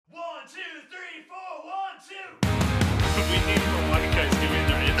We need more white guys giving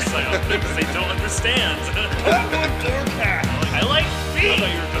their insight on things they don't understand. I like feet. I thought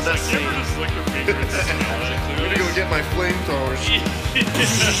you were just like, never just like your favorites. I'm gonna go get my flamethrowers.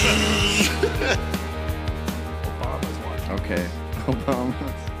 Obama's watching. Okay. Obama.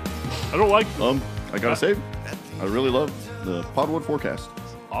 I don't like I gotta say, I really love the Podwood forecast.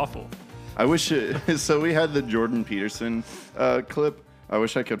 awful. I wish so we had the Jordan Peterson clip. I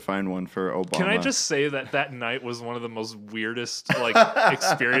wish I could find one for Obama. Can I just say that night was one of the most weirdest like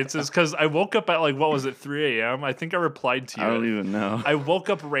experiences? Because I woke up at like, what was it, 3 a.m.? I think I replied to you. I don't even know. I woke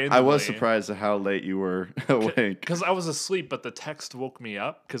up randomly. I was surprised at how late you were awake. Because I was asleep, but the text woke me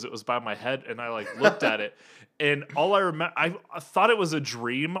up because it was by my head, and I like looked at it, and all I remember, I thought it was a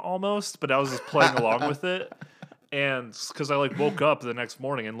dream almost, but I was just playing along with it, and because I like woke up the next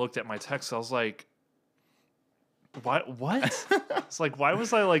morning and looked at my text, I was like, What? It's like, why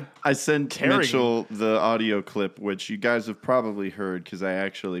was I like? I sent caring? Mitchell the audio clip, which you guys have probably heard because I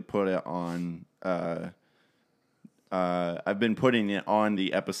actually put it on. I've been putting it on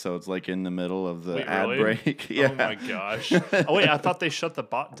the episodes, like in the middle of the Wait, ad really? break. Yeah. Oh my gosh! Oh wait, I thought they shut the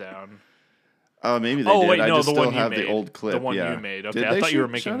bot down. Maybe they Oh did. wait, I no, just the still one you have made. the old clip. The one yeah. you made. Okay, Did I they thought you were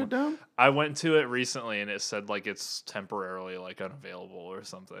making. shut it down? I went to it recently, and it said like it's temporarily like unavailable or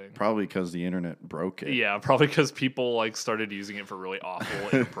something. Probably because the internet broke it. Yeah, probably because people like started using it for really awful,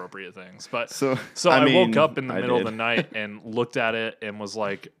 inappropriate things. But So I woke mean, up in the I middle of did. the night and looked at it and was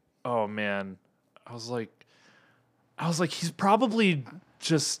like, "Oh man," I was like, he's probably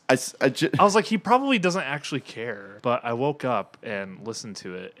just. I was like, he probably doesn't actually care. But I woke up and listened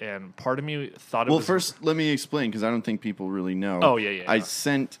to it, and part of me thought it Well, was. first, let me explain because I don't think people really know. Oh, yeah. I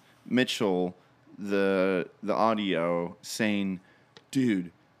sent Mitchell the audio saying,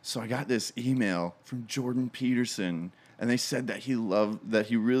 "Dude, so I got this email from Jordan Peterson, and they said that he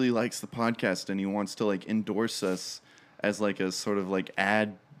really likes the podcast and he wants to like endorse us as like a sort of like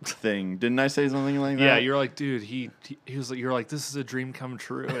ad thing." Didn't I say something like that? Yeah, you're like, dude, he was like, you're like, this is a dream come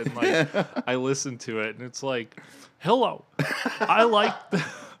true, and like, I listened to it, and it's like, hello, I love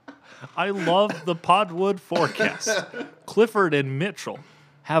the Podwood forecast. Clifford and Mitchell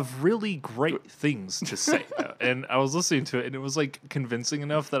have really great things to say, and I was listening to it, and it was like convincing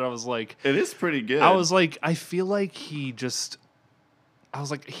enough that I was like, It is pretty good. I was like, I feel like he did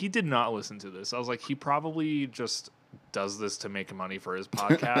not listen to this. I was like, he probably just does this to make money for his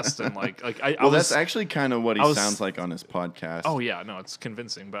podcast, and that's actually kind of what he sounds like on his podcast. Oh yeah, no, it's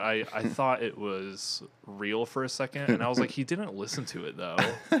convincing, but I thought it was real for a second, and I was like, he didn't listen to it though,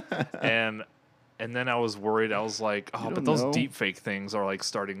 and then I was worried. I was like, oh, but those deep fake things are like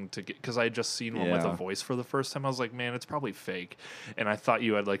starting to get, because I had just seen one with a voice for the first time. I was like, man, it's probably fake, and I thought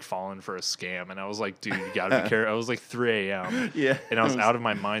you had like fallen for a scam, and I was like, dude, you gotta be careful. I was like 3 a.m. Yeah, and I was out of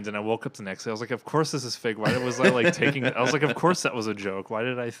my mind, and I woke up the next day. I was like, of course this is fake. Why was I like taking it? I was like, of course that was a joke. Why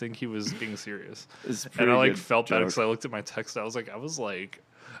did I think he was being serious? And I like felt bad because I looked at my text. I was like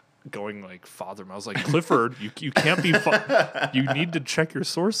going like father. I was like, Clifford, you can't be. You need to check your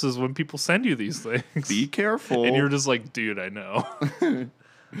sources when people send you these things. Be careful. And you're just like, dude, I know.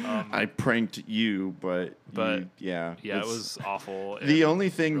 I pranked you, but yeah, it was awful. The only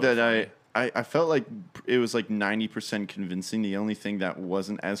thing really that funny. I felt like it was like 90% convincing. The only thing that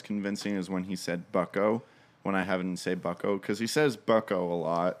wasn't as convincing is when he said bucko, when I haven't say bucko, because he says bucko a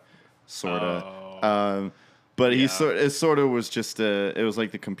lot, sort of. But it sort of was just it was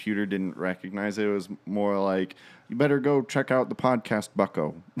like the computer didn't recognize it. It was more like, you better go check out the podcast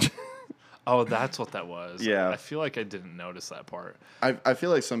bucko. Oh, that's what that was. Yeah. I feel like I didn't notice that part. I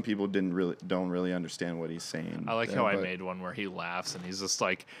feel like some people don't really understand what he's saying. I like how I made one where he laughs and he's just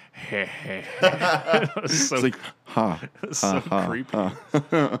like, hey, hey, hey. It's like, ha. It's so ha, creepy.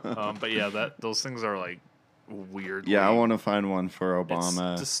 Ha. But yeah, those things are like weird. Yeah, I want to find one for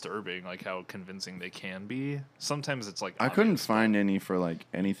Obama. It's disturbing, like how convincing they can be. Sometimes it's like I couldn't find any for like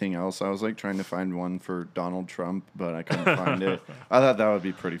anything else. I was like trying to find one for Donald Trump, but I couldn't find it. I thought that would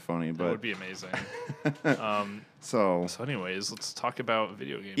be pretty funny, but that would be amazing. So anyways, let's talk about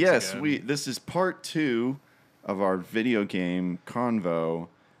video games. Yes, again. this is part 2 of our video game convo.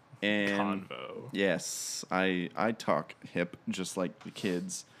 And yes, I talk hip just like the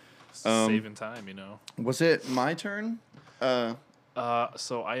kids. Saving time, you know. Was it my turn? So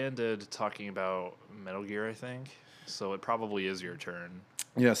I ended talking about Metal Gear, I think. So it probably is your turn.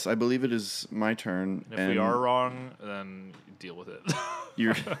 Yes, I believe it is my turn. If we are wrong, then deal with it.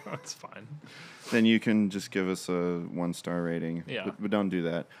 It's fine. Then you can just give us a 1-star rating. Yeah. But don't do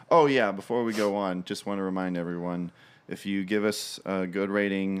that. Oh, yeah, before we go on, just want to remind everyone, if you give us a good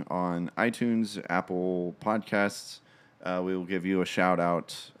rating on iTunes, Apple Podcasts, we will give you a shout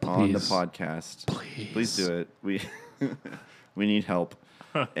out on the podcast. Please do it. We need help.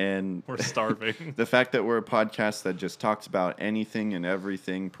 And we're starving. The fact that we're a podcast that just talks about anything and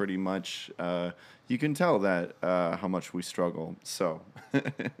everything pretty much, you can tell that how much we struggle. So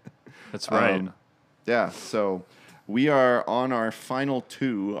that's right. Yeah, so we are on our final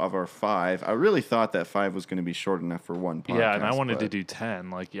 2 of our 5. I really thought that 5 was going to be short enough for one podcast. Yeah, and I wanted to do 10.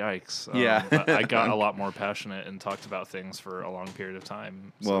 Like, yikes. Yeah. I got a lot more passionate and talked about things for a long period of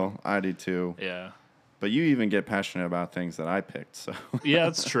time. So. Well, I did too. Yeah. But you even get passionate about things that I picked, so. Yeah,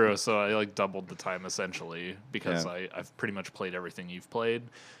 that's true. So I like doubled the time essentially because I've pretty much played everything you've played,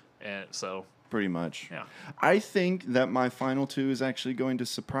 and so. Pretty much. Yeah. I think that my final 2 is actually going to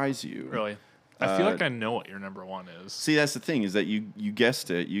surprise you. Really? I feel like I know what your number 1 is. See, that's the thing is that you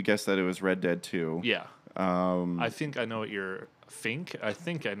guessed it. You guessed that it was Red Dead 2. Yeah. I think I know what your I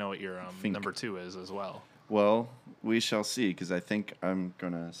think I know what your number 2 is as well. Well, we shall see because I think I'm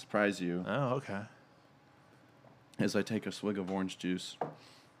gonna surprise you. Oh, okay. As I take a swig of orange juice.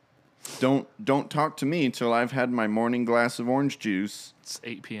 Don't talk to me till I've had my morning glass of orange juice. It's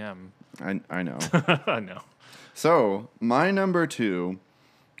 8 p.m. I know. I know. So my number 2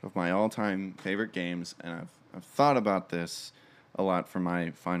 of my all-time favorite games, and I've thought about this a lot for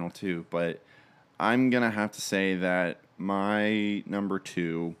my final 2, but I'm gonna have to say that my number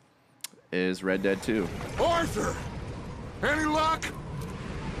 2 is Red Dead 2. Arthur, any luck?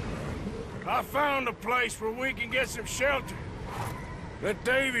 I found a place where we can get some shelter. Let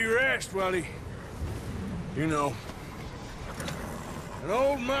Davy rest while he, an old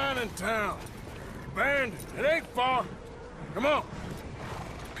mining town. Abandoned. It ain't far. Come on.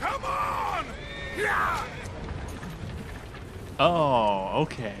 Come on! Yeah! Oh,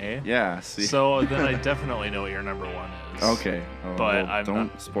 okay. Yeah, see. So then I definitely know what your number 1 is. Okay. But well,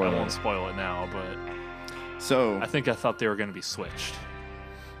 don't spoil it. I won't spoil it now, but so I think I thought they were going to be switched.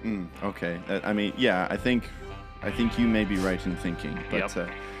 Okay. I mean, yeah, I think you may be right in thinking, but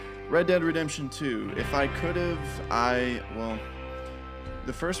Red Dead Redemption 2, if I could have,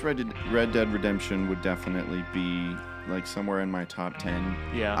 the first Red Dead Redemption would definitely be like somewhere in my top 10.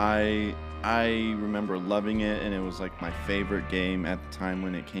 Yeah. I remember loving it, and it was like my favorite game at the time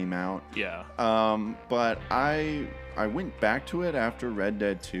when it came out. Yeah. But I went back to it after Red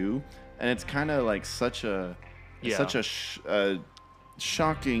Dead 2, and it's kind of like such a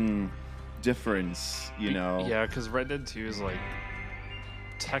shocking difference, you know. Yeah, because Red Dead 2 is like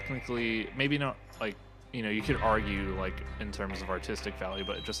technically maybe not like you could argue like in terms of artistic value,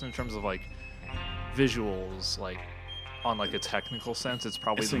 but just in terms of like visuals, like on like a technical sense, it's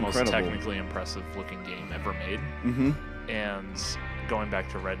probably the most technically impressive looking game ever made. Mm-hmm. And going back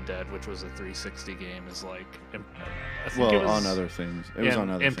to Red Dead, which was a 360 game, is like I think well, it was, on other things. It was on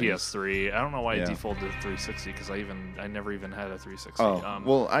other things. PS3. I don't know why it defaulted to 360 because I never even had a 360. Oh,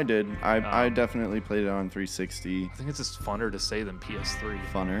 well, I did. I definitely played it on 360. I think it's just funner to say than PS3.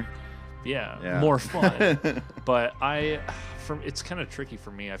 Funner. Yeah. More fun. But it's kind of tricky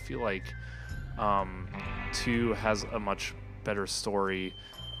for me. I feel like 2 has a much better story,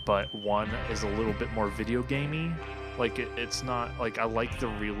 but 1 is a little bit more video gamey. Like it's not like I like the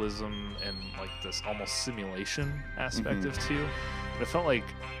realism and like this almost simulation aspect of 2, but I felt like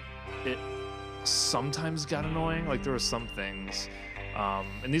it sometimes got annoying. Like there were some things,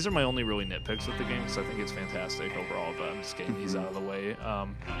 and these are my only really nitpicks with the game because I think it's fantastic overall. But I'm just getting these out of the way.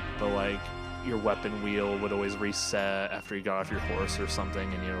 But like your weapon wheel would always reset after you got off your horse or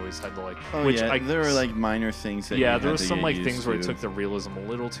something, and you always had to like. There were like minor things that. Yeah, there was some like things where it took the realism a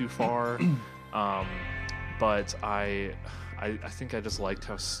little too far. But I think I just liked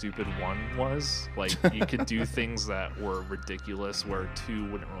how stupid 1 was. Like you could do things that were ridiculous where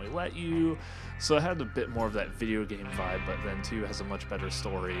 2 wouldn't really let you. So it had a bit more of that video game vibe, but then 2 has a much better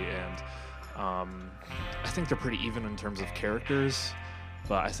story, and I think they're pretty even in terms of characters.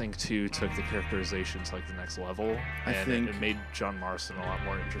 But I think 2 took the characterization to like the next level, and it made John Marston a lot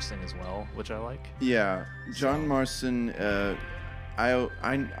more interesting as well, which I like. Yeah, John Marston.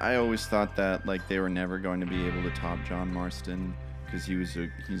 I always thought that like they were never going to be able to top John Marston because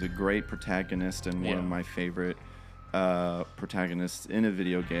he's a great protagonist and one of my favorite protagonists in a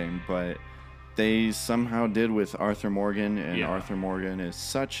video game. But they somehow did with Arthur Morgan, and Arthur Morgan is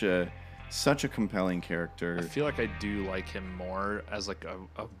such a compelling character. I feel like I do like him more as like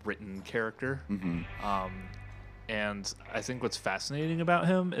a written character. And I think what's fascinating about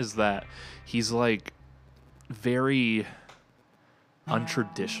him is that he's like very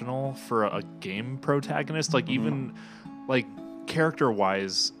untraditional for a game protagonist. Like even like character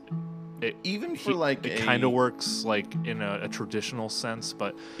wise, even for like it kind of works like in a traditional sense,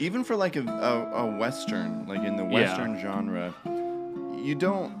 but even for like a western, like in the western genre, you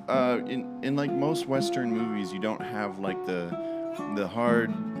don't in like most western movies, you don't have like the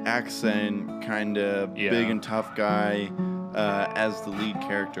hard accent kind of big and tough guy as the lead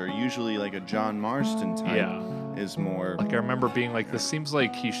character. Usually like a John Marston type is more like, I remember being like, this seems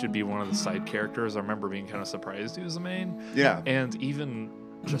like he should be one of the side characters. I remember being kind of surprised he was the main. Yeah. And even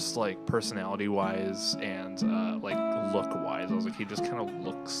just like personality wise and like look wise, I was like, he just kind of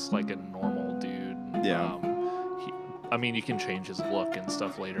looks like a normal dude. Yeah. I mean, you can change his look and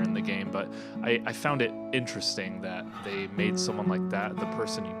stuff later in the game, but I found it interesting that they made someone like that the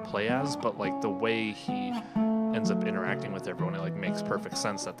person you play as, but like the way he ends up interacting with everyone, it like makes perfect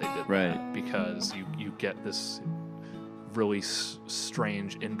sense that they did that, because you get this really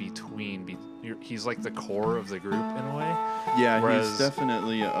strange in between. He's like the core of the group in a way. Yeah, he's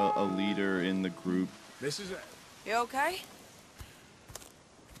definitely a leader in the group. This is it. You okay?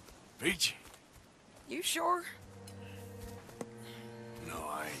 Peachy. You sure? No,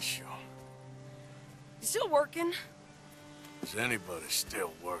 I ain't sure. You still working? Is anybody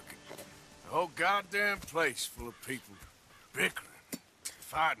still working? The whole goddamn place full of people bickering,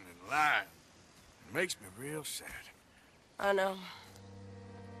 fighting and lying. It makes me real sad. I know.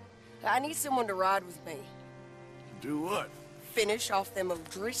 I need someone to ride with me. Do what? Finish off them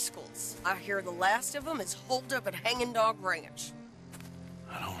O'Driscolls. I hear the last of them is holed up at Hanging Dog Ranch.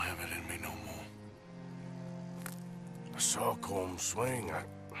 I don't have it in me no more. I saw Colm swing. I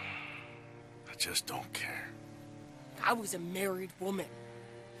just don't care. I was a married woman.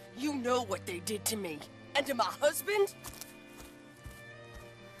 You know what they did to me. And to my husband?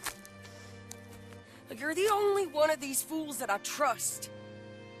 You're the only one of these fools that I trust.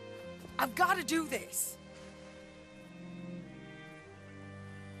 I've got to do this.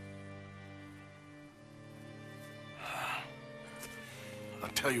 I'll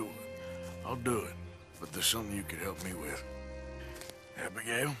tell you what, I'll do it. But there's something you could help me with.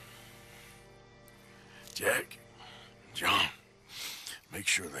 Abigail, Jack, John, make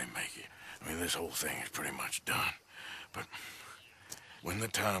sure they make it. I mean, this whole thing is pretty much done. But when the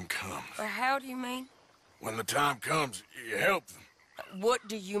time comes... How do you mean? When the time comes, you help them. What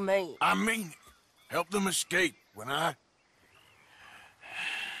do you mean? I mean it. Help them escape. When I...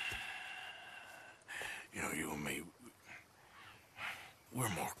 You know, you and me, we're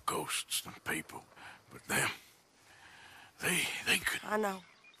more ghosts than people. But them, they could... I know.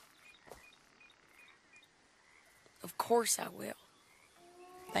 Of course I will.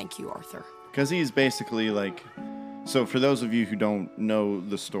 Thank you, Arthur. Because he's basically like... So for those of you who don't know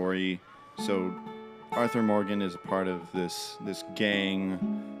the story, so Arthur Morgan is a part of this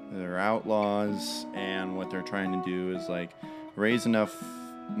gang. They're outlaws, and what they're trying to do is like raise enough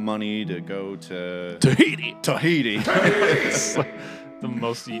money to go to Tahiti. Tahiti. The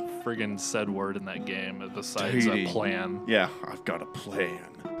most friggin' said word in that game, besides a plan. Yeah, I've got a plan.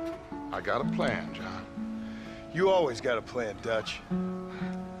 I got a plan, John. You always got a plan, Dutch.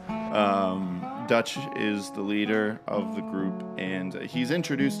 Dutch is the leader of the group, and he's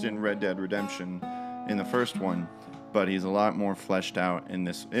introduced in Red Dead Redemption in the first one, but he's a lot more fleshed out in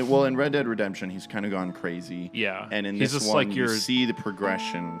this. Well, in Red Dead Redemption, he's kind of gone crazy. Yeah. And in He's this just one, like you see the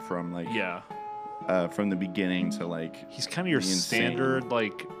progression from like from the beginning to like he's kind of your standard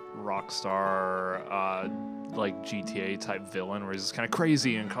like Rockstar like GTA type villain, where he's just kind of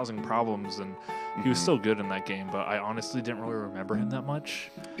crazy and causing problems, and he was still good in that game, but I honestly didn't really remember him that much.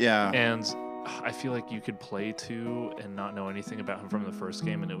 Yeah. And I feel like you could play 2 and not know anything about him from the first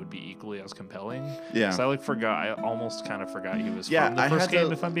game, and it would be equally as compelling. Yeah. So I almost kind of forgot he was from the first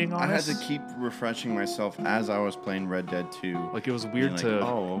game, if I'm being honest. I had to keep refreshing myself as I was playing Red Dead 2. Like, it was weird like, to...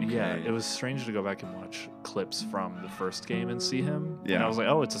 oh, okay. Yeah, it was strange to go back and watch clips from the first game and see him. Yeah. And I was like,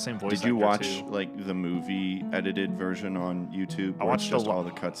 oh, it's the same voice actor. Did you watch, too. like, the movie edited version on YouTube? I watched just all the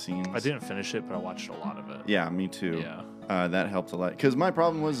cutscenes. I didn't finish it, but I watched a lot of it. Yeah, me too. Yeah. That helped a lot. Because my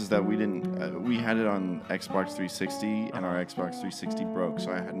problem was that we didn't... we had it on Xbox 360, and our Xbox 360 broke,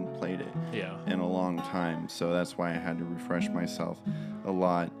 so I hadn't played it in a long time. So that's why I had to refresh myself a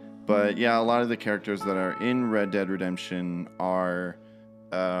lot. But yeah, a lot of the characters that are in Red Dead Redemption are...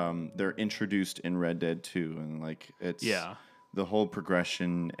 they're introduced in Red Dead 2, and like it's the whole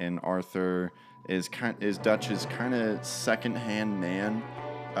progression. And Arthur is Dutch's kind of second-hand man.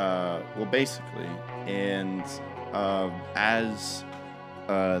 Well, basically, and as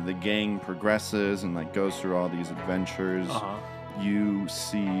the gang progresses and like goes through all these adventures, you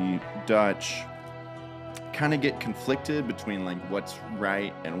see Dutch kind of get conflicted between like what's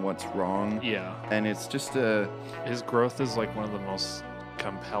right and what's wrong. Yeah. And it's just his growth is like one of the most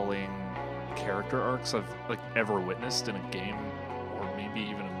compelling character arcs I've like ever witnessed in a game or maybe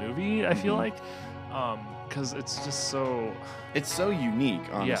even a movie. I feel like, because it's just so. It's so unique,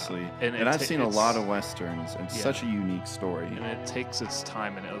 honestly. And I've seen a lot of westerns. It's such a unique story. And it takes its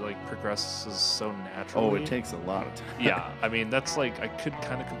time, and it like progresses so naturally. Oh, it takes a lot of time. Yeah, I mean that's like I could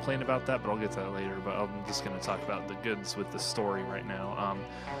kind of complain about that, but I'll get to that later. But I'm just gonna talk about the goods with the story right now.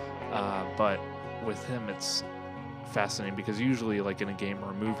 But with him, it's fascinating because usually, like in a game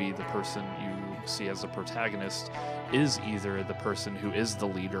or a movie, the person you see as the protagonist is either the person who is the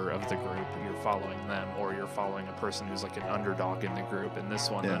leader of the group, you're following them, or you're following a person who's like an underdog in the group. In this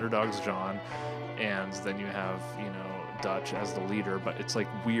one, the underdog's John, and then you have, you know, Dutch as the leader, but it's like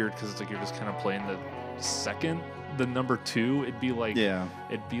weird because it's like you're just kind of playing the number two. It'd be like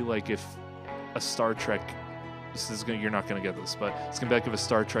if a Star Trek. You're not gonna get this, but it's gonna be like if a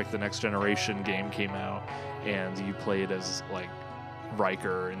Star Trek: The Next Generation game came out and you played as like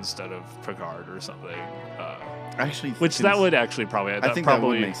Riker instead of Picard or something. Actually, that would actually probably. I think that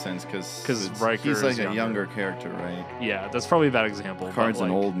would make sense because Riker he's like is a younger character, right? Yeah, that's probably a bad example. Picard's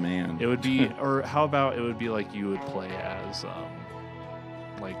an old man. It would be, or how about it would be like you would play as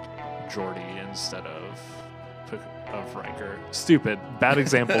like Geordi instead of Riker. Stupid, bad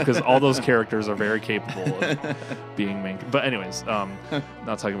example because all those characters are very capable of being main. But anyways, not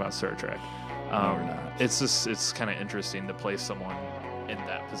talking about Star Trek. No, we're not. It's kind of interesting to play someone in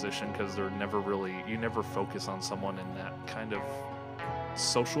that position because they're never really, you never focus on someone in that kind of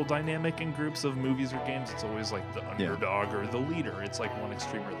social dynamic in groups of movies or games. It's always like the underdog or the leader. It's like one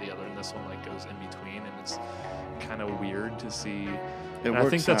extreme or the other, and this one like goes in between, and it's kind of weird to see. I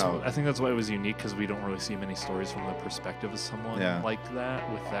think that's why it was unique because we don't really see many stories from the perspective of someone like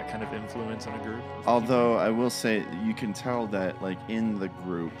that with that kind of influence in a group. Although I will say you can tell that like in the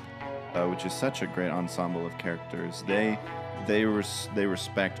group, which is such a great ensemble of characters, they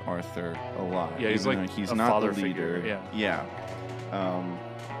respect Arthur a lot. Yeah, he's like he's a not father the leader. figure. Yeah.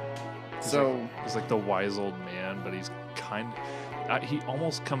 He's like the wise old man, but he's he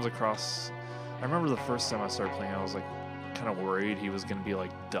almost comes across. I remember the first time I started playing, I was like kind of worried he was gonna be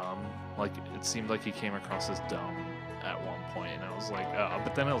like dumb. Like it seemed like he came across as dumb at one point, and I was like,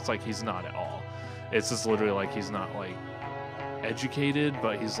 but then it's like he's not at all. It's just literally like he's not like educated,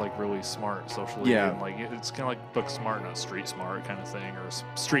 but he's like really smart socially. Yeah. And like it's kind of like book smart, not street smart kind of thing, or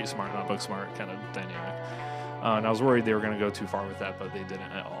street smart, not book smart kind of dynamic. And I was worried they were going to go too far with that, but they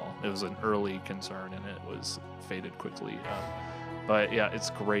didn't at all. It was an early concern, and it was faded quickly. But yeah, it's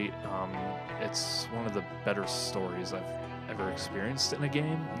great. It's one of the better stories I've ever experienced in a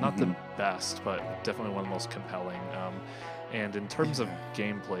game. Not the best, but definitely one of the most compelling. And in terms of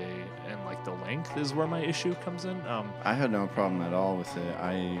gameplay and like the length is where my issue comes in. I had no problem at all with it.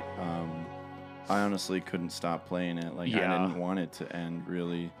 I honestly couldn't stop playing it. Like I didn't want it to end,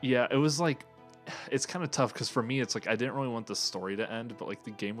 really. Yeah, it was like, it's kind of tough because for me it's like I didn't really want the story to end, but like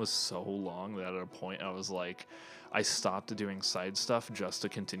the game was so long that at a point I was like, I stopped doing side stuff just to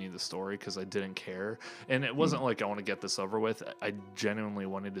continue the story because I didn't care. And it wasn't like I want to get this over with. I genuinely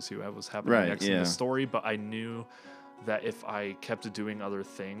wanted to see what was happening next in the story, but I knew that if I kept doing other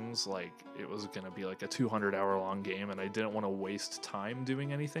things, like it was going to be like a 200-hour long game, and I didn't want to waste time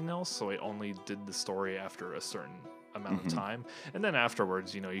doing anything else, so I only did the story after a certain amount of time. And then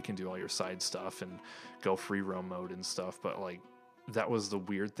afterwards, you know, you can do all your side stuff and go free roam mode and stuff, but like that was the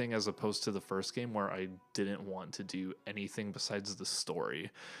weird thing as opposed to the first game where I didn't want to do anything besides the story.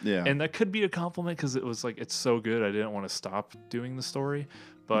 Yeah. And that could be a compliment because it was like, it's so good. I didn't want to stop doing the story,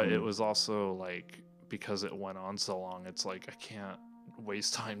 but it was also like, because it went on so long, it's like, I can't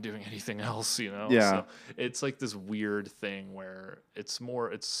waste time doing anything else, you know? Yeah. So it's like this weird thing where it's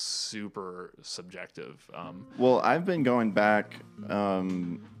super subjective. Well, I've been going back,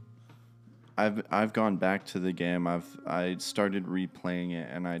 I've gone back to the game. I started replaying it,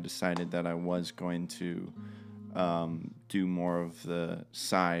 and I decided that I was going to do more of the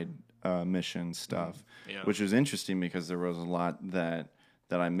side mission stuff, which was interesting because there was a lot that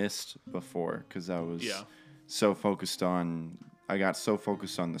I missed before because I was so focused on. I got so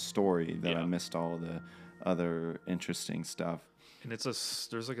focused on the story that I missed all of the other interesting stuff. And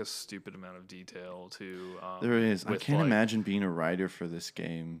there's like a stupid amount of detail too. There is. I can't imagine being a writer for this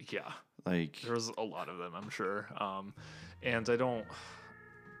game. Yeah. Like there's a lot of them, I'm sure. And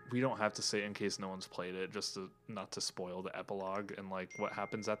we don't have to say in case no one's played it, just not to spoil the epilogue and like what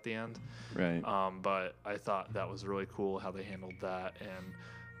happens at the end. Right. But I thought that was really cool how they handled that, and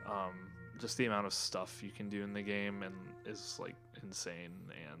just the amount of stuff you can do in the game and is like insane.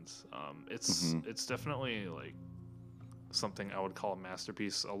 And it's definitely like something I would call a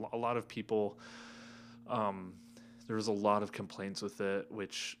masterpiece. A lot of people, there was a lot of complaints with it,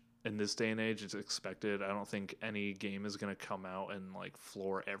 which in this day and age, it's expected. I don't think any game is going to come out and like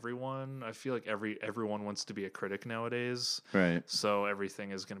floor everyone. I feel like everyone wants to be a critic nowadays. Right. So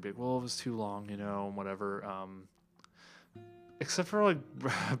everything is going to be, well, it was too long, you know, and whatever. Except for like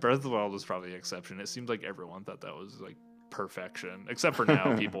Breath of the Wild was probably the exception. It seemed like everyone thought that was like perfection. Except for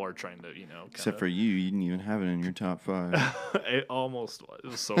now, people are trying to, you know. Except for you didn't even have it in your top 5. It almost was. It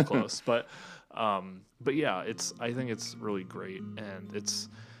was so close, but yeah, I think it's really great, and it's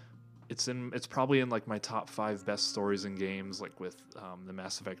probably in like my top 5 best stories in games, like with the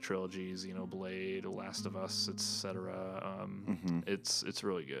Mass Effect trilogies, you know, Blade, Last of Us, etc. It's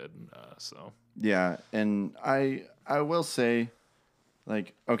really good. So yeah, and I will say,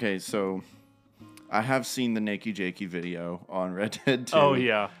 like, okay, so I have seen the Nakey Jakey video on Red Dead 2. Oh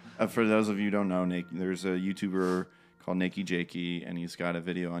yeah. For those of you who don't know, there's a YouTuber called Nakey Jakey, and he's got a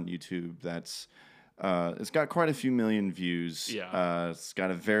video on YouTube that's it's got quite a few million views. Yeah. It's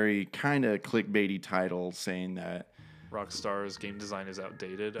got a very kind of clickbaity title saying that Rockstar's game design is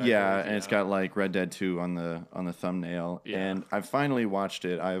outdated. And it's got like Red Dead 2 on the thumbnail. Yeah. And I finally watched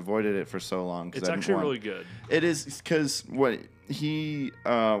it. I avoided it for so long. It's actually really good. It is, because what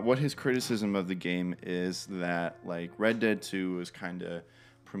his criticism of the game is that like Red Dead 2 was kind of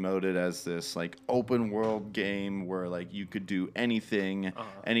promoted as this like open world game where like you could do anything,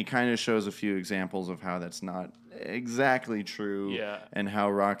 and he kind of shows a few examples of how that's not exactly true. Yeah. And how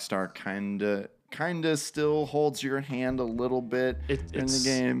Rockstar kind of still holds your hand a little bit in the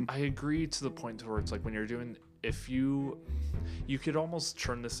game. I agree to the point where it's like when you're doing, if you could almost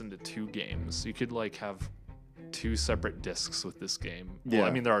turn this into 2 games. You could like have 2 separate discs with this game. Well, Yeah.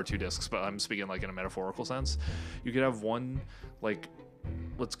 I mean there are 2 discs, but I'm speaking like in a metaphorical sense. You could have one like,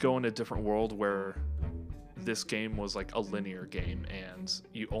 let's go in a different world where this game was like a linear game and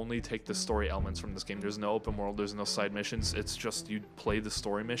you only take the story elements from this game. There's no open world, there's no side missions. It's just you play the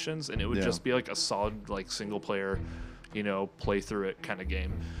story missions, and it would just be like a solid like single player, you know, play through it kind of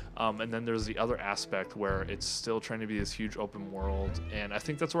game. And then there's the other aspect where it's still trying to be this huge open world, and I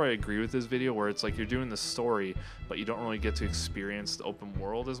think that's where I agree with this video, where it's like you're doing the story but you don't really get to experience the open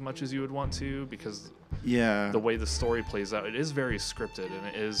world as much as you would want to, because the way the story plays out, it is very scripted, and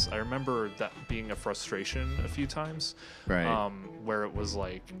it is, I remember that being a frustration a few times, Right. Where it was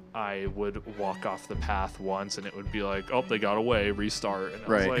like I would walk off the path once and it would be like, oh, they got away, restart, and I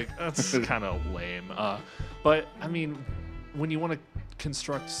was like, that's kind of lame. But I mean, when you want to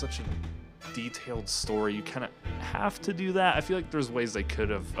construct such a detailed story, you kind of have to do that. I feel like there's ways they could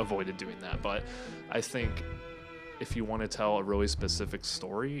have avoided doing that, but I think if you want to tell a really specific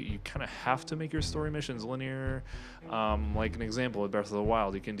story, you kind of have to make your story missions linear. Like an example with Breath of the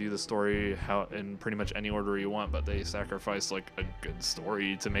Wild, you can do the story in pretty much any order you want, but they sacrificed like a good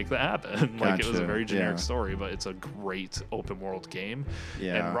story to make that happen. Like it was a very generic story, but it's a great open world game.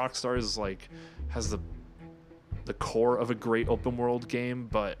 Yeah. And Rockstar is like has the core of a great open world game,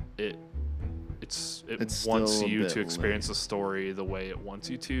 but it wants you to experience the story the way it wants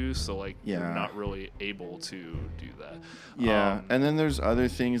you to, so like you're not really able to do that. Yeah. And then there's other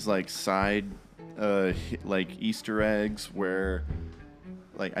things like side like Easter eggs where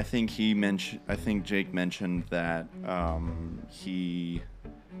like I think Jake mentioned that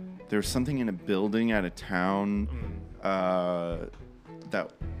there's something in a building at a town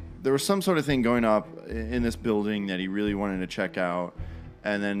that there was some sort of thing going up in this building that he really wanted to check out.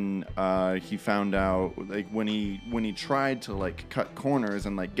 And then he found out, like, when he tried to like cut corners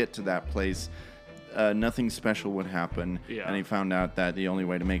and like get to that place, nothing special would happen. Yeah. And he found out that the only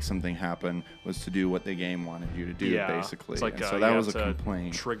way to make something happen was to do what the game wanted you to do, basically. It's like, and so that you was a have to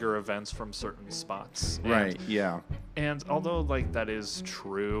complaint. Trigger events from certain spots. Right. Yeah. And although like that is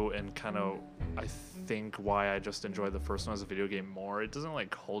true, and kind of I think why I just enjoy the first one as a video game more, it doesn't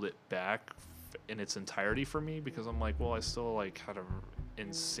like hold it back in its entirety for me, because I'm like, well, I still like had a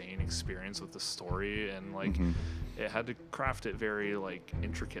insane experience with the story, and like it had to craft it very like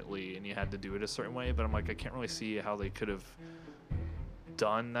intricately, and you had to do it a certain way, but I'm like, I can't really see how they could have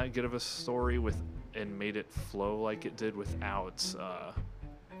done that good of a story and made it flow like it did without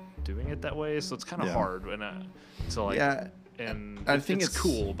doing it that way. So it's kind of hard, and and I think it's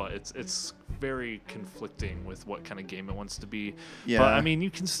cool, but it's very conflicting with what kind of game it wants to be. Yeah. But I mean, you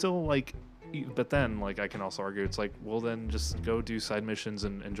can still like, but then like I can also argue it's like, well, then just go do side missions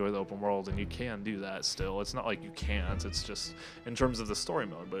and enjoy the open world, and you can do that still. It's not like you can't. It's just in terms of the story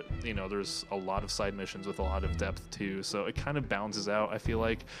mode, but you know, there's a lot of side missions with a lot of depth too, so it kind of balances out, I feel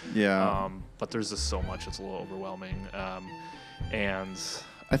like. Yeah. But there's just so much, it's a little overwhelming. And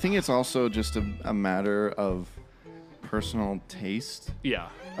I think it's also just a matter of personal taste. Yeah.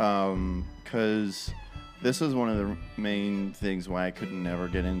 Because this is one of the main things why I could never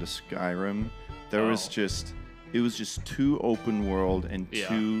get into Skyrim. There was just, it was just too open world and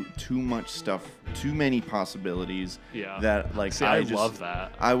too much stuff, too many possibilities. Yeah. That like See, I love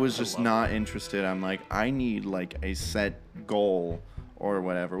that. I was just not interested. I'm like, I need like a set goal or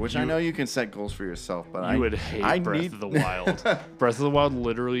whatever. Which I know you can set goals for yourself, but I would hate Breath of the Wild. Breath of the Wild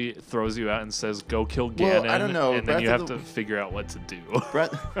literally throws you out and says, "Go kill Ganon," I don't know. and then you have to figure out what to do.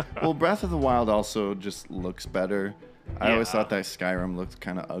 Breath of the Wild also just looks better. I always thought that Skyrim looked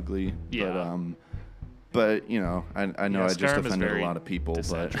kind of ugly. Yeah. But you know, I know I just offended a lot of people,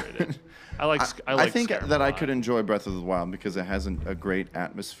 but I think Skyrim that I could enjoy Breath of the Wild because it has a great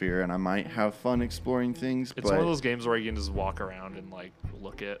atmosphere, and I might have fun exploring things. It's one of those games where you can just walk around and like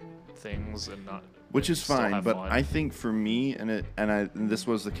look at things and not. Which is fine, but fun. I think for me, and this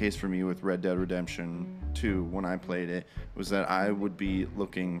was the case for me with Red Dead Redemption 2 when I played it, was that I would be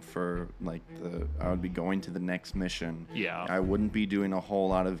looking for I would be going to the next mission. Yeah. I wouldn't be doing a whole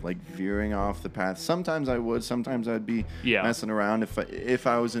lot of like veering off the path. Sometimes I would, sometimes I'd be messing around if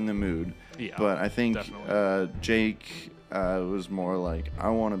I was in the mood. Yeah. But I think Jake was more like, I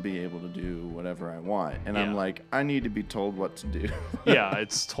want to be able to do whatever I want. And I'm like, I need to be told what to do. Yeah,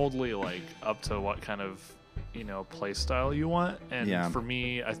 it's totally like up to what kind of, play style you want. And for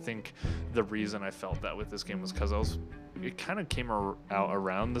me, I think the reason I felt that with this game was because it kind of came out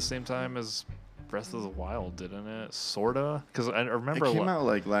around the same time as Breath of the Wild, didn't it? Sorta, because I remember it came out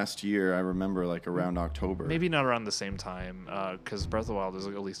like last year. I remember like around October. Maybe not around the same time, because Breath of the Wild is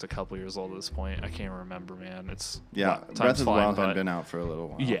like at least a couple years old at this point. I can't remember, man. Breath of the Wild had been out for a little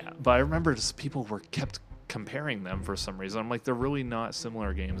while. Yeah, but I remember just people kept comparing them for some reason. I'm like, they're really not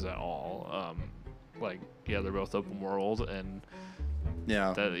similar games at all. They're both open world, and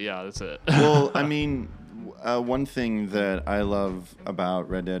that's it. Well, I mean. One thing that I love about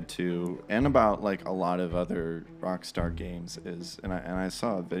Red Dead 2 and about like a lot of other Rockstar games is, and I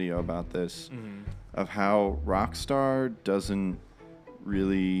saw a video about this, of how Rockstar doesn't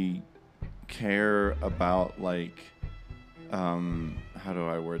really care about like, how do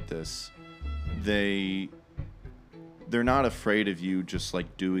I word this? They're not afraid of you just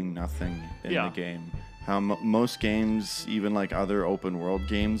like doing nothing in the game. How most games, even like other open world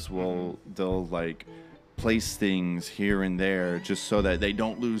games, they'll like place things here and there just so that they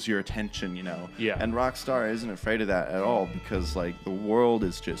don't lose your attention, Yeah. And Rockstar isn't afraid of that at all because like the world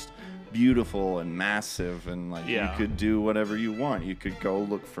is just beautiful and massive, and like you could do whatever you want. You could go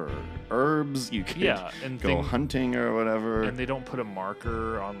look for herbs, you could go hunting or whatever. And they don't put a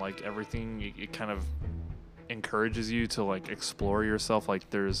marker on like everything. It kind of encourages you to like explore yourself. Like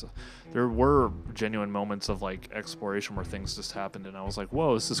there were genuine moments of like exploration where things just happened and I was like,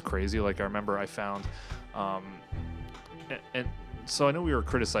 whoa, this is crazy. Like I remember I found and so I know we were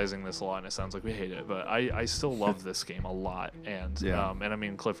criticizing this a lot and it sounds like we hate it, but I still love this game a lot. And and I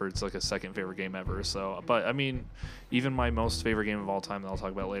mean, Clifford's like a second favorite game ever. So, but I mean, even my most favorite game of all time that I'll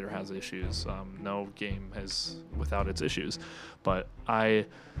talk about later has issues. No game has without its issues, but I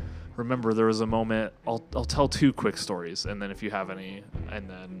remember there was a moment. I'll tell two quick stories, and then if you have any, and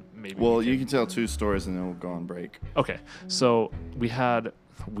then maybe. Well, you can tell two stories, and then we'll go on break. Okay, so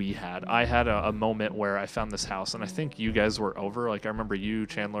I had a moment where I found this house, and I think you guys were over. Like I remember you,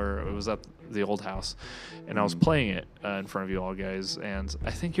 Chandler, it was at the old house, and I was playing it in front of you all guys, and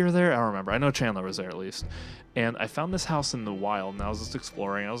I think you were there. I don't remember. I know Chandler was there at least, and I found this house in the wild, and I was just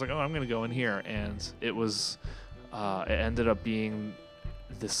exploring. I was like, oh, I'm gonna go in here, and it was, it ended up being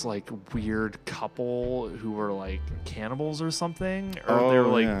this like weird couple who were like cannibals or something, or they were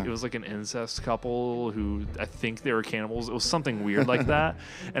like it was like an incest couple who I think they were cannibals. It was something weird like that,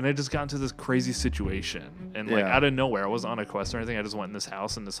 and I just got into this crazy situation, and like out of nowhere, I wasn't on a quest or anything. I just went in this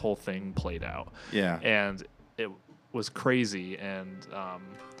house, and this whole thing played out. Yeah, and it was crazy, and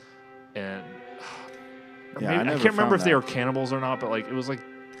maybe, I can't remember if they were cannibals or not, but like it was like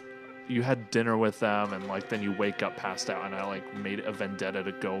you had dinner with them and like then you wake up passed out, and I like made a vendetta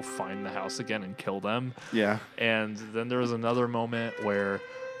to go find the house again and kill them. Yeah. And then there was another moment where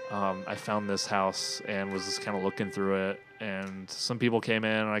I found this house and was just kind of looking through it, and some people came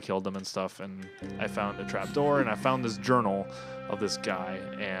in and I killed them and stuff, and I found a trap door, and I found this journal of this guy,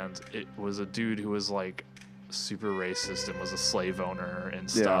 and it was a dude who was like super racist and was a slave owner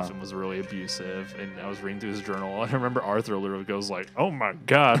and stuff, and was really abusive. And I was reading through his journal, and I remember Arthur literally goes like, "Oh my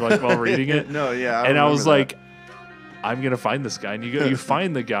god!" like while reading it. And I was like, "I'm gonna find this guy." And you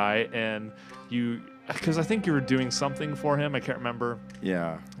find the guy, and because I think you were doing something for him. I can't remember.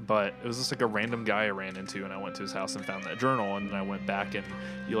 Yeah. But it was just like a random guy I ran into, and I went to his house and found that journal, and then I went back and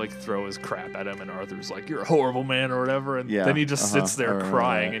you like throw his crap at him, and Arthur's like, "You're a horrible man," or whatever, and then he just sits there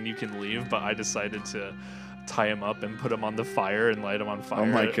crying, and you can leave. But I decided to tie him up and put him on the fire and light him on fire. Oh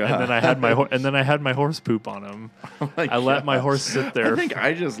my god! And then I had my horse poop on him. Oh my I let my horse sit there. I think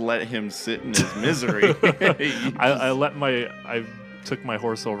I just let him sit in his misery. I took my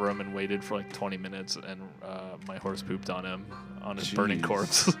horse over him and waited for like 20 minutes, and my horse pooped on him, on his burning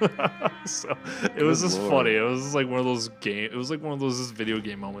corpse. So it was just funny. It was just like one of those just video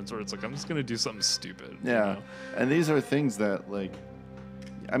game moments where it's like, I'm just gonna do something stupid. Yeah, you know? And these are things that like,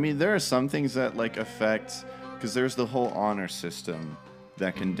 I mean, there are some things that like affect, because there's the whole honor system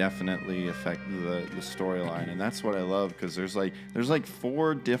that can definitely affect the storyline, and that's what I love, because there's like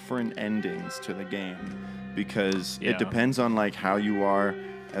 4 different endings to the game, because it depends on like how you are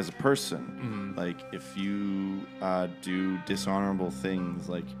as a person. Like if you do dishonorable things,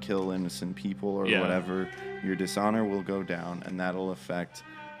 like kill innocent people or whatever, your dishonor will go down, and that'll affect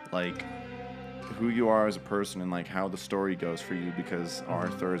like who you are as a person and like how the story goes for you, because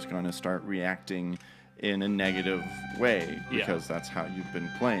Arthur is going to start reacting in a negative way because that's how you've been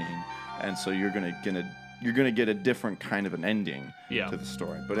playing, and so you're gonna get a different kind of an ending to the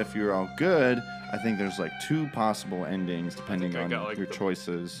story. But if you're all good, I think there's like 2 possible endings depending on like your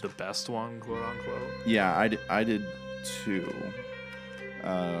choices. The best one, quote unquote. Yeah, I did 2,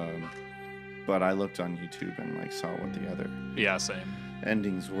 but I looked on YouTube and like saw what the other same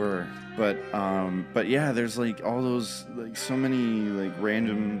endings were. But yeah, there's like all those like so many like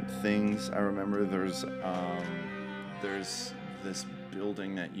random things. I remember there's this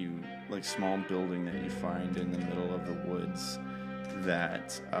building that small building that you find in the middle of the woods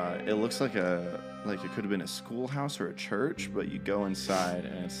that it looks like it could have been a schoolhouse or a church, but you go inside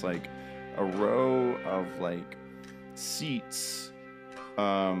and it's like a row of like seats,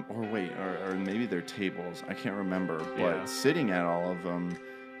 or maybe they're tables, I can't remember, but sitting at all of them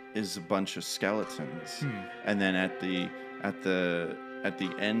is a bunch of skeletons. And then at the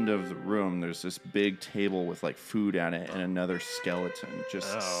end of the room, there's this big table with like food at it and another skeleton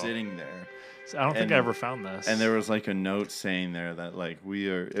just sitting there. I don't think I ever found this. And there was like a note saying there that like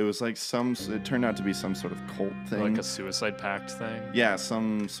it turned out to be some sort of cult thing. Like a suicide pact thing? Yeah,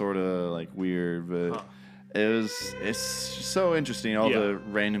 some sort of like weird, but it's so interesting, all the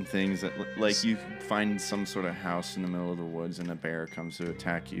random things that like you find some sort of house in the middle of the woods and a bear comes to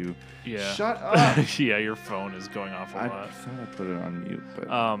attack you. Yeah. Shut up. Yeah, your phone is going off a lot. I thought I put it on mute,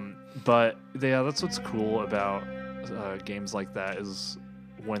 but yeah, that's what's cool about games like that, is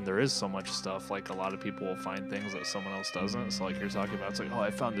when there is so much stuff, like a lot of people will find things that someone else doesn't. So like you're talking about, it's like, oh, I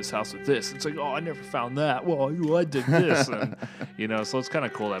found this house with this. It's like, oh, I never found that. Well, I did this. And, so it's kind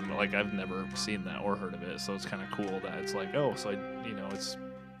of cool that like I've never seen that or heard of it. So it's kind of cool that it's like, oh, so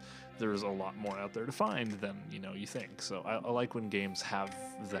there's a lot more out there to find than, you think. So I like when games have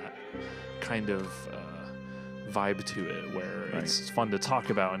that kind of vibe to it, where it's fun to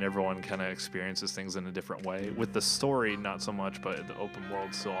talk about and everyone kind of experiences things in a different way. With the story, not so much, but the open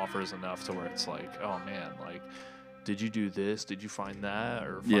world still offers enough to where it's like, oh man, like, did you do this? Did you find that?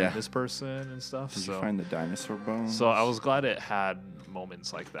 Or find this person and stuff? Did you find the dinosaur bones? So I was glad it had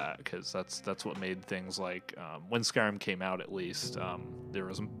moments like that, because that's what made things like, when Skyrim came out, at least, there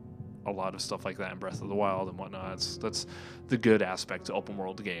was a lot of stuff like that in Breath of the Wild and whatnot. That's the good aspect to open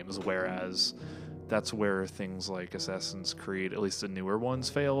world games, whereas that's where things like Assassin's Creed, at least the newer ones,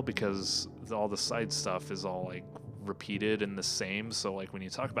 fail, because all the side stuff is all like repeated and the same. So like when you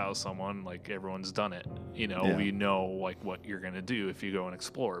talk about someone, like everyone's done it, we know like what you're gonna do if you go and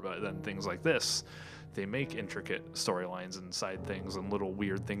explore. But then things like this, they make intricate storylines and side things and little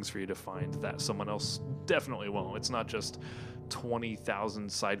weird things for you to find that someone else definitely won't. It's not just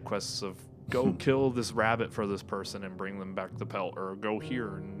 20,000 side quests of go kill this rabbit for this person and bring them back the pelt, or go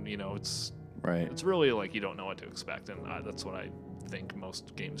here, and it's really like you don't know what to expect, and that's what I think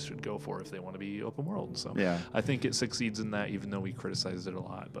most games should go for if they want to be open world. So I think it succeeds in that, even though we criticized it a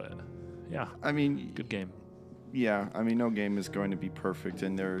lot. But yeah, I mean, good game. Yeah, I mean, no game is going to be perfect,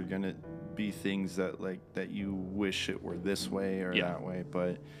 and there are going to be things that you wish it were this way or that way.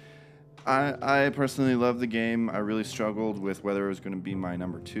 But I personally love the game. I really struggled with whether it was going to be my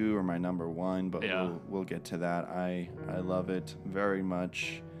number 2 or my number 1, but we'll get to that. I love it very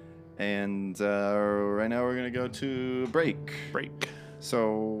much. And right now we're going to go to break.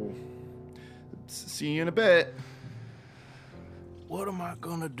 So, see you in a bit. What am I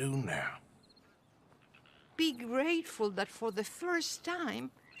going to do now? Be grateful that for the first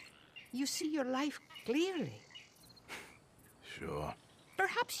time, you see your life clearly. Sure.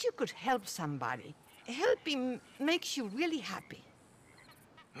 Perhaps you could help somebody. Helping makes you really happy.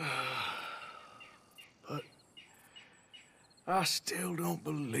 But I still don't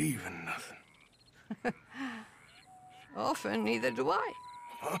believe in nothing. Often, neither do I.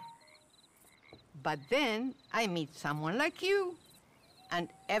 But then I meet someone like you, and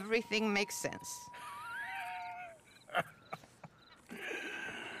everything makes sense.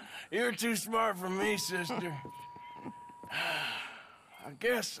 You're too smart for me, sister. I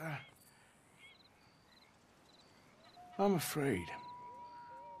guess I'm afraid.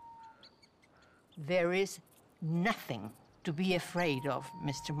 There is nothing to be afraid of,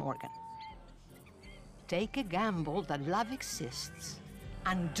 Mr. Morgan. Take a gamble that love exists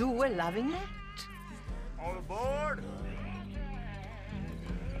and do a loving act. All aboard!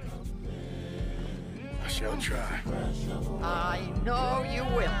 I shall try. I know you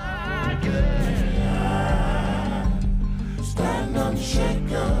will. Stand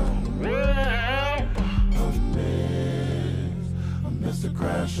unshaken amidst the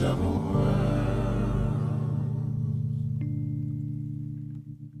crash of a world.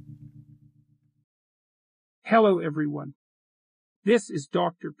 Hello, everyone. This is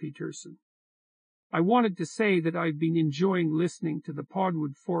Dr. Peterson. I wanted to say that I've been enjoying listening to the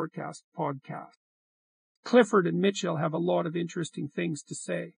Podwood Forecast podcast. Clifford and Mitchell have a lot of interesting things to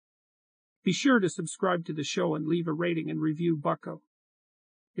say. Be sure to subscribe to the show and leave a rating and review Bucko.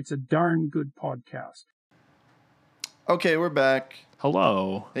 It's a darn good podcast. Okay, we're back.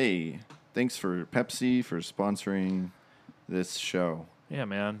 Hello. Hey, thanks for Pepsi for sponsoring this show. Yeah,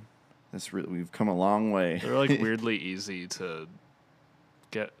 man. We've come a long way. They're like weirdly easy to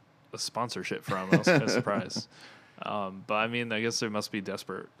get a sponsorship from. I was kind of surprised. But I mean, I guess they must be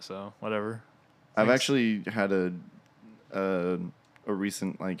desperate. So whatever. I've actually had a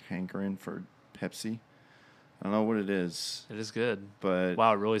recent like hankering for Pepsi. I don't know what it is. It is good. But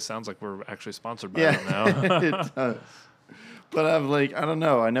wow, it really sounds like we're actually sponsored by them Yeah, now. it does. But I'm like, I don't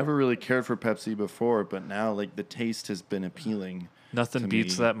know. I never really cared for Pepsi before, but now like the taste has been appealing. Nothing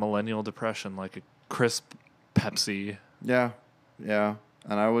beats that millennial depression like a crisp Pepsi. Yeah, yeah.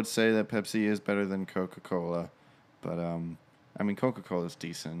 And I would say that Pepsi is better than Coca-Cola. But I mean, Coca-Cola is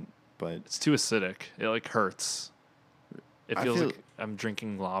decent, but it's too acidic. It like hurts. It feels like I'm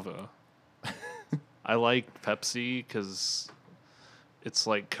drinking lava. I like Pepsi because it's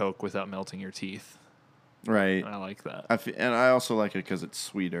like Coke without melting your teeth. Right. And I like that. And I also like it because it's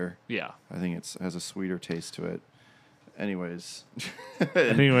sweeter. Yeah. I think it has a sweeter taste to it. Anyways,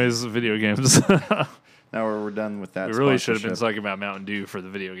 video games. Now we're done with that. We really should have been talking about Mountain Dew for the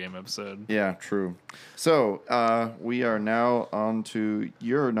video game episode. Yeah, true. So we are now on to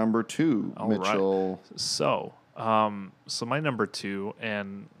your number 2, All Mitchell. Right. So my number 2,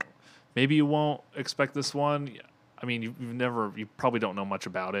 and maybe you won't expect this one. I mean, you probably don't know much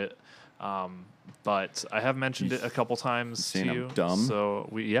about it. But I have mentioned it a couple times to you. I'm dumb? So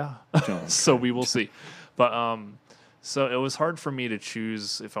so we will see. But so it was hard for me to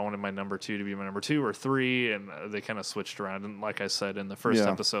choose if I wanted my number 2 to be my number 2 or 3, and they kind of switched around. And like I said in the first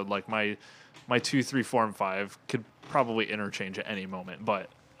episode, like my 2, 3, 4, and 5 could probably interchange at any moment. But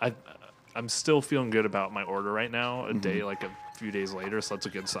I'm still feeling good about my order right now. A few days later, so that's a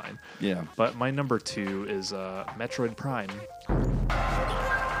good sign. Yeah. But my number 2 is Metroid Prime.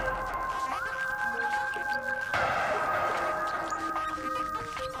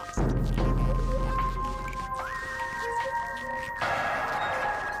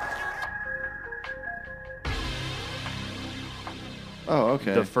 Oh,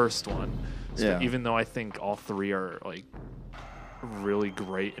 okay. The first one. So yeah. Even though I think all 3 are like really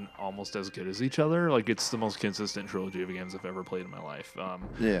great and almost as good as each other, like it's the most consistent trilogy of games I've ever played in my life.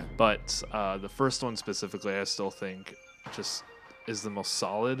 Yeah. But the first one specifically, I still think just is the most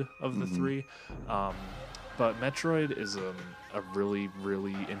solid of the 3. But Metroid is a really,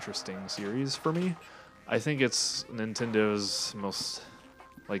 really interesting series for me. I think it's Nintendo's most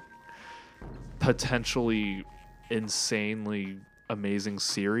like potentially insanely amazing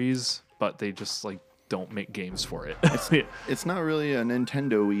series, but they just like don't make games for it. It's not really a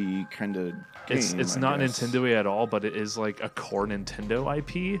Nintendo-y kind of game. It's not Nintendo-y at all, but it is like a core Nintendo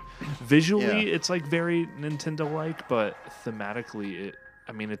IP. Visually, it's like very Nintendo-like, but thematically,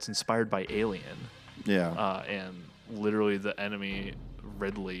 it's inspired by Alien. Yeah. And literally, the enemy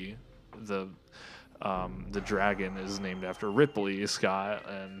Ridley, the dragon, is named after Ripley Scott,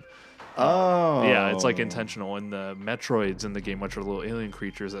 and it's like intentional. And the Metroids in the game, which are little alien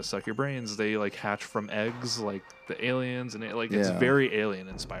creatures that suck your brains, they like hatch from eggs like the aliens, and it's very alien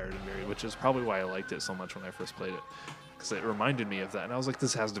inspired and which is probably why I liked it so much when I first played it, because it reminded me of that, and I was like,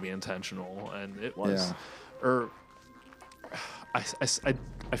 this has to be intentional, and it was.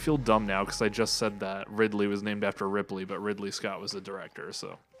 I feel dumb now because I just said that Ridley was named after Ripley, but Ridley Scott was the director.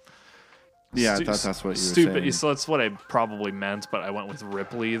 So yeah, I thought that's what you were stupid. saying. So that's what I probably meant, but I went with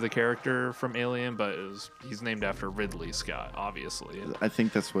Ripley, the character from Alien, but he's named after Ridley Scott, obviously. I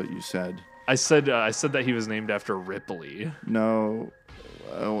think that's what you said. I said that he was named after Ripley. No,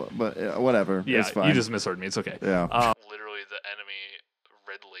 but whatever. Yeah, it's fine. you just misheard me. It's okay. Yeah. Literally, the enemy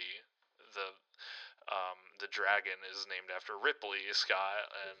Ridley, the dragon, is named after Ripley Scott,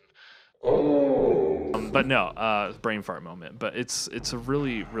 and but no, brain fart moment. But it's a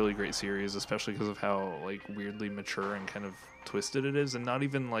really really great series, especially because of how like weirdly mature and kind of twisted it is, and not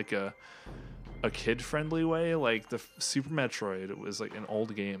even like a kid friendly way. Like the Super Metroid, it was like an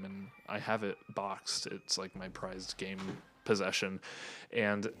old game, and I have it boxed. It's like my prized game possession,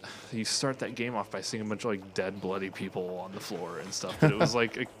 and you start that game off by seeing a bunch of like dead bloody people on the floor and stuff, but it was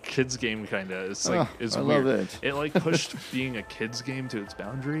like a kid's game kind of. It's like it's I weird. love it. Like pushed being a kid's game to its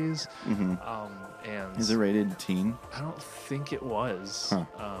boundaries. And Is it rated teen? I don't think it was,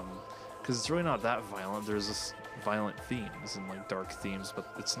 because it's really not that violent. There's this violent themes and like dark themes,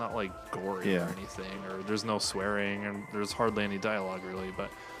 but it's not like gory or anything, or there's no swearing, and there's hardly any dialogue really,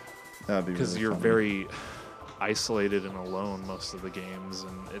 but That'd be because really you're funny. very isolated and alone most of the games,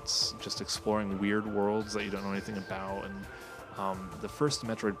 and it's just exploring weird worlds that you don't know anything about. And the first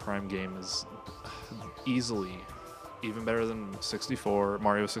Metroid Prime game is easily even better than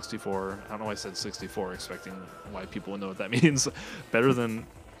Mario 64. I don't know why I said 64, expecting why people would know what that means. Better than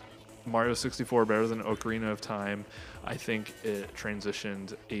Mario 64, better than Ocarina of Time. I think it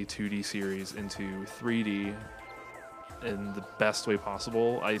transitioned a 2D series into 3D in the best way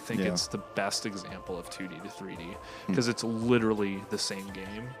possible. I think it's the best example of 2D to 3D because it's literally the same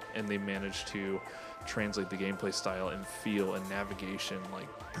game, and they managed to translate the gameplay style and feel and navigation like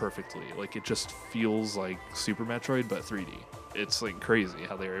perfectly. Like it just feels like Super Metroid but 3D. It's like crazy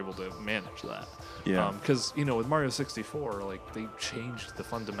how they were able to manage that. Yeah. Because with Mario 64, like they changed the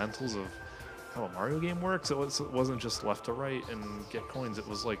fundamentals of how a Mario game works. It wasn't just left to right and get coins. It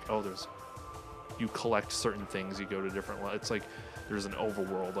was like, you collect certain things, you go to different. It's like there's an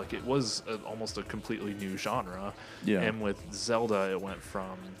overworld. Like it was almost a completely new genre. Yeah. And with Zelda, it went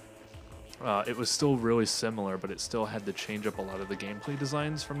from. It was still really similar, but it still had to change up a lot of the gameplay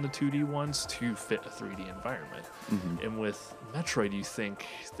designs from the 2D ones to fit a 3D environment. And with Metroid, you think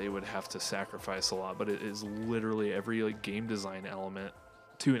they would have to sacrifice a lot, but it is literally every like game design element,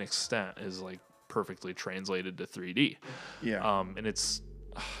 to an extent, is like perfectly translated to 3D. Yeah. And it's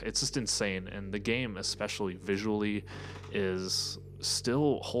just insane. And the game, especially visually,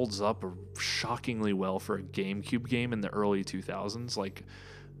 still holds up shockingly well for a GameCube game in the early 2000s. Like,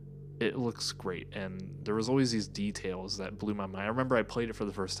 it looks great, and there was always these details that blew my mind. I remember I played it for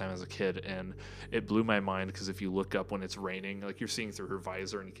the first time as a kid, and it blew my mind because if you look up when it's raining, like you're seeing through her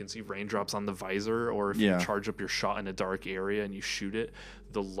visor, and you can see raindrops on the visor, or if you charge up your shot in a dark area and you shoot it,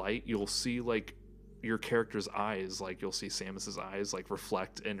 the light, you'll see like your character's eyes, like you'll see Samus's eyes like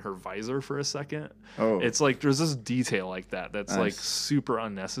reflect in her visor for a second. Oh, it's like there's this detail like that's like super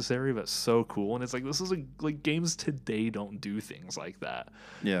unnecessary but so cool, and it's like this is like games today don't do things like that.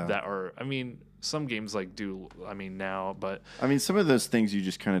 Yeah, that are, I mean, some games like do, I mean, now, but I mean some of those things you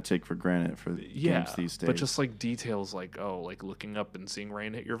just kind of take for granted for games these days. But just like details like like looking up and seeing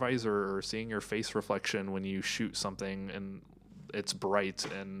rain hit your visor, or seeing your face reflection when you shoot something and it's bright,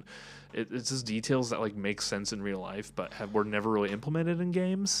 and it's just details that like make sense in real life but were never really implemented in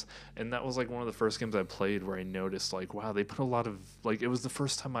games. And that was like one of the first games I played where I noticed like, wow, they put a lot of, like, it was the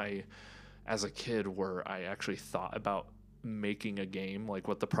first time as a kid where I actually thought about making a game, like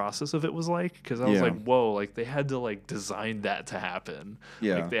what the process of it was like, because I was like, whoa, like they had to like design that to happen.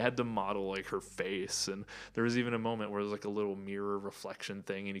 Like they had to model like her face, and there was even a moment where there's like a little mirror reflection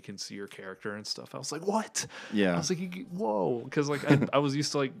thing and you can see your character and stuff. I was like, what? I was like, whoa, because like I was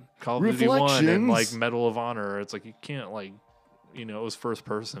used to like Call of Duty 1 and like Medal of Honor. It's like you can't like, it was first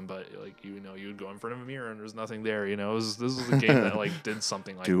person, but like you would go in front of a mirror and there's nothing there. This was a game that like did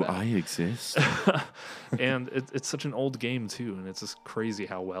something like that. Do I exist? And it's such an old game too, and it's just crazy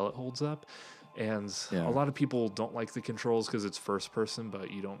how well it holds up. And a lot of people don't like the controls because it's first person,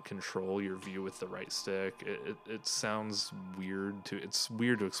 but you don't control your view with the right stick. It sounds weird it's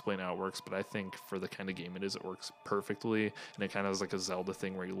weird to explain how it works, but I think for the kind of game it is, it works perfectly. And it kind of is like a Zelda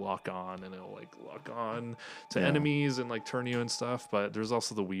thing where you lock on and it'll like lock on to enemies and like turn you and stuff. But there's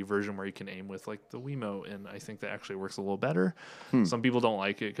also the Wii version where you can aim with like the Wiimote, and I think that actually works a little better. Some people don't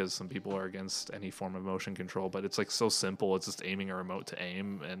like it because some people are against any form of motion control, but it's like so simple. It's just aiming a remote to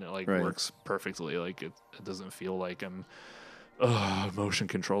aim, and it like works perfectly. Like it doesn't feel like I'm motion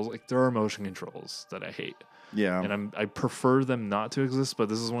controls. Like, there are motion controls that I hate. Yeah. And I prefer them not to exist, but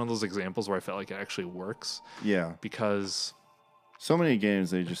this is one of those examples where I felt like it actually works. Yeah. Because so many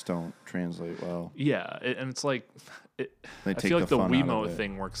games, they just don't translate well. Yeah, and it's like I feel like the Wiimote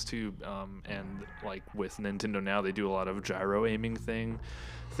thing works too. And like with Nintendo now, they do a lot of gyro aiming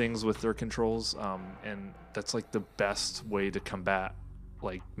things with their controls. And that's like the best way to combat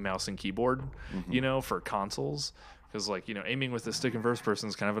like mouse and keyboard, you know, for consoles. Because, like, you know, aiming with the stick in first person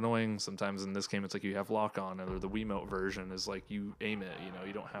is kind of annoying. Sometimes in this game, it's like you have lock on, or the Wiimote version is like you aim it, you know,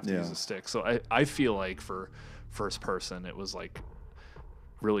 you don't have to use a stick. So I feel like for first person, it was like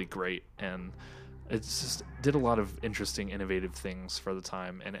really great. And it just did a lot of interesting, innovative things for the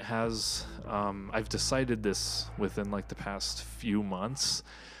time. And it has, I've decided this within like the past few months,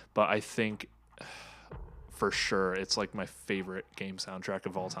 but I think for sure it's like my favorite game soundtrack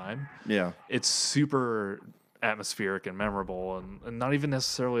of all time. Yeah. It's super atmospheric and memorable, and not even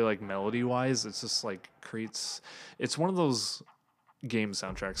necessarily like melody wise. It's just like it's one of those game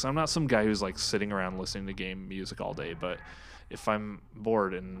soundtracks. I'm not some guy who's like sitting around listening to game music all day, but if I'm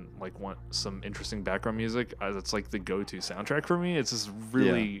bored and like want some interesting background music, that's like the go-to soundtrack for me. It's just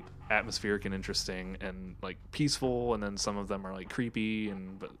really atmospheric and interesting and like peaceful, and then some of them are like creepy,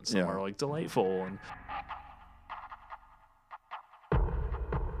 and but some are like delightful. And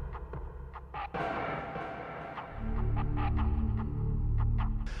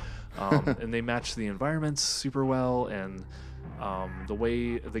and they match the environments super well, and the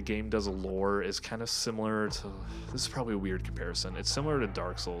way the game does lore is kind of similar to, this is probably a weird comparison, it's similar to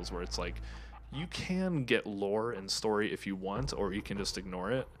Dark Souls, where it's like you can get lore and story if you want, or you can just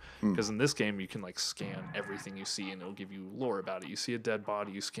ignore it. Because in this game, you can like scan everything you see and it'll give you lore about it. You see a dead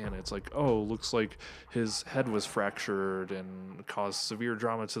body, you scan it. It's like, oh, looks like his head was fractured and caused severe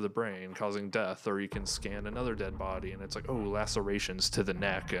trauma to the brain, causing death. Or you can scan another dead body and it's like, oh, lacerations to the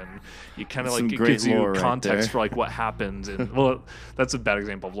neck. And you kind of like, it gives you context for like what happened. And well, that's a bad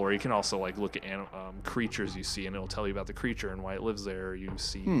example of lore. You can also like look at creatures you see and it'll tell you about the creature and why it lives there. You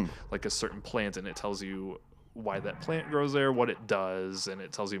see like a certain plant and it tells you why that plant grows there, what it does, and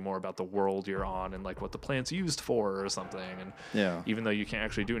it tells you more about the world you're on and like what the plant's used for or something. And even though you can't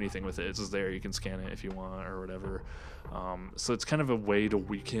actually do anything with it, it's just there. You can scan it if you want or whatever. So it's kind of a way to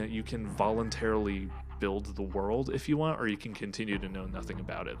you can voluntarily build the world if you want, or you can continue to know nothing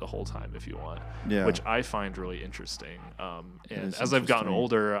about it the whole time if you want, which I find really interesting. And as I've gotten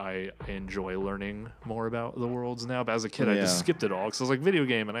older, I enjoy learning more about the worlds now, but as a kid I just skipped it all because I was like, video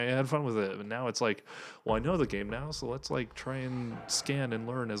game, and I had fun with it. And now it's like, well, I know the game now, so let's like try and scan and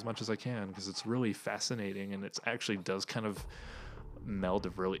learn as much as I can, because it's really fascinating, and it actually does kind of meld a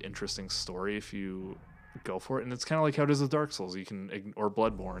really interesting story if you go for it. And it's kind of like how it is with Dark Souls. You can, or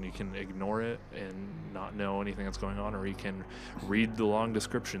Bloodborne, you can ignore it and not know anything that's going on, or you can read the long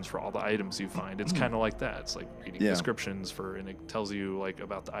descriptions for all the items you find. It's kind of like that. It's like reading descriptions for, and it tells you like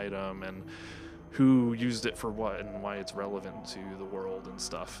about the item and who used it for what and why it's relevant to the world and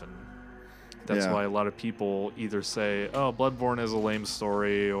stuff. And that's why a lot of people either say, oh, Bloodborne is a lame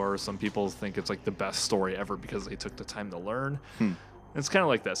story, or some people think it's like the best story ever because they took the time to learn. It's kind of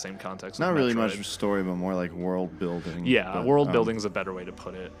like that same context. Not really much story, but more like world building. Yeah, world building is a better way to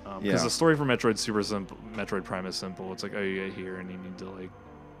put it. Because the story for Metroid's super simple. Metroid Prime is simple. It's like, oh, you get here and you need to like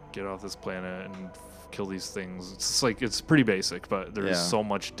get off this planet and kill these things. It's just like, it's pretty basic, but there's so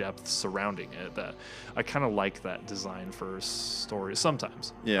much depth surrounding it that I kind of like that design for stories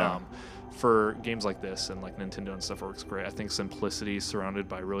sometimes. For games like this and like Nintendo and stuff, works great. I think simplicity surrounded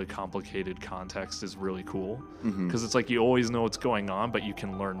by really complicated context is really cool, because it's like you always know what's going on, but you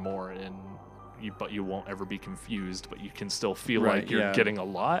can learn more, and you won't ever be confused, but you can still feel like you're getting a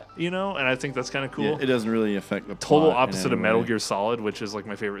lot, you know. And I think that's kind of cool. It doesn't really affect the total opposite of Metal Gear Solid, which is like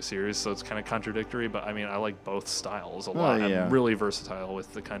my favorite series, so it's kind of contradictory. But I mean, I like both styles a lot. I'm really versatile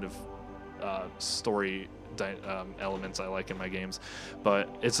with the kind of story elements I like in my games, but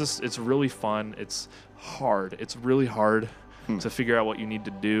it's really fun. It's hard. It's really hard to figure out what you need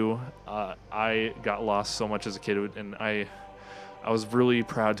to do. I got lost so much as a kid, and I was really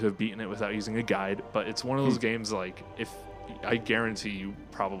proud to have beaten it without using a guide. But it's one of those games, like, if I guarantee you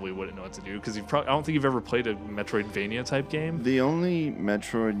probably wouldn't know what to do, because I don't think you've ever played a Metroidvania type game. The only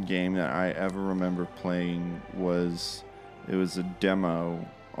Metroid game that I ever remember playing was a demo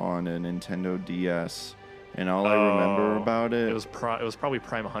on a Nintendo DS And all I remember about it, it was probably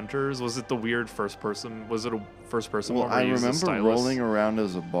Prime Hunters. Was it the weird first person? Was it a first person well, one? Where I you used the remember stylus? rolling around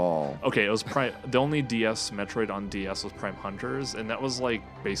as a ball. Okay, it was Prime. The only DS Metroid on DS was Prime Hunters, and that was like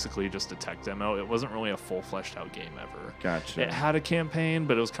basically just a tech demo. It wasn't really a full fleshed out game ever. Gotcha. It had a campaign,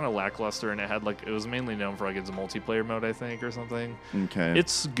 but it was kind of lackluster, and it was mainly known for like its multiplayer mode, I think, or something. Okay.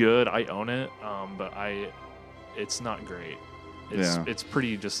 It's good. I own it, but it's not great. It's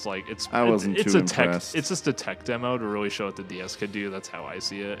pretty just like it's too impressed. It's just a tech demo to really show what the DS could do. That's how I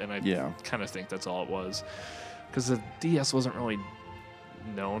see it, and I kind of think that's all it was, because the DS wasn't really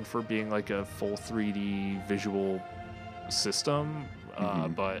known for being like a full 3D visual system,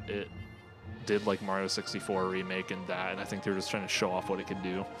 but it did like Mario 64 remake and that, and I think they were just trying to show off what it could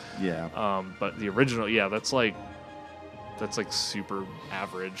do. Yeah. But the original, that's like super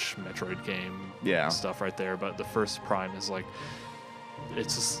average Metroid game stuff right there. But the first Prime is like,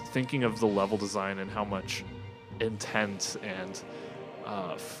 it's just thinking of the level design and how much intent and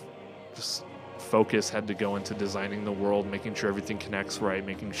just focus had to go into designing the world, making sure everything connects right,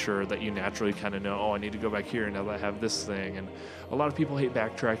 making sure that you naturally kind of know, oh, I need to go back here now that I have this thing. And a lot of people hate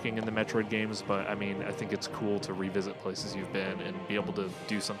backtracking in the Metroid games, but I mean, I think it's cool to revisit places you've been and be able to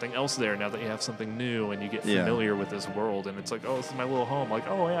do something else there now that you have something new and you get familiar with this world. And it's like, oh, this is my little home. Like,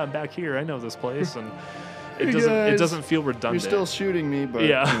 oh yeah, I'm back here. I know this place. And it doesn't feel redundant. You're still shooting me, but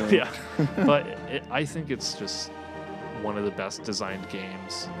But I think it's just one of the best designed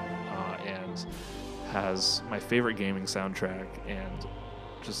games, and has my favorite gaming soundtrack, and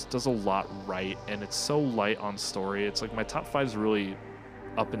just does a lot right. And it's so light on story. It's like my top 5 is really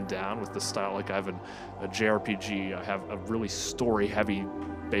up and down with the style. Like I have a JRPG. I have a really story heavy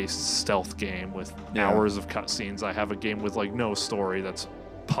based stealth game with hours of cutscenes. I have a game with like no story that's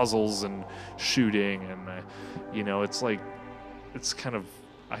puzzles and shooting, and it's like, it's kind of,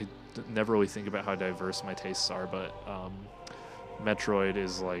 I never really think about how diverse my tastes are, but Metroid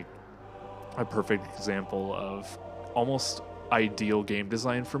is like a perfect example of almost ideal game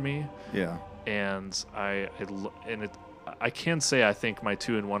design for me. Yeah. And I can say I think my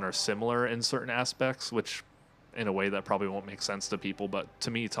 2 and 1 are similar in certain aspects, which in a way that probably won't make sense to people, but to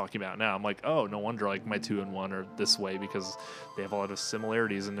me, talking about it now, I'm like, oh, no wonder like my 2 and 1 are this way, because they have a lot of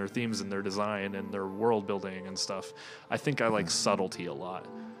similarities in their themes and their design and their world building and stuff. I think I like subtlety a lot.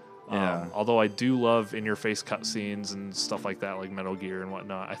 Although I do love in-your-face cutscenes and stuff like that, like Metal Gear and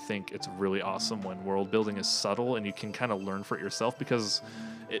whatnot, I think it's really awesome when world building is subtle and you can kind of learn for it yourself, because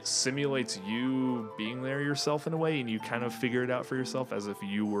it simulates you being there yourself in a way, and you kind of figure it out for yourself as if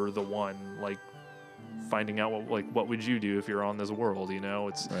you were the one, like finding out what would you do if you're on this world,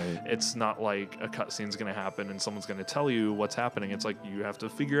 It's not like a cutscene's going to happen and someone's going to tell you what's happening. It's like you have to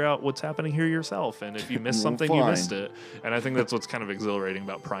figure out what's happening here yourself, and if you miss something, you missed it. And I think that's what's kind of exhilarating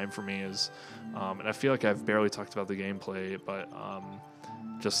about Prime for me is, and I feel like I've barely talked about the gameplay, but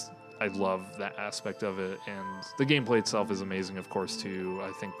just I love that aspect of it, and the gameplay itself is amazing, of course, too.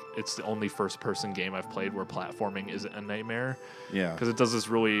 I think it's the only first-person game I've played where platforming isn't a nightmare. Yeah. Because it does this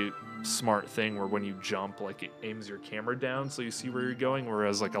really smart thing where when you jump, like it aims your camera down so you see where you're going,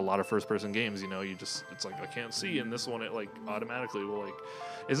 whereas like a lot of first-person games, it's like I can't see, and this one it like automatically will like.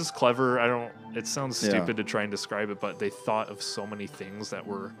 Is this clever? It sounds stupid to try and describe it, but they thought of so many things that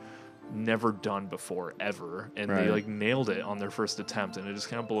were never done before ever, and they like nailed it on their first attempt, and it just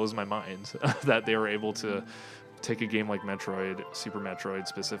kind of blows my mind that they were able to take a game like Metroid, Super Metroid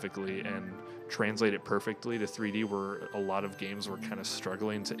specifically, and translate it perfectly to 3D, where a lot of games were kind of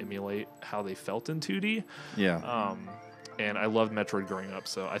struggling to emulate how they felt in 2D. And I loved Metroid growing up,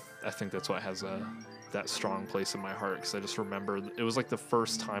 so I think that's what has that strong place in my heart, because I just remember it was like the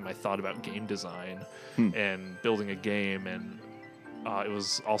first time I thought about game design and building a game, and it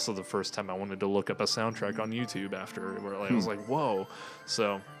was also the first time I wanted to look up a soundtrack on YouTube after, where I was like, "Whoa!"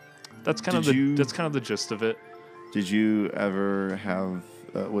 So that's kind of the gist of it. Did you ever have?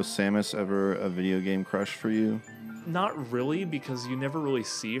 Was Samus ever a video game crush for you? Not really, because you never really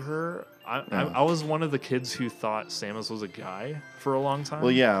see her. I was one of the kids who thought Samus was a guy for a long time.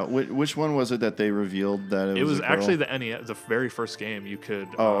 Well, yeah. Which one was it that they revealed that it was? It was actually the NES, the very first game. You could,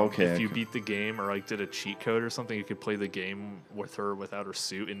 if you beat the game or like did a cheat code or something, you could play the game with her without her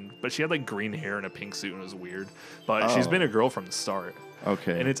suit. But she had like green hair and a pink suit, and it was weird. But she's been a girl from the start.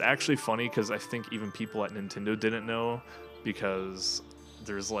 Okay. And it's actually funny because I think even people at Nintendo didn't know, because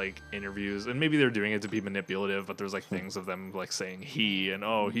there's like interviews, and maybe they're doing it to be manipulative, but there's like things of them like saying he and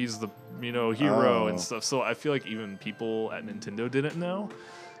he's the hero and stuff. So I feel like even people at Nintendo didn't know,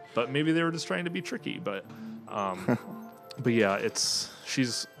 but maybe they were just trying to be tricky. But But yeah,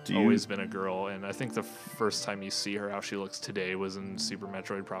 she's always been a girl, and I think the first time you see her how she looks today was in Super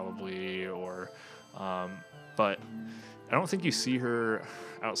Metroid probably, or but I don't think you see her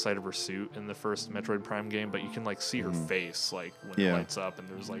outside of her suit in the first Metroid Prime game, but you can like see her face like when it lights up, and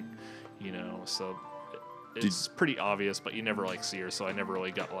there's like, you know, so it's pretty obvious, but you never like see her, so I never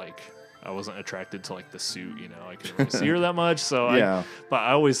really got like, I wasn't attracted to like the suit, you know, I couldn't really see her that much, so but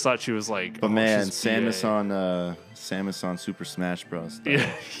I always thought she was like, but man, Samus on Super Smash Bros.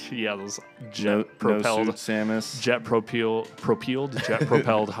 Yeah, those jet propelled Samus, jet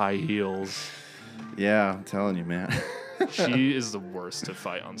propelled high heels. Yeah, I'm telling you, man. She is the worst to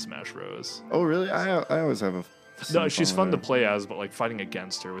fight on Smash Bros. Oh, really? I always have a... No, she's fun to play as, but like fighting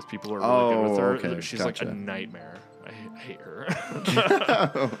against her with people who are really good with her, she's gotcha. like a nightmare. I hate her.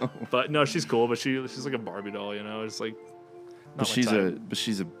 But no, she's cool. But she's like a Barbie doll, you know. It's like. But she's a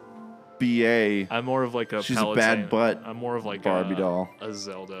BA. I'm more of like a. She's a bad butt. I'm more of like Barbie doll, a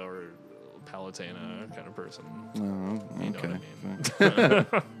Zelda or Palutena kind of person. Oh, you know okay. what I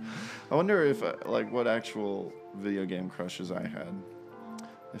mean? I wonder if like what actual video game crushes I had.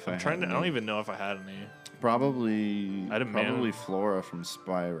 If I'm trying to. I don't even know if I had any. Probably. I had probably Flora from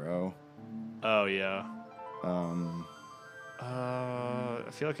Spyro. Oh yeah.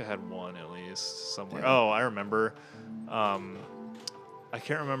 I feel like I had one at least somewhere. Yeah. Oh, I remember. I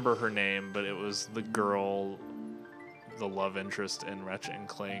can't remember her name, but it was the girl, the love interest in Ratchet and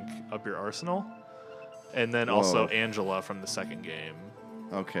Clank Up Your Arsenal, and then also Angela from the second game.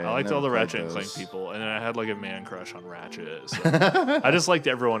 Okay. I liked all the Ratchet and Clank people, and then I had like a man crush on Ratchet. So I just liked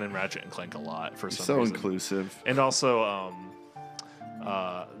everyone in Ratchet and Clank a lot for some reason. So inclusive. And also,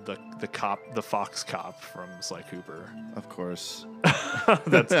 the fox cop from Sly Cooper. Of course.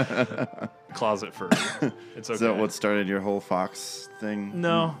 That's closet furry. It's okay. Is that what started your whole fox thing?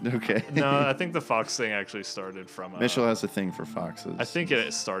 No. Okay. No, I think the fox thing actually started from. Mitchell has a thing for foxes. I think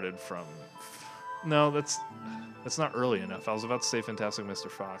it started from. No, that's not early enough. I was about to say Fantastic Mr.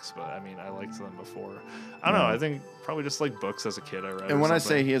 Fox, but I mean, I liked them before. I don't know. I think probably just like books as a kid I read. And when I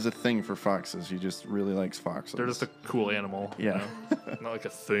say he has a thing for foxes, he just really likes foxes. They're just a cool animal. Yeah. You know? Not like a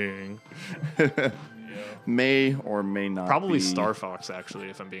thing. May or may not probably be. Star Fox, actually,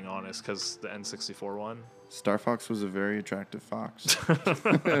 if I'm being honest, because the N64 one. Star Fox was a very attractive fox.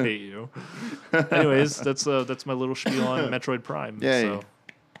 I hate you. Anyways, that's my little spiel on Metroid Prime. Yay. So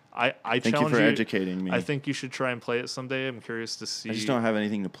I Thank challenge you for educating me. I think you should try and play it someday. I'm curious to see. I just don't have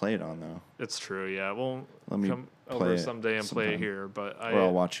anything to play it on, though. It's true, yeah. Well, let me come over someday and play it here. But or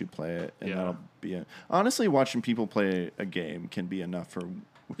I'll watch you play it, and that'll be it. Honestly, watching people play a game can be enough for.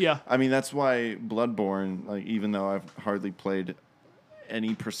 Yeah. I mean, that's why Bloodborne, like, even though I've hardly played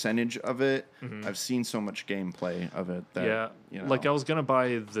any percentage of it, I've seen so much gameplay of it that, you know, like I was gonna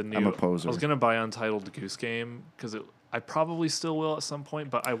buy the new. I'm a poser. I was gonna buy Untitled Goose Game because I probably still will at some point,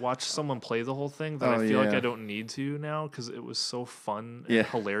 but I watched someone play the whole thing that I feel like I don't need to now because it was so fun and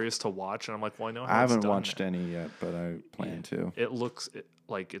hilarious to watch, and I'm like, well, I know how I it's haven't done watched now. any yet, but I plan to. It looks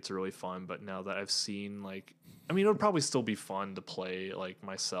like it's really fun, but now that I've seen, like, I mean, it would probably still be fun to play like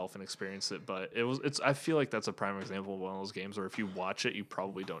myself and experience it, but it's. I feel like that's a prime example of one of those games where if you watch it, you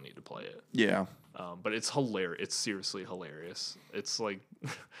probably don't need to play it. Yeah. But it's hilarious. It's seriously hilarious. It's like.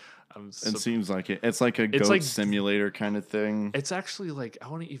 It seems like it. It's like a goat simulator kind of thing. It's actually like, I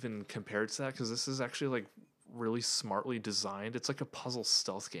wouldn't even compare it to that because this is actually like really smartly designed. It's like a puzzle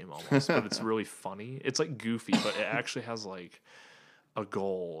stealth game almost, but it's really funny. It's like goofy, but it actually has like a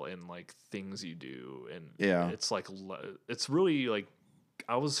goal and like things you do, and it's like it's really like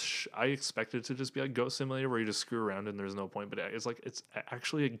I expected it to just be like Goat Simulator where you just screw around and there's no point, but it's like it's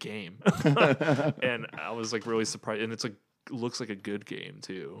actually a game, and I was like really surprised, and it's like. Looks like a good game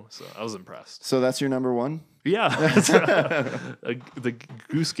too, so I was impressed. So that's your number one? Yeah, the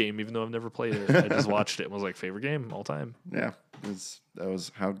Goose Game. Even though I've never played it, I just watched it and was like, favorite game all time. Yeah, that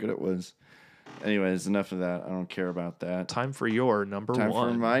was how good it was. Anyways, enough of that. I don't care about that. Time for your number one. Time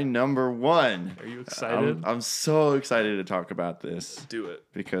for my number one. Are you excited? I'm so excited to talk about this. Do it,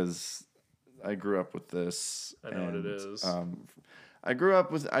 because I grew up with this. I know what it is.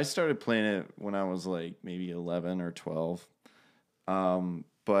 I started playing it when I was like maybe 11 or 12.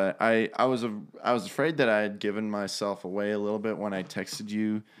 But I was afraid that I had given myself away a little bit when I texted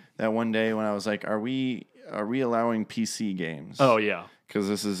you that one day when I was like, are we allowing PC games? Oh yeah. Because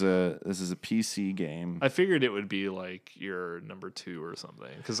this is a PC game. I figured it would be like your number 2 or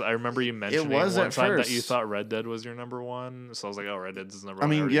something. Because I remember you mentioning one time that you thought Red Dead was your number 1. So I was like, oh, Red Dead's number 1.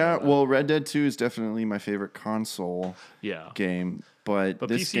 I mean, yeah. Well, Red Dead 2 is definitely my favorite console. Game, but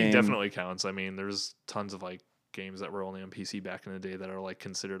this PC game definitely counts. I mean, there's tons of like games that were only on PC back in the day that are like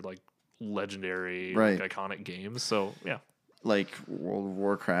considered like legendary, Right. like, iconic games. So yeah. Like World of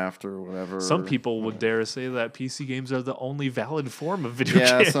Warcraft or whatever. Some people would dare say that PC games are the only valid form of video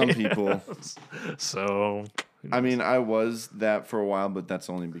Yeah, games. some people. So, I mean, I was that for a while, but that's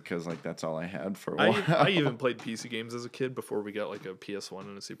only because like that's all I had for a while. I even played PC games as a kid before we got like a PS1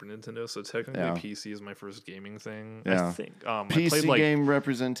 and a Super Nintendo. So technically, Yeah. PC is my first gaming thing. Yeah. I think PC I played, like, game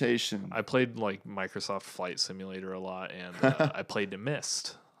representation. I played like Microsoft Flight Simulator a lot, and I played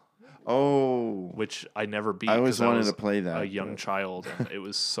Myst, Oh, which I never beat. I always 'cause wanted was to play that, a young but- child, and it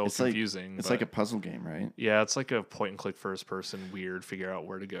was so it's confusing. It's but- like a puzzle game, right? yeah, it's like a point and click first person, weird, figure out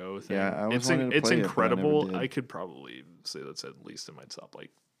where to go thing. Yeah, I always it's wanted to it's play it, but I never incredible. did. I could probably say that's at least in my top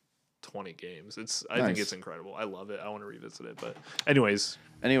like 20 games. I think Nice. it's incredible. I love it. I want to revisit it. But anyways,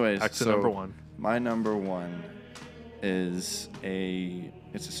 Anyways, back to so number one. My number one is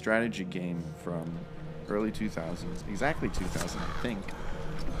it's a strategy game from early 2000s, exactly 2000, I think.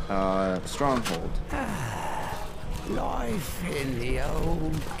 Stronghold. Life in the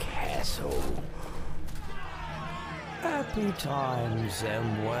old castle. Happy times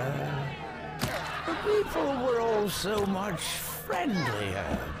them were. The people were all so much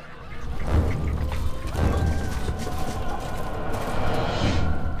friendlier.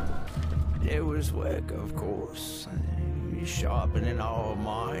 There was work, of course, sharpening our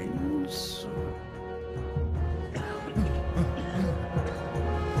minds.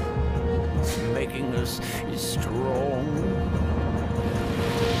 Making us strong.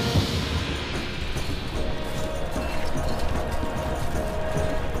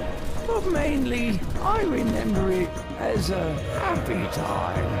 But mainly, I remember it as a happy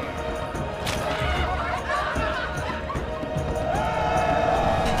time.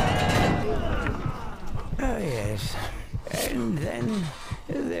 Oh, yes. And then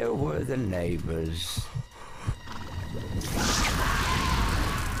there were the neighbors.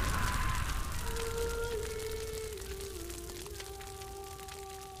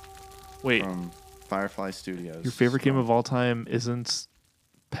 Wait, From Firefly Studios. your favorite game of all time isn't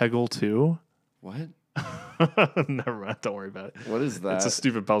Peggle 2? What? Never mind. Don't worry about it. What is that? It's a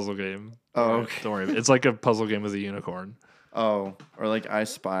stupid puzzle game. Oh, okay. Don't worry. It's like a puzzle game with a unicorn. Oh, or like I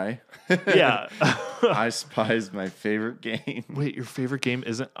Spy. Yeah. I Spy is my favorite game. Wait, your favorite game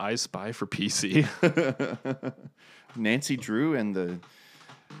isn't I Spy for PC? Nancy Drew and the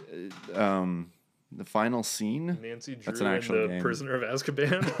final scene. Nancy Drew That's an and actual the game. Prisoner of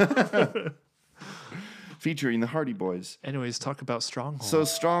Azkaban. Featuring the Hardy Boys. Anyways, talk about Stronghold. So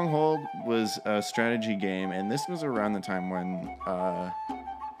Stronghold was a strategy game, and this was around the time when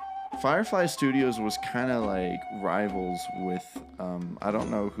Firefly Studios was kind of like rivals with I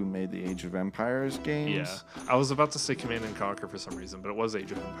don't know who made the Age of Empires games. yeah, I was about to say Command and Conquer for some reason, but it was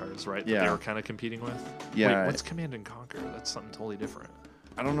Age of Empires, right? That Yeah. they were kind of competing with. Yeah. Wait, what's Command and Conquer? That's something totally different.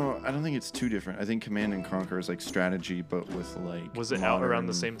 I don't know. I don't think it's too different. I think Command and Conquer is like strategy, but with like. Was it out around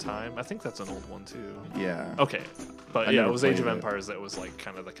the modern- same time? I think that's an old one too. Yeah. Okay, but I yeah, never it was Age of played it. Empires that was like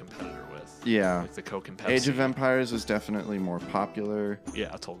kind of the competitor with. Yeah. Like the Coke and Pepsi. Age of Empires was definitely more popular.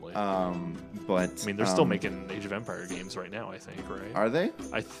 Yeah, totally. But I mean, they're still making Age of Empire games right now. I think, right? Are they?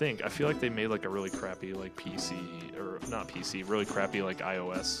 I think. I feel like they made like a really crappy like PC or not PC, really crappy like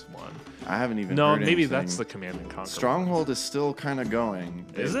iOS one. I haven't even. No, heard maybe anything. that's the Command and Conquer. Stronghold is still kind of going.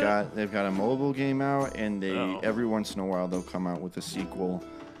 Is it? They've got a mobile game out, and they Oh. every once in a while they'll come out with a sequel.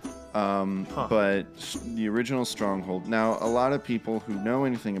 But the original Stronghold. Now, a lot of people who know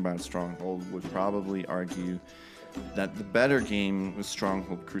anything about Stronghold would probably argue that the better game was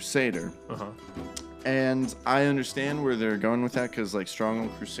Stronghold Crusader. Uh-huh. And I understand where they're going with that because, like,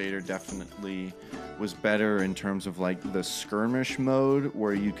 Stronghold Crusader definitely was better in terms of like the skirmish mode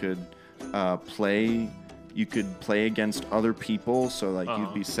where you could play. You could play against other people, so like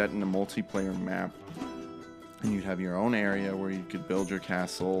you'd be set in a multiplayer map, and you'd have your own area where you could build your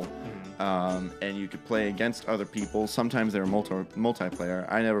castle, and you could play against other people. Sometimes they were multiplayer.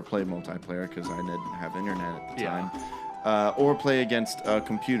 I never played multiplayer because I didn't have internet at the Yeah. time. Or play against a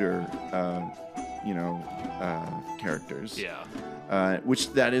computer, characters. Yeah.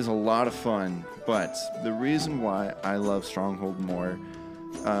 Which that is a lot of fun. But the reason why I love Stronghold more,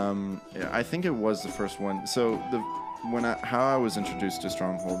 I think it was the first one. So how I was introduced to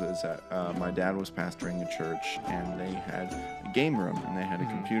Stronghold is that my dad was pastoring a church, and they had a game room, and they had a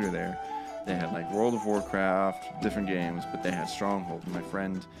computer there. They had like World of Warcraft, different games, but they had Stronghold. And my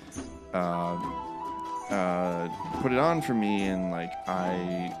friend put it on for me, and like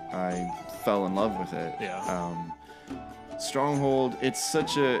I fell in love with it. Yeah. Stronghold, it's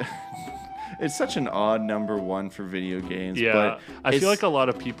such a it's such an odd number one for video games. Yeah, but I feel like a lot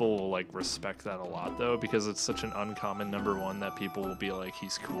of people will like respect that a lot though, because it's such an uncommon number one that people will be like,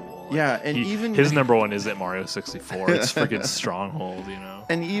 he's cool. Like, yeah, and even his number one isn't Mario 64. It's freaking Stronghold, you know.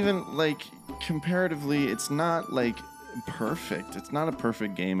 And even like comparatively, it's not like perfect. It's not a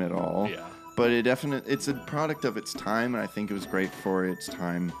perfect game at all. Yeah. But it's a product of its time, and I think it was great for its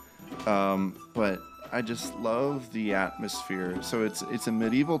time. But I just love the atmosphere. So it's a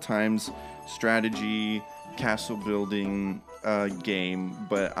medieval times strategy castle building game.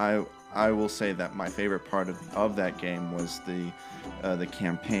 But I will say that my favorite part of that game was the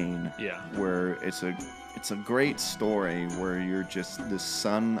campaign. Yeah. Where it's a great story where you're just the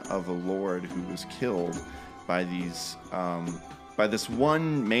son of a lord who was killed by these. By this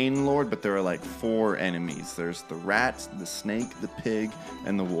one main lord, but there are like 4 enemies. There's the rat, the snake, the pig,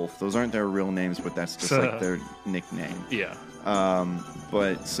 and the wolf. Those aren't their real names, but that's just like their nickname. Yeah.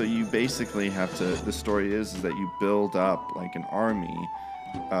 But so you basically have to. The story is that you build up like an army,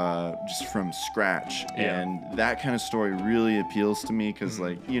 just from scratch, and that kind of story really appeals to me because,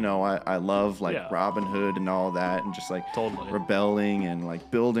 like, you know, I love like Robin Hood and all that, and just like rebelling and like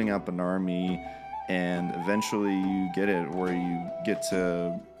building up an army. And eventually you get it where you get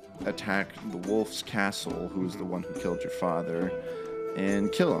to attack the wolf's castle, who's the one who killed your father, and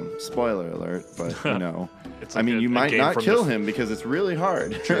kill him. Spoiler alert, but you know. I mean, you might not kill him because it's really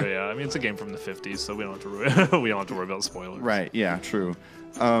hard. True, yeah. I mean, it's a game from the 50s, so we don't have to we don't have to worry about spoilers. Right, yeah, true.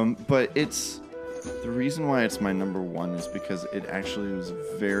 But it's the reason why it's my number one is because it actually was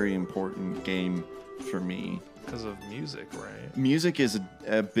a very important game for me. Because of music, right? Music is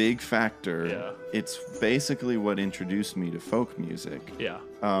a big factor. Yeah. It's basically what introduced me to folk music. Yeah.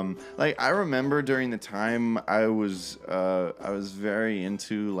 Like I remember during the time I was very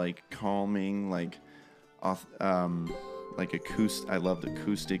into like calming, like acoustic. I loved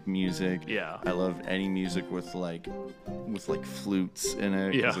acoustic music. Yeah. I loved any music with like flutes in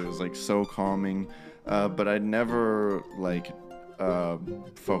it because it was like so calming. But I'd never like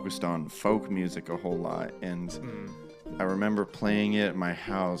focused on folk music a whole lot, and I remember playing it at my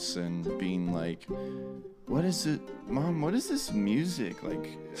house and being like, what is it, Mom, what is this music?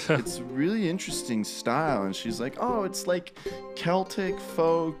 Like, it's really interesting style. And she's like, oh, it's like Celtic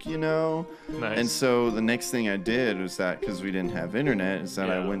folk, you know? Nice. And so the next thing I did was that, because we didn't have internet, is that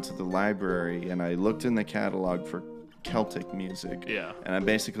I went to the library and I looked in the catalog for Celtic music. Yeah. And I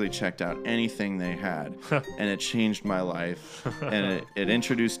basically checked out anything they had. And it changed my life. And it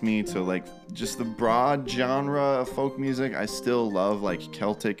introduced me to like just the broad genre of folk music. I still love like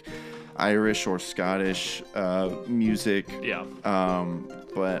Celtic, Irish or Scottish music. Yeah.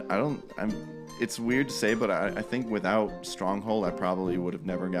 But it's weird to say, but I think without Stronghold, I probably would have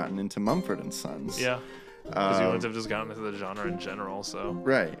never gotten into Mumford & Sons. Yeah. Because you wouldn't have just gotten into the genre in general, so.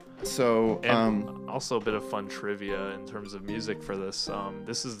 Right. So, and also a bit of fun trivia in terms of music for this.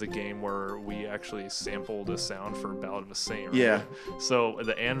 This is the game where we actually sampled a sound for Ballad of a Saint, right? Yeah. So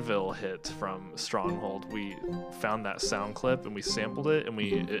the anvil hit from Stronghold, we found that sound clip and we sampled it, and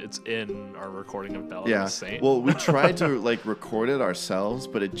it's in our recording of Ballad of a Saint. Well, we tried to like record it ourselves,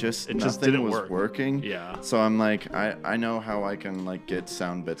 but it just didn't work. Working. Yeah. So I'm like, I know how I can like get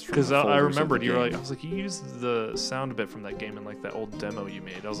sound bits from. Because I remembered you were like, I was like, you used the sound bit from that game in like that old demo you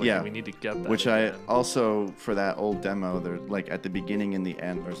made. I was like, we need to get that. Which again. I also, for that old demo, there's like at the beginning and the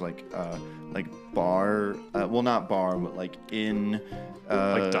end, there's like bar, well not bar, but like in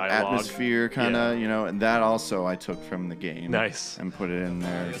like atmosphere kind of, you know, and that also I took from the game. Nice. And put it in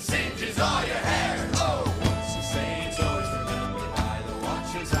there.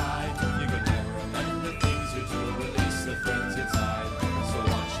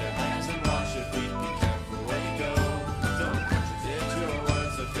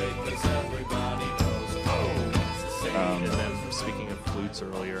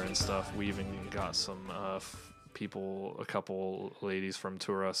 Earlier and stuff, we even got some a couple ladies from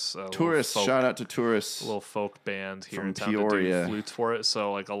Tourists. Shout out to Tourists. A little folk band here from in town Peoria. to do flutes for it.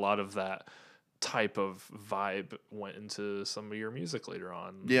 So like a lot of that type of vibe went into some of your music later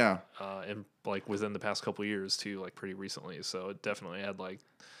on. Yeah. And like within the past couple years too, like pretty recently. So it definitely had like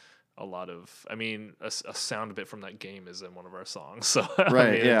a lot of, I mean, a sound bit from that game is in one of our songs. So right,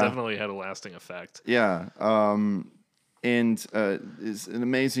 I mean, it definitely had a lasting effect. Yeah. And it's an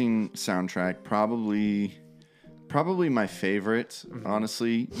amazing soundtrack. Probably my favorite.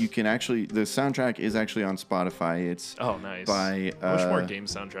 Honestly, you can actually the soundtrack is actually on Spotify. It's nice. By I wish more game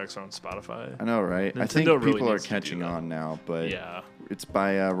soundtracks are on Spotify. I know, right? Nintendo I think really people are needs to catching do that. on now, but yeah, it's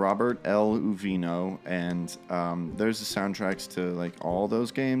by Robert L. Uvino, and there's the soundtracks to like all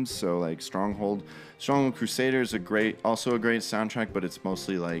those games. So like Stronghold Crusader is also a great soundtrack, but it's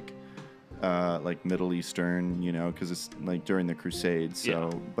mostly like like Middle Eastern, you know, because it's like during the Crusades. So,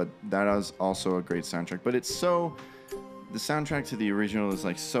 but that is also a great soundtrack. But it's so, the soundtrack to the original is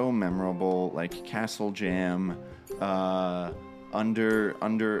like so memorable, like Castle Jam, under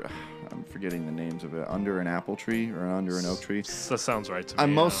I'm forgetting the names of it. Under an apple tree or under an oak tree. That sounds right to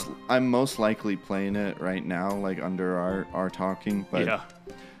me. I'm most likely playing it right now, like under our talking. But yeah.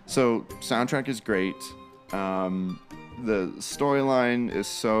 So soundtrack is great. The storyline is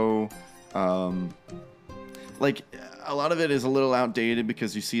so like a lot of it is a little outdated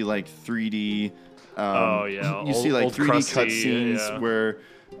because you see like 3D. You see like 3D cutscenes where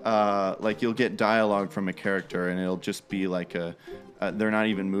like you'll get dialogue from a character and it'll just be like they're not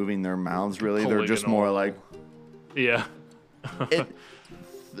even moving their mouths really. They're just more like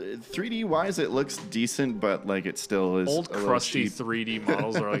 3D wise it looks decent, but like it still is old crusty 3D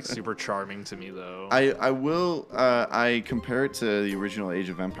models are like super charming to me though. I compare it to the original Age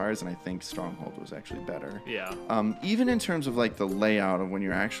of Empires, and I think Stronghold was actually better. Yeah. Even in terms of like the layout of when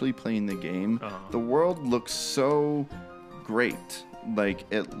you're actually playing the game, the world looks so great. Like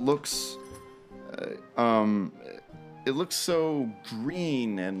it looks so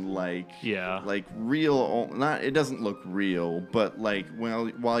green and like real. Not, it doesn't look real, but like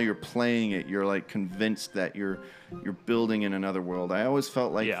while you're playing it, you're like convinced that you're building in another world. I always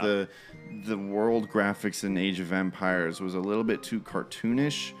felt like the world graphics in Age of Empires was a little bit too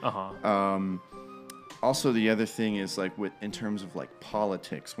cartoonish. Also, the other thing is like in terms of like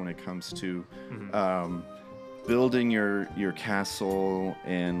politics when it comes to building your castle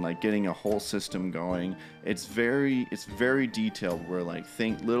and like getting a whole system going, it's very detailed where like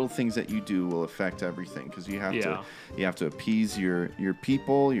little things that you do will affect everything, because you have to appease your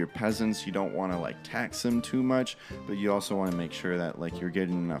people, your peasants. You don't want to like tax them too much, but you also want to make sure that like you're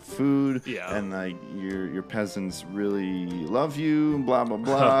getting enough food and like your peasants really love you, blah blah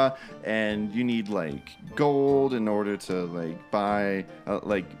blah. And you need like gold in order to like buy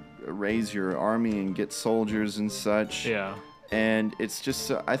raise your army and get soldiers and such. And it's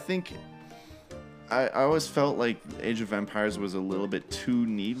just I think I always felt like Age of Empires was a little bit too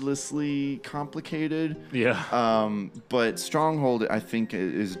needlessly complicated. But Stronghold I think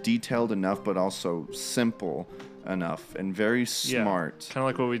is detailed enough, but also simple enough and very smart. Kind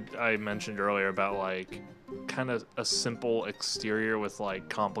of like what I mentioned earlier about like kind of a simple exterior with like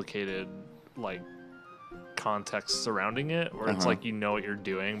complicated like context surrounding it, where it's like you know what you're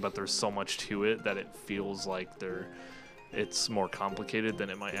doing, but there's so much to it that it feels like it's more complicated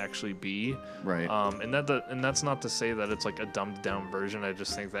than it might actually be. Right. And that's not to say that it's like a dumbed down version. I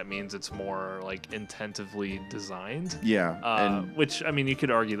just think that means it's more like intentively designed. And which I mean you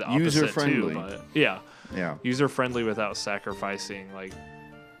could argue the opposite user-friendly. too, but user friendly without sacrificing like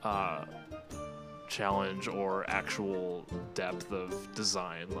challenge or actual depth of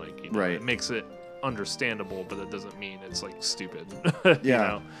design. Like, you know, it makes it understandable, but that doesn't mean it's like stupid. You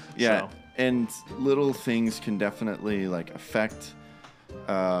know? So. And little things can definitely like affect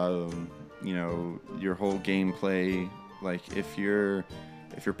you know, your whole gameplay. Like if your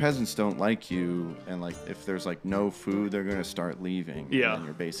peasants don't like you, and like if there's like no food, they're gonna start leaving. And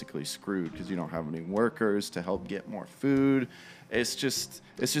you're basically screwed because you don't have any workers to help get more food. It's just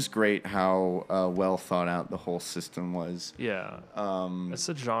great how well thought out the whole system was. It's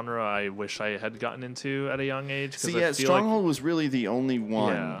a genre I wish I had gotten into at a young age. Stronghold was really the only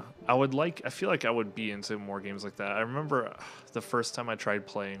one. I feel like I would be into more games like that. I remember the first time I tried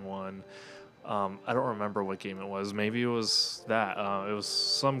playing one. I don't remember what game it was. Maybe it was that. It was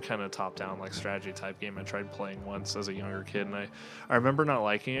some kind of top-down like strategy type game I tried playing once as a younger kid, and I remember not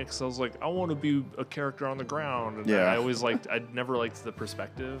liking it because I was like, I want to be a character on the ground. And I'd never liked the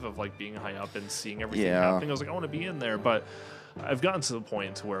perspective of like being high up and seeing everything happening. I was like, I want to be in there, but I've gotten to the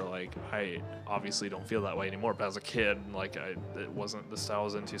point to where like I obviously don't feel that way anymore. But as a kid, like it wasn't the style I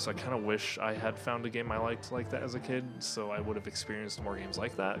was into, so I kind of wish I had found a game I liked like that as a kid, so I would have experienced more games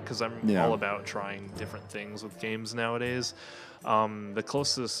like that. Because I'm all about trying different things with games nowadays. The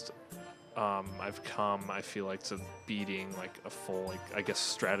closest I've come, I feel like, to beating like a full like I guess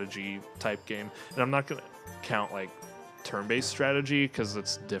strategy type game, and I'm not gonna count like turn-based strategy because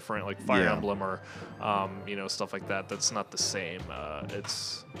it's different, like Fire Emblem or you know, stuff like that. That's not the same.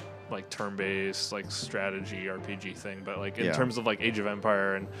 It's like turn-based like strategy RPG thing, but like in terms of like Age of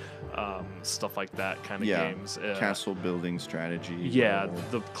Empire and stuff like that kind of games, castle building strategy.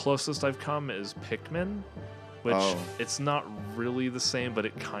 The closest I've come is Pikmin, which it's not really the same, but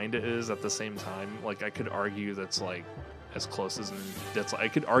it kind of is at the same time. Like I could argue that's like as close as I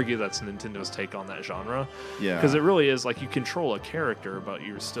could argue that's Nintendo's take on that genre. Because it really is like you control a character, but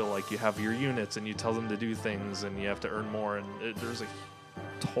you're still like you have your units and you tell them to do things and you have to earn more, and there's a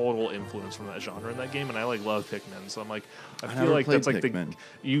total influence from that genre in that game, and I like love Pikmin. So I'm like, I feel never like that's like played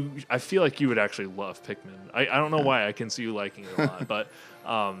Pikmin. I feel like you would actually love Pikmin. I don't know why. I can see you liking it a lot, but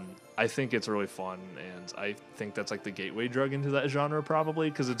I think it's really fun, and I think that's like the gateway drug into that genre probably,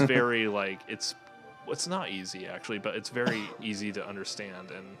 because it's very like it's not easy actually, but it's very easy to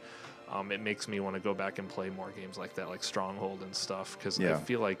understand, and it makes me want to go back and play more games like that, like Stronghold and stuff, because I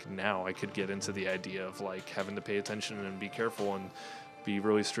feel like now I could get into the idea of like having to pay attention and be careful and be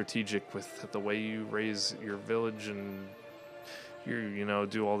really strategic with the way you raise your village and you know,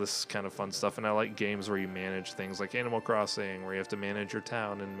 do all this kind of fun stuff. And I like games where you manage things like Animal Crossing, where you have to manage your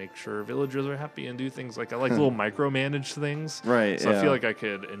town and make sure villagers are happy and do things like, I like little micromanage things. Right. So I feel like I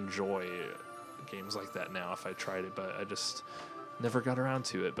could enjoy games like that now if I tried it, but I just never got around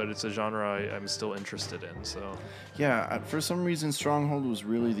to it. But it's a genre I'm still interested in. So yeah, for some reason Stronghold was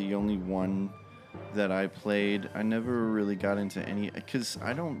really the only one that I played. I never really got into any, because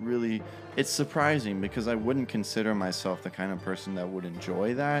I don't really, it's surprising because I wouldn't consider myself the kind of person that would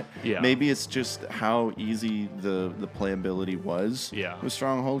enjoy that. Yeah. Maybe it's just how easy the playability was with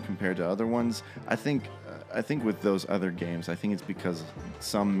Stronghold compared to other ones. I think with those other games, I think it's because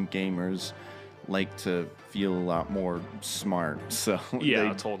some gamers like to feel a lot more smart, so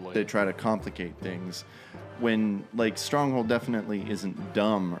they try to complicate things. When like Stronghold definitely isn't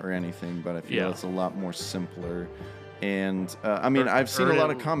dumb or anything, but I feel it's a lot more simpler. And I mean, I've seen a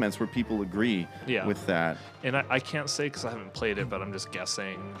lot of comments where people agree with that. And I can't say because I haven't played it, but I'm just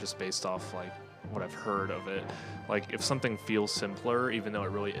guessing, just based off like what I've heard of it. Like if something feels simpler, even though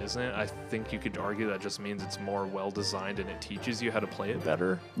it really isn't, I think you could argue that just means it's more well designed and it teaches you how to play it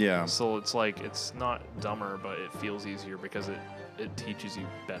better. Yeah. So it's like it's not dumber, but it feels easier because it teaches you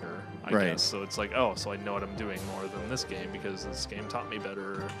better, I guess. So it's like, oh, so I know what I'm doing more than this game because this game taught me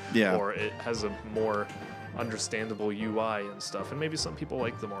better. Yeah. Or it has a more understandable UI and stuff. And maybe some people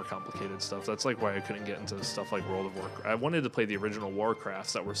like the more complicated stuff. That's like why I couldn't get into stuff like World of Warcraft. I wanted to play the original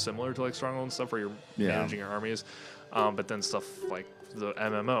Warcrafts that were similar to like Stronghold and stuff where you're managing your armies. But then stuff like the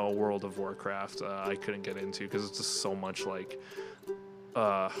MMO World of Warcraft, I couldn't get into because it's just so much like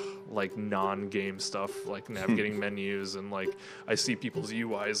non-game stuff, like navigating menus, and like I see people's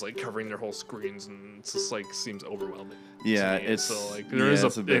UIs like covering their whole screens, and it's just like seems overwhelming. Yeah, it's so like there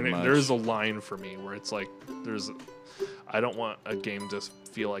is a line for me where it's like I don't want a game to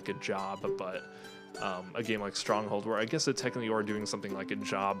feel like a job, but a game like Stronghold, where I guess it technically you are doing something like a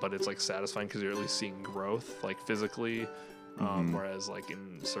job, but it's like satisfying because you're at least seeing growth, like physically. Whereas like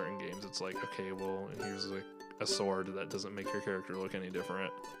in certain games, it's like, okay, well, here's like a sword that doesn't make your character look any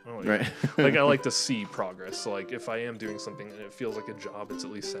different. Like I like to see progress. So like if I am doing something and it feels like a job, it's at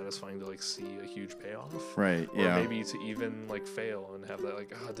least satisfying to like see a huge payoff. Right. Or maybe to even like fail and have that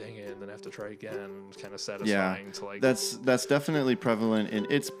like, oh dang it, and then have to try again. It's kind of satisfying to like. That's definitely prevalent, and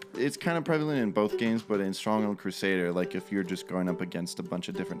it's kind of prevalent in both games, but in Stronghold Crusader, like if you're just going up against a bunch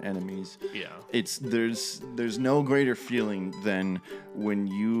of different enemies, there's no greater feeling than when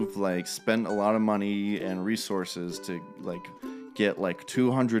you've like spent a lot of money and resources to like get like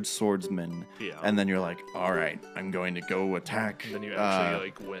 200 swordsmen, and then you're like, all right, I'm going to go attack and then you actually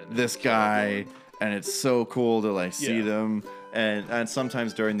like win this guy, and it's so cool to like see them. And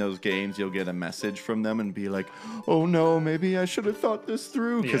sometimes during those games you'll get a message from them and be like, oh no, maybe I should have thought this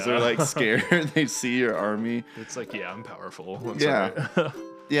through, because they're like scared. They see your army, it's like, I'm powerful. That's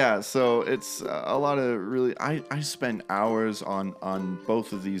Yeah, so it's a lot of really. I spent hours on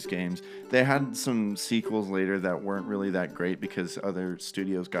both of these games. They had some sequels later that weren't really that great because other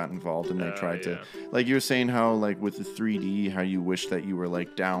studios got involved and they tried to, like you were saying, how like with the 3D, how you wish that you were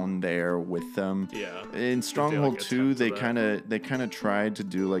like down there with them. Yeah. In Stronghold 2, they kind of tried to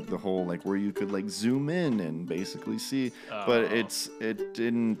do like the whole like where you could like zoom in and basically see, but it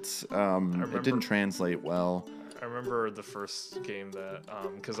didn't translate well. I remember the first game that,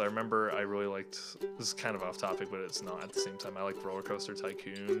 because I remember I really liked, this is kind of off topic, but it's not at the same time. I liked Roller Coaster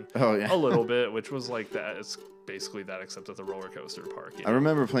Tycoon a little bit, which was like that. It's basically that, except at the roller coaster park. I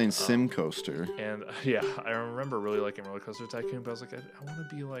remember playing Sim Coaster. And I remember really liking Roller Coaster Tycoon, but I was like, I want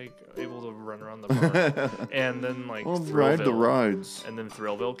to be like able to run around the park. And then like ride the rides. And then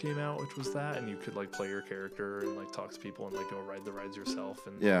Thrillville came out, which was that, and you could like play your character and like talk to people and like go ride the rides yourself.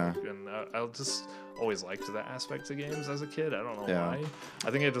 And and I just always liked that aspect of games as a kid. I don't know why.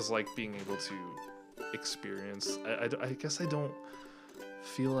 I think I just like being able to experience. I guess I don't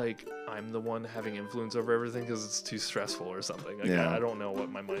feel like I'm the one having influence over everything because it's too stressful or something. Like, Yeah. I don't know what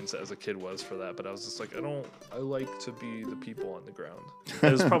my mindset as a kid was for that, but I was just like, I like to be the people on the ground.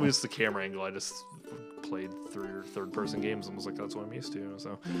 It was probably just the camera angle. I just played third person games and was like, that's what I'm used to.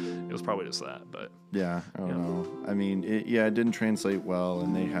 So it was probably just that, but Yeah, I don't know. I mean, it didn't translate well,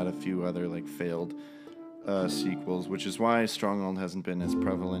 and they had a few other like failed sequels, which is why Stronghold hasn't been as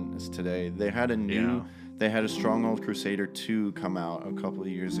prevalent as today. They had a Stronghold Crusader 2 come out a couple of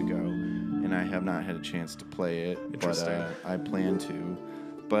years ago, and I have not had a chance to play it, but I plan to.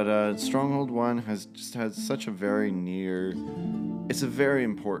 But Stronghold 1 has just had such a very it's a very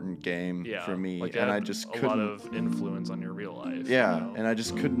important game for me, like and I just couldn't. A lot of influence on your real life. Yeah, you know? and I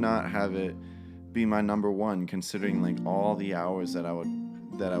just could not have it be my number one, considering like all the hours that I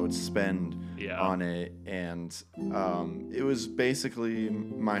would spend on it, and it was basically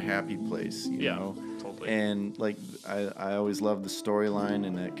my happy place, you know. Totally. And like I always loved the storyline,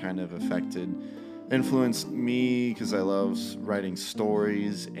 and it kind of influenced me because I love writing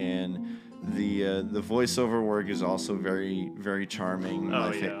stories, and the voiceover work is also very, very charming.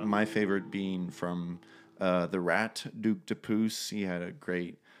 My favorite being from The Rat, Duke DePuce. He had a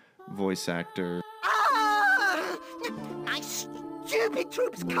great voice actor. My stupid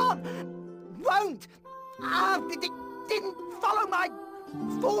troops won't, didn't follow my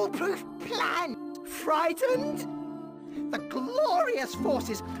foolproof plan. Frightened? The glorious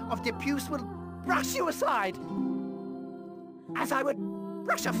forces of DePuce will brush you aside, as I would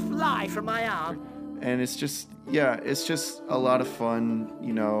brush a fly from my arm. And it's just a lot of fun,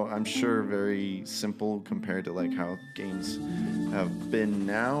 you know. I'm sure very simple compared to like how games have been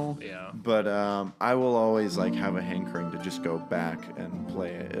now. Yeah. But I will always like have a hankering to just go back and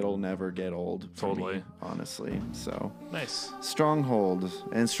play it. It'll never get old for me, honestly. So nice. Stronghold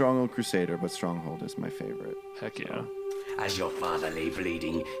and Stronghold Crusader, but Stronghold is my favorite. Heck yeah. As your father lay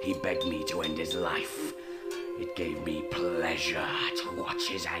bleeding, he begged me to end his life. It gave me pleasure to watch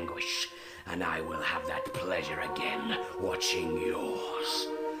his anguish, and I will have that pleasure again watching yours.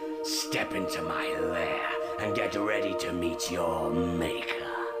 Step into my lair and get ready to meet your maker.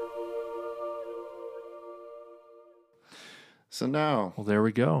 So now, well, there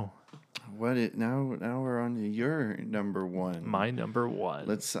we go. Now we're on to your number one. My number one.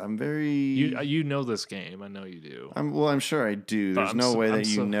 I'm very. You know this game. I know you do. I'm sure I do. There's no way that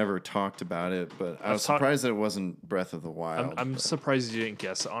you never talked about it, but I was surprised that it wasn't Breath of the Wild. I'm surprised you didn't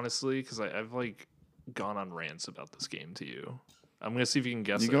guess it, honestly, because I've like gone on rants about this game to you. I'm gonna see if you can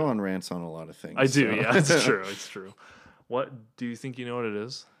guess it. You go on rants on a lot of things. I do. Yeah, it's true. It's true. What do you think? You know what it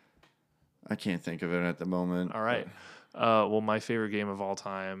is? I can't think of it at the moment. All right. Well, my favorite game of all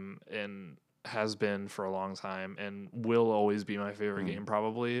time, and has been for a long time, and will always be my favorite game.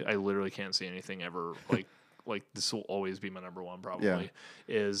 Probably, I literally can't see anything ever like this will always be my number one. Probably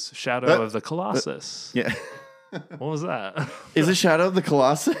is Shadow of the Colossus. Yeah. What was that? Is it Shadow of the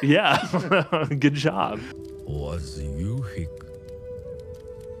Colossus? Yeah. Good job. Was you hick?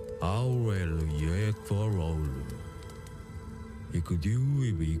 Aurel yek for all.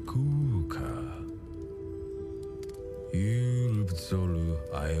 Ikudu ibikuka. Yulbzolu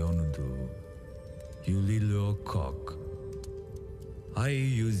iondu. Yulilo cock. I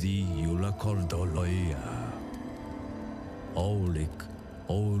use Yula Cordoloya. Olik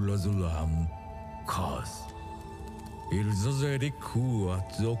Olazulam cause. Ilzozeriku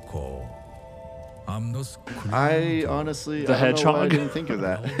Atzoko. I honestly, the Hedgehog. I didn't think of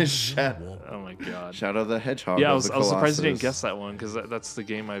that. Oh my god, Shadow the Hedgehog. Yeah, I was surprised you didn't guess that one because that's the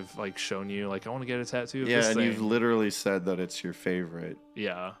game I've like shown you. Like, I want to get a tattoo of this and thing. You've literally said that it's your favorite.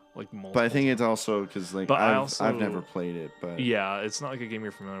 Yeah, like multiple. But I think it's also because like I've never played it, but yeah, it's not like a game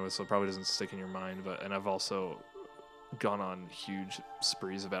you're familiar with, so it probably doesn't stick in your mind. And I've also gone on huge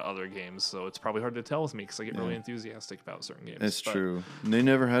sprees about other games, so it's probably hard to tell with me because I get really enthusiastic about certain games. It's true. They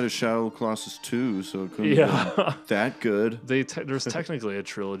never had a Shadow of the Colossus 2, so it couldn't be that good. There's technically a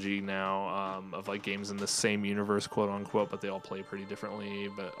trilogy now of like games in the same universe, quote unquote, but they all play pretty differently,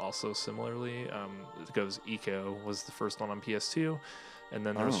 but also similarly. It goes Eco was the first one on PS2. And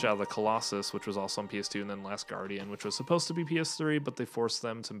then there was Shadow of the Colossus, which was also on PS2, and then Last Guardian, which was supposed to be PS3, but they forced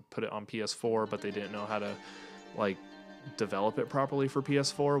them to put it on PS4, but they didn't know how to like develop it properly for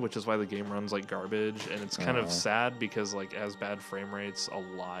PS4, which is why the game runs like garbage, and it's kind of sad because like it has bad frame rates a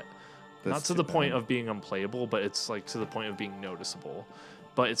lot. Not to the point of being unplayable, but it's like to the point of being noticeable.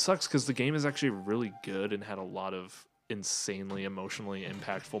 But it sucks because the game is actually really good and had a lot of insanely emotionally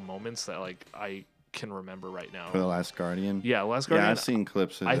impactful moments that like I can remember right now. For The Last Guardian? Yeah, Last Guardian. Yeah, I've seen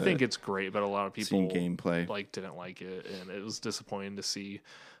clips of it. I think it's great, but a lot of people seen gameplay. Like didn't like it, and it was disappointing to see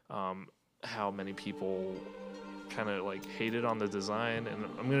how many people kind of like hated on the design, and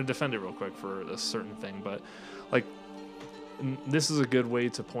I'm gonna defend it real quick for a certain thing, but like this is a good way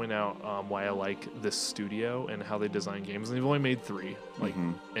to point out why I like this studio and how they design games. And they've only made 3, like,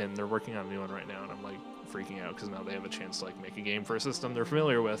 and they're working on a new one right now, and I'm like freaking out because now they have a chance to like make a game for a system they're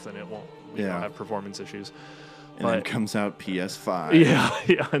familiar with, and it won't you know, have performance issues. And then comes out PS5.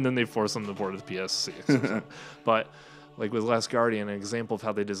 Yeah, and then they force them to port it to PS6. But like with Last Guardian, an example of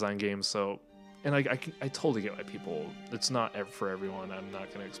how they design games. So, and I totally get why people. It's not for everyone. I'm not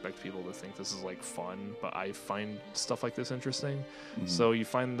going to expect people to think this is like fun, but I find stuff like this interesting. So you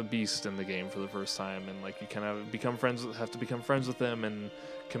find the beast in the game for the first time, and like you kind of have to become friends with him and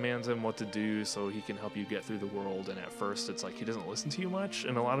command him what to do so he can help you get through the world. And at first, it's like he doesn't listen to you much,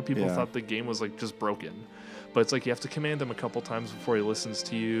 and a lot of people thought the game was like just broken. But it's like you have to command him a couple times before he listens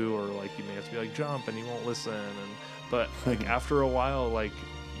to you, or like you may have to be like jump and he won't listen. But like after a while, like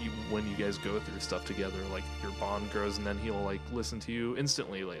when you guys go through stuff together, like your bond grows, and then he'll like listen to you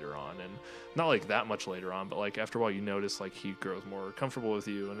instantly later on, and not like that much later on, but like after a while you notice like he grows more comfortable with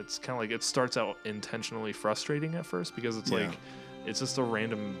you, and it's kind of like it starts out intentionally frustrating at first because it's like it's just a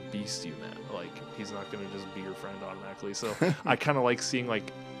random beast you met. Like he's not gonna just be your friend automatically. So I kind of like seeing like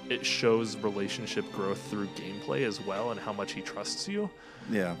it shows relationship growth through gameplay as well, and how much he trusts you.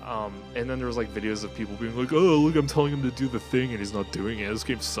 Yeah. And then there was like videos of people being like, "Oh, look, I'm telling him to do the thing and he's not doing it. This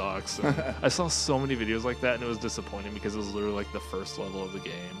game sucks." I saw so many videos like that, and it was disappointing because it was literally like the first level of the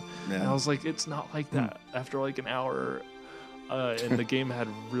game. Yeah. And I was like, it's not like that. After like an hour, and the game had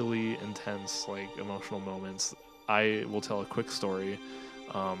really intense like emotional moments. I will tell a quick story.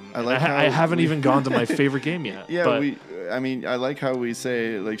 I haven't even gone to my favorite game yet. Yeah, but, I like how we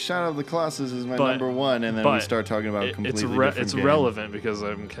say like Shadow of the Colossus is my number one, and then we start talking about completely different it's game. relevant because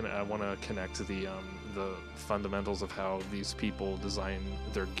I want to connect to the fundamentals of how these people design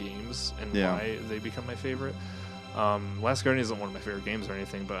their games and why they become my favorite. Last Guardian isn't one of my favorite games or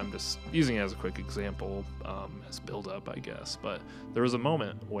anything, but I'm just using it as a quick example, as build up, I guess. But there was a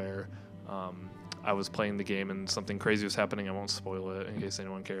moment where I was playing the game and something crazy was happening. I won't spoil it in case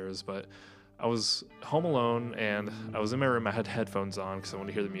anyone cares, but I was home alone and I was in my room. I had headphones on because I wanted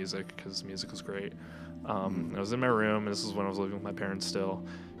to hear the music because the music was great. I was in my room, and this is when I was living with my parents still,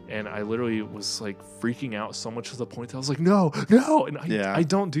 and I literally was like freaking out so much to the point that I was like, no, and I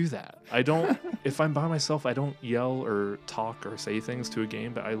don't do that. I don't, if I'm by myself, I don't yell or talk or say things to a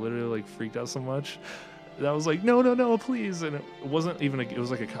game, but I literally like freaked out so much that I was like, no, please. And it wasn't even, it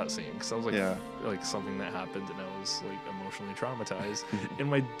was like a cutscene because I was like, like something that happened, and I was like emotionally traumatized. And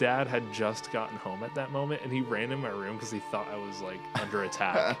my dad had just gotten home at that moment, and he ran in my room because he thought I was like under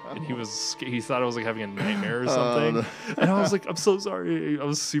attack, and he thought I was like having a nightmare or something. No. And I was like, I'm so sorry. I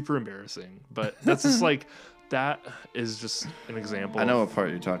was super embarrassing, but that's just like, that is just an example. I know what part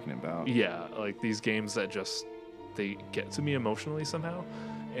you're talking about. Yeah, like these games that just, they get to me emotionally somehow.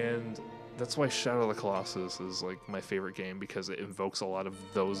 And that's why Shadow of the Colossus is like my favorite game, because it invokes a lot of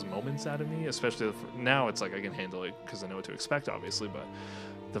those moments out of me, especially now it's like I can handle it because I know what to expect, obviously. But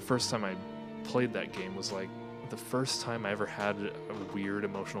the first time I played that game was like the first time I ever had a weird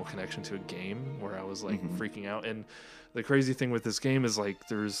emotional connection to a game where I was like freaking out. And the crazy thing with this game is like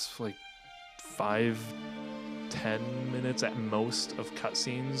there's like 5-10 minutes at most of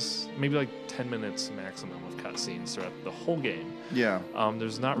cutscenes, maybe like 10 minutes maximum of cutscenes throughout the whole game. Yeah.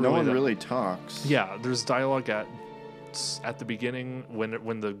 There's not no really one really talks. Yeah, there's dialogue at the beginning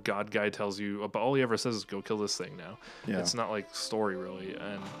when the god guy tells you, but all he ever says is go kill this thing now. Yeah. It's not like story really.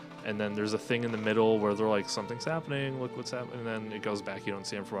 And then there's a thing in the middle where they're like, something's happening, look what's happening, and then it goes back, you don't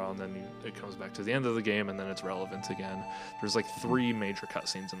see him for a while, and then it comes back to the end of the game, and then it's relevant again. There's like 3 major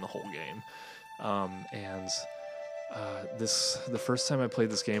cutscenes in the whole game. The first time I played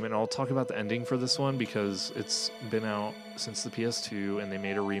this game, and I'll talk about the ending for this one because it's been out since the PS2, and they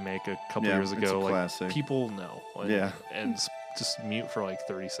made a remake a couple years ago. It's a like classic. People know. And just mute for like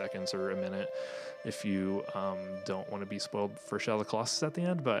 30 seconds or a minute if you don't want to be spoiled for Shadow of the Colossus at the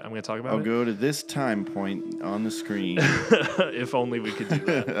end, but I'm going to talk about it. I'll go to this time point on the screen. If only we could do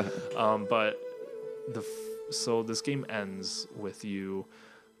that. But so this game ends with you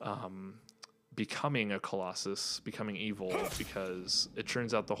becoming a Colossus, becoming evil, because it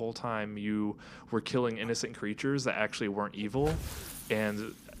turns out the whole time you were killing innocent creatures that actually weren't evil,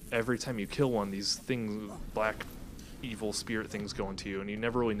 and every time you kill one, these things, black evil spirit things go into you, and you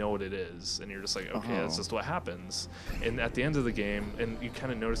never really know what it is, and you're just like, okay, that's just what happens. And at the end of the game, and you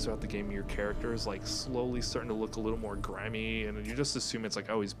kind of notice throughout the game, your character is like slowly starting to look a little more grimy, and you just assume it's like,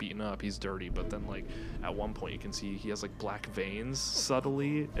 oh, he's beaten up, he's dirty, but then like at one point you can see he has like black veins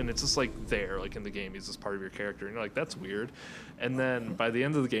subtly, and it's just like there, like in the game, he's just part of your character, and you're like, that's weird. And then by the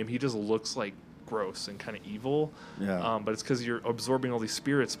end of the game, he just looks like gross and kind of evil. Yeah. But it's because you're absorbing all these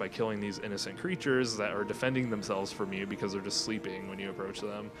spirits by killing these innocent creatures that are defending themselves from you because they're just sleeping when you approach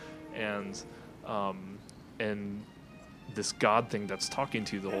them, and this god thing that's talking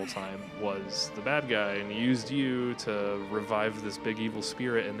to you the whole time was the bad guy, and he used you to revive this big evil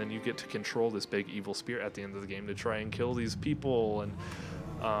spirit, and then you get to control this big evil spirit at the end of the game to try and kill these people,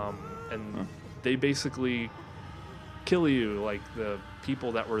 and they basically kill you, like the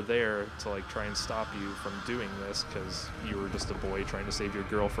people that were there to like try and stop you from doing this because you were just a boy trying to save your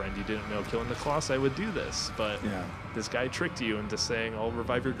girlfriend. You didn't know killing the Colossi would do this, but this guy tricked you into saying, I'll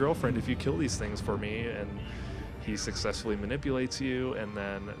revive your girlfriend if you kill these things for me, and he successfully manipulates you, and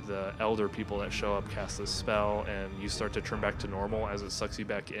then the elder people that show up cast this spell, and you start to turn back to normal as it sucks you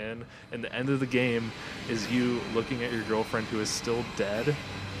back in. And the end of the game is you looking at your girlfriend who is still dead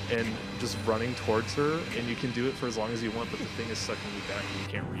and just running towards her, and you can do it for as long as you want, but the thing is sucking you back and you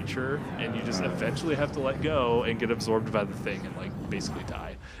can't reach her, and you just eventually have to let go and get absorbed by the thing and like basically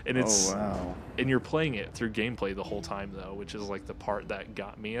die. And it's and you're playing it through gameplay the whole time though, which is like the part that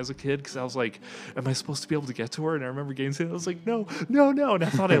got me as a kid, because I was like, am I supposed to be able to get to her? And I remember games saying, I was like, no, and I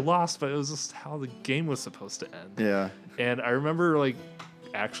thought I lost, but it was just how the game was supposed to end. Yeah. And I remember like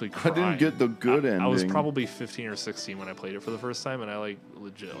actually crying. I didn't get the good ending. I was probably 15 or 16 when I played it for the first time, and I like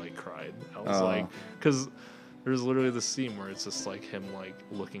legit like cried. I was like, because there's literally this scene where it's just like him like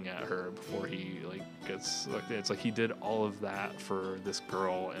looking at her before he like gets like, it's like he did all of that for this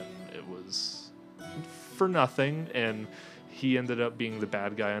girl, and it was for nothing, and he ended up being the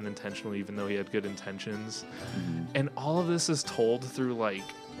bad guy unintentionally even though he had good intentions. And all of this is told through like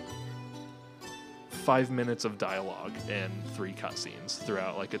 5 minutes of dialogue and 3 cutscenes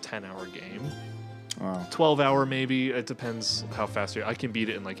throughout like a 10-hour game. Wow. 12-hour maybe. It depends how fast I can beat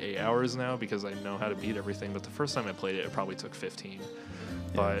it in like 8 hours now because I know how to beat everything. But the first time I played it, it probably took 15. Yeah.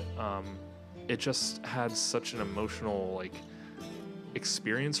 But it just had such an emotional like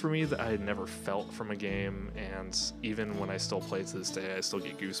experience for me that I had never felt from a game. And even when I still play to this day, I still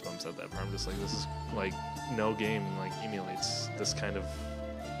get goosebumps at that part. I'm just like, this is like no game like emulates this kind of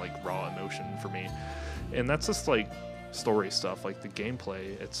like raw emotion for me. And that's just like story stuff. Like the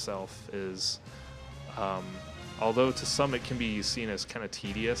gameplay itself is although to some it can be seen as kind of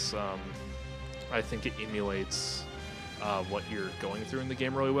tedious, I think it emulates what you're going through in the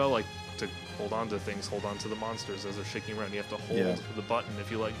game really well. Like to hold on to things, hold on to the monsters as they're shaking around. You have to hold the button. If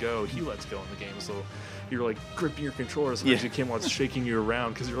you let go, he lets go in the game. So you're like gripping your controller as much as you can while it's shaking you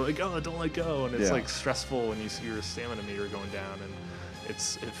around because you're like, oh, don't let go. And it's like stressful when you see your stamina meter going down, and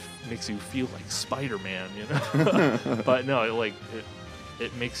it makes you feel like Spider-Man, you know. But no,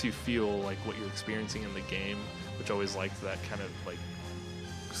 it makes you feel like what you're experiencing in the game, which I always liked that kind of like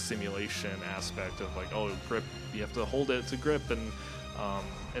simulation aspect of like, oh, grip, you have to hold it to grip, and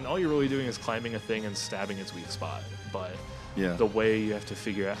all you're really doing is climbing a thing and stabbing its weak spot. But the way you have to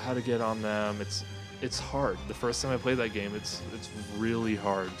figure out how to get on them, it's hard. The first time I played that game, it's really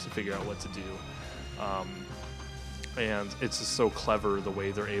hard to figure out what to do. And it's just so clever the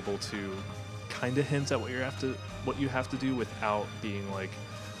way they're able to kind of hint at what you have to do without being like,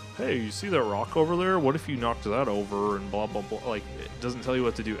 hey, you see that rock over there? What if you knocked that over and blah blah blah? Like, it doesn't tell you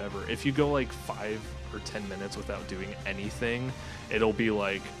what to do ever. If you go like 5 or 10 minutes without doing anything, it'll be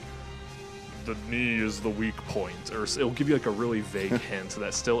like the knee is the weak point, or it'll give you like a really vague hint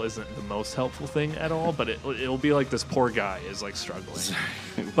that still isn't the most helpful thing at all. But it'll be like this poor guy is like struggling,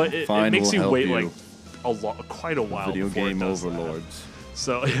 but it makes you wait like quite a while. Video before game it does overlords. that.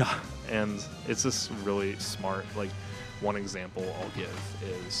 So yeah, and it's just really smart. Like one example I'll give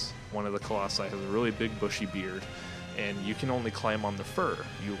is one of the Colossi has a really big bushy beard, and you can only climb on the fur.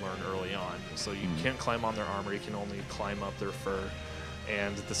 You learn early on, so you can't climb on their armor. You can only climb up their fur.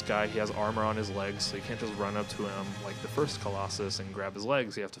 And this guy, he has armor on his legs, so you can't just run up to him like the first Colossus and grab his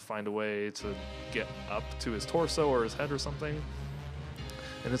legs. You have to find a way to get up to his torso or his head or something.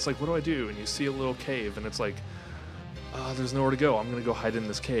 And it's like, what do I do? And you see a little cave, and it's like, there's nowhere to go. I'm going to go hide in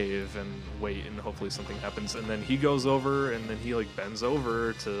this cave and wait, and hopefully something happens. And then he goes over, and then he like bends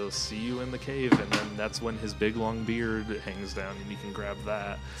over to see you in the cave, and then that's when his big long beard hangs down, and you can grab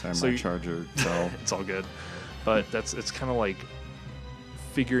that. Sorry, my charger fell. It's all good. But it's kind of like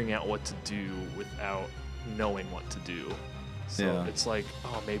figuring out what to do without knowing what to do. So it's like,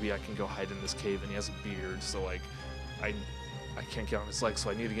 oh, maybe I can go hide in this cave, and he has a beard, so like I can't get on his legs, so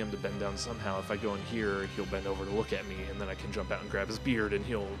I need to get him to bend down somehow. If I go in here, he'll bend over to look at me, and then I can jump out and grab his beard, and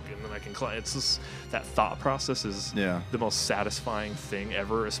then I can climb. It's just that thought process is the most satisfying thing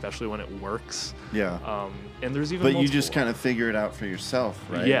ever, especially when it works. Yeah. And there's even But you just kind of figure it out for yourself,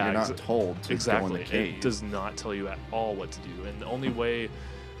 right? Yeah. You're not told to go in the cave. It does not tell you at all what to do, and the only way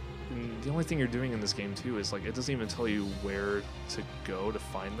the only thing you're doing in this game too is like it doesn't even tell you where to go to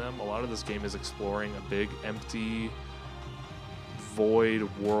find them. A lot of this game is exploring a big empty void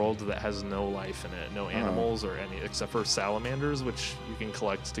world that has no life in it, no animals or any, except for salamanders, which you can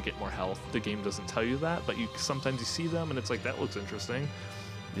collect to get more health. The game doesn't tell you that, but sometimes you see them and it's like, that looks interesting.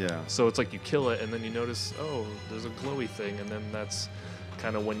 Yeah. So it's like you kill it and then you notice, oh, there's a glowy thing, and then that's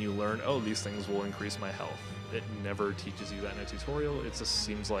kind of when you learn, oh, these things will increase my health. It never teaches you that in a tutorial. It just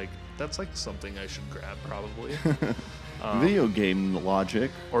seems like that's like something I should grab probably. Video game logic.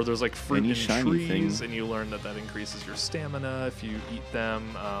 Or there's like fruit and trees, thing. and you learn that increases your stamina if you eat them.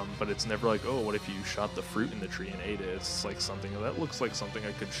 But it's never like, oh, what if you shot the fruit in the tree and ate it? It's like something that looks like something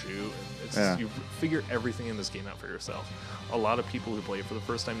I could shoot. And it's you figure everything in this game out for yourself. A lot of people who play it for the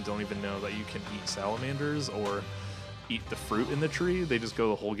first time don't even know that you can eat salamanders or eat the fruit in the tree. They just go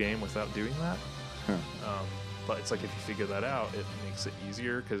the whole game without doing that. But it's like if you figure that out, it makes it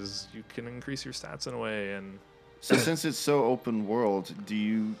easier because you can increase your stats in a way. And so since it's so open world,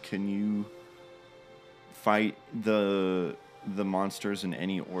 can you fight the monsters in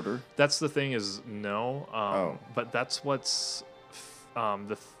any order? That's the thing is no. But that's what's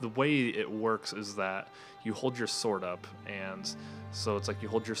the way it works is that you hold your sword up, and so it's like you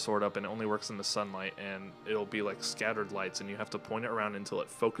hold your sword up and it only works in the sunlight, and it'll be like scattered lights, and you have to point it around until it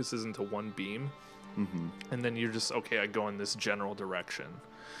focuses into one beam. Mm-hmm. And then you're just, okay, I go in this general direction.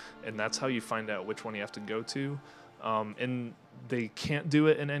 And that's how you find out which one you have to go to. And they can't do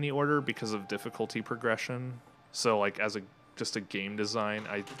it in any order because of difficulty progression. So like as just a game design,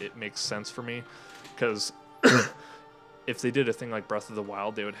 it makes sense for me. Because if they did a thing like Breath of the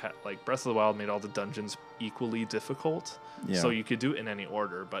Wild, they would have, like, Breath of the Wild made all the dungeons equally difficult. Yeah. So you could do it in any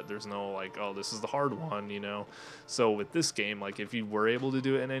order, but there's no like, oh, this is the hard one, you know? So with this game, like, if you were able to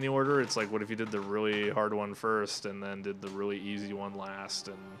do it in any order, it's like, what if you did the really hard one first and then did the really easy one last?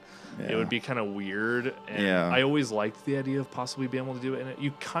 And it would be kind of weird. And I always liked the idea of possibly being able to do it in it.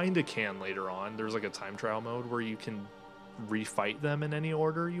 You kind of can later on. There's like a time trial mode where you can refight them in any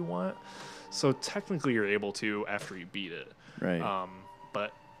order you want. So technically you're able to after you beat it. Right.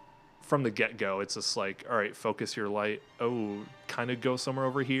 But from the get-go, it's just like, all right, focus your light. Oh, kind of go somewhere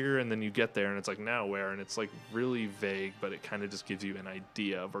over here. And then you get there and it's like, now where? And it's like really vague, but it kind of just gives you an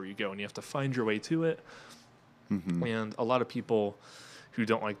idea of where you go. And you have to find your way to it. Mm-hmm. And a lot of people who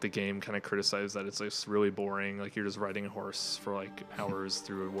don't like the game kind of criticize that it's just really boring. Like you're just riding a horse for like hours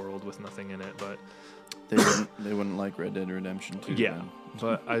through a world with nothing in it. But they wouldn't like Red Dead Redemption 2. Yeah, then.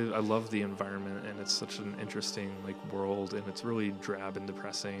 But I love the environment, and it's such an interesting like world, and it's really drab and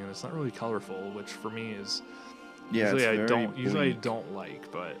depressing, and it's not really colorful, which for me is usually I don't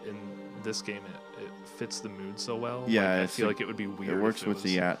like. But in this game, it fits the mood so well. Yeah, like, I feel like it would be weird. It works with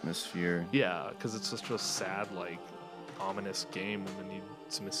the atmosphere. Yeah, because it's just a sad, like ominous game, and then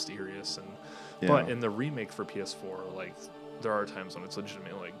it's mysterious. And but in the remake for PS4, like there are times when it's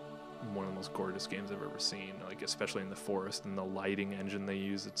legitimately like one of the most gorgeous games I've ever seen, like especially in the forest and the lighting engine they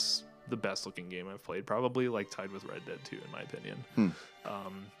use. It's the best looking game I've played, probably like tied with Red Dead 2 in my opinion.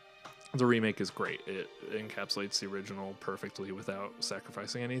 The remake is great. It encapsulates the original perfectly without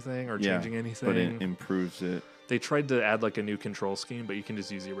sacrificing anything or changing anything. But it improves it. They tried to add like a new control scheme, but you can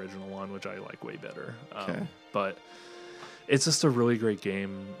just use the original one, which I like way better. But it's just a really great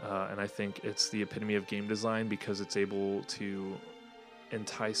game, and I think it's the epitome of game design because it's able to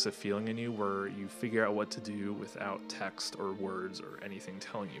entice a feeling in you where you figure out what to do without text or words or anything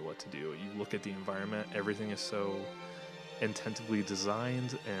telling you what to do. You look at the environment, everything is so intentively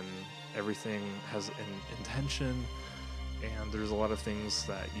designed and everything has an intention, and there's a lot of things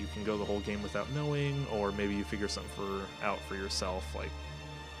that you can go the whole game without knowing, or maybe you figure something out for yourself. Like,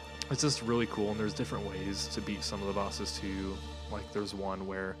 it's just really cool, and there's different ways to beat some of the bosses too. Like there's one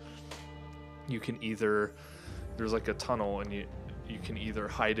where you can there's like a tunnel, and you can either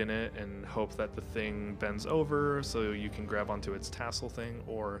hide in it and hope that the thing bends over so you can grab onto its tassel thing,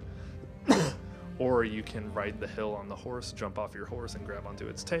 or you can ride the hill on the horse, jump off your horse and grab onto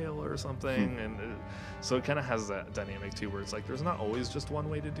its tail or something. And so it kind of has that dynamic too, where it's like there's not always just one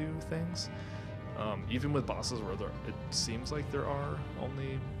way to do things. Even with bosses where it seems like there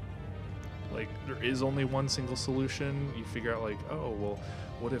is only one single solution, you figure out like, oh, well,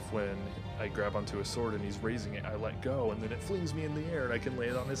 what if when I grab onto a sword and he's raising it, I let go and then it flings me in the air and I can lay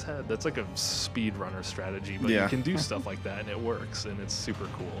it on his head? That's like a speedrunner strategy, but you can do stuff like that and it works, and it's super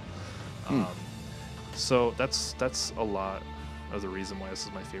cool. So that's a lot of the reason why this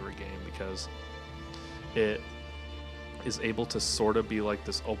is my favorite game, because it is able to sort of be like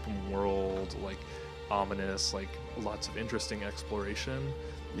this open world, like ominous, like lots of interesting exploration,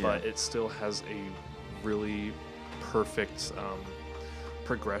 but it still has a really perfect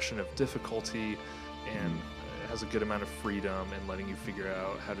progression of difficulty, and it has a good amount of freedom and letting you figure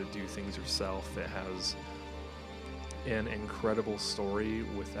out how to do things yourself. It has an incredible story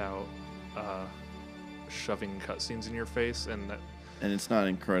without shoving cutscenes in your face, and it's not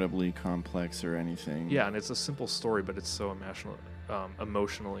incredibly complex or anything. Yeah, and it's a simple story, but it's so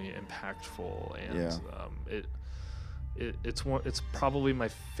emotionally impactful, and it's probably my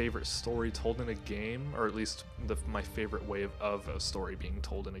favorite story told in a game, or at least my favorite way of a story being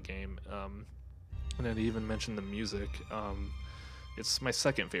told in a game. And I'd even mention the music. It's my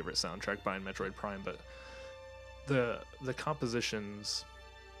second favorite soundtrack behind Metroid Prime, but the compositions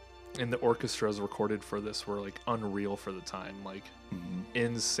and the orchestras recorded for this were like unreal for the time, like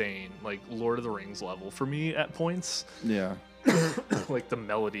insane, like Lord of the Rings level for me at points. Yeah. Like the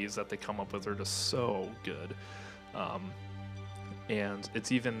melodies that they come up with are just so good. And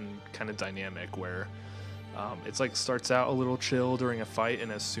it's even kind of dynamic where it's like starts out a little chill during a fight,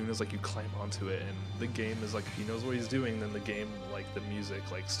 and as soon as like you climb onto it and the game is like, he knows what he's doing, then the game, like the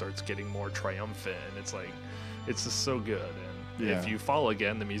music like starts getting more triumphant, and it's like, it's just so good. And if you fall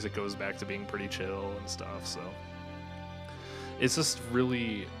again, the music goes back to being pretty chill and stuff. So it's just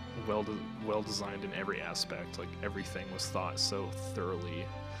really well designed in every aspect. Like everything was thought so thoroughly.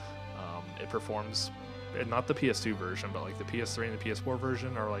 It performs, and not the PS2 version, but like the PS3 and the PS4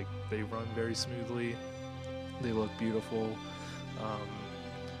 version are like, they run very smoothly. They look beautiful.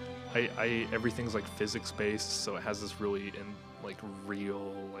 Everything's like physics based, so it has this really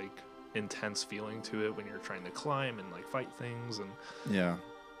real, like intense feeling to it when you're trying to climb and like fight things, and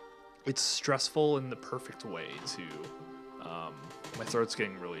it's stressful in the perfect way too. My throat's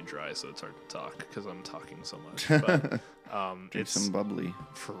getting really dry, so it's hard to talk because I'm talking so much. But Drink some bubbly.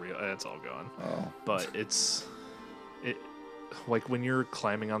 For real, it's all gone. Oh. But it like when you're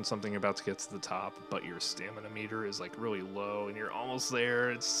climbing on something about to get to the top, but your stamina meter is like really low and you're almost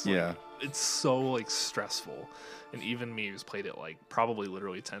there. It's like, it's so like stressful. And even me, who's played it like probably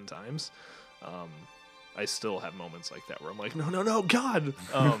literally 10 times, I still have moments like that where I'm like, no, God.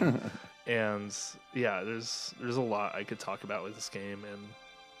 And yeah, there's a lot I could talk about with this game, and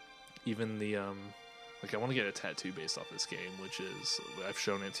even the like I want to get a tattoo based off this game, which is, I've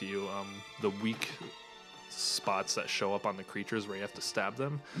shown it to you, the weak spots that show up on the creatures where you have to stab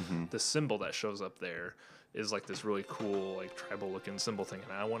them. The symbol that shows up there is like this really cool like tribal looking symbol thing,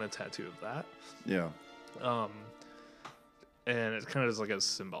 and I want a tattoo of that. And it kind of is like a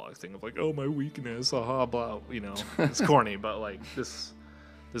symbolic thing of like, oh, my weakness, aha, blah, you know. It's corny, but like this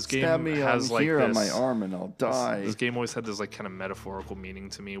game Stab me has on like here this, on my arm and I'll die. This game always had this like kind of metaphorical meaning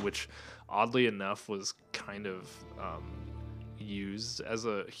to me, which oddly enough was kind of used as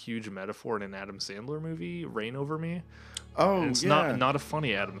a huge metaphor in an Adam Sandler movie, Reign Over Me. Oh, and it's not a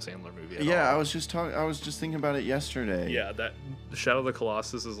funny Adam Sandler movie at all. I was just thinking about it yesterday. Yeah, that Shadow of the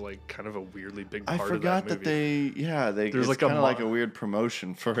Colossus is like kind of a weirdly big part I forgot of that that movie. there's like kind of like a weird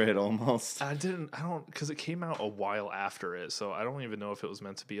promotion for it almost. I don't, because it came out a while after it, so I don't even know if it was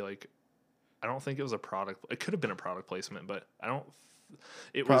meant to be like, I don't think it was a product. It could have been a product placement, but I don't.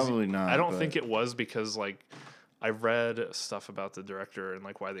 Probably not. I don't think it was, because like I read stuff about the director and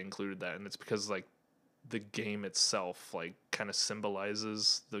like why they included that, and it's because like the game itself like kind of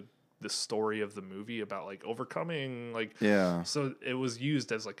symbolizes the story of the movie about like overcoming, like, so it was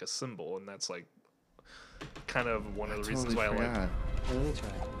used as like a symbol, and that's like kind of one of the reasons why I like it. Let me try.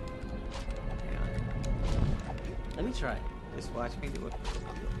 Let me try. Just watch me do it.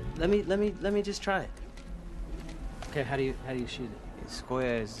 Let me just try it. Okay, how do you shoot it?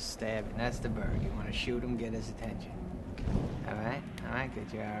 Square is the stab, and that's the bird. You want to shoot him, get his attention. All right, good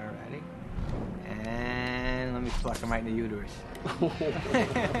job. Ready? And let me pluck him right in the uterus.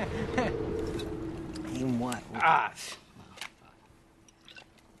 Aim what?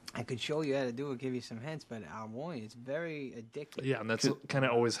 I could show you how to do it, give you some hints, but I'll warn you, it's very addictive. Yeah, and that's kind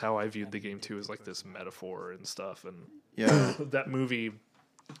of always how I viewed the game too, is like this metaphor and stuff. And that movie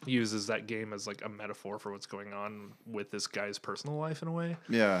uses that game as like a metaphor for what's going on with this guy's personal life in a way.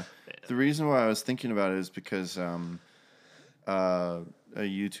 Yeah. The reason why I was thinking about it is because a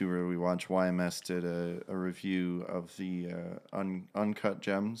YouTuber we watch, YMS, did a review of the Uncut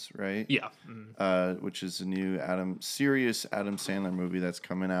Gems, right? Yeah. Which is a new serious Adam Sandler movie that's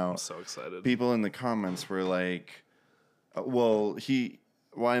coming out. I'm so excited. People in the comments were like,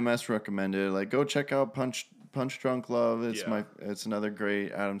 YMS recommended it, like, go check out Punch Drunk Love. It's another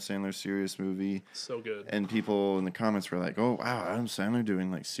great Adam Sandler serious movie. So good. And people in the comments were like, "Oh wow, Adam Sandler doing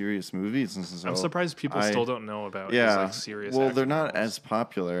like serious movies." And so I'm surprised people still don't know about his like serious. Well, they're not as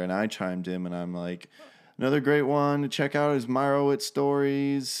popular. And I chimed in, and I'm like, Another great one to check out is Meyerowitz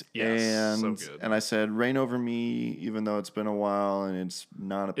Stories. Yes, so good. And I said Reign Over Me, even though it's been a while and it's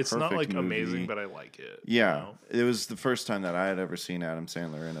not a perfect movie. It's not like amazing, but I like it. Yeah, you know? It was the first time that I had ever seen Adam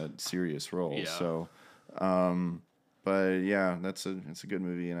Sandler in a serious role. Yeah. So, but yeah, it's a good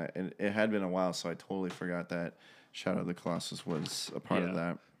movie, and it had been a while, so I totally forgot that Shadow of the Colossus was a part of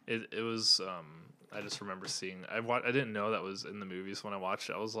that. It was. I just remember seeing. I didn't know that was in the movies when I watched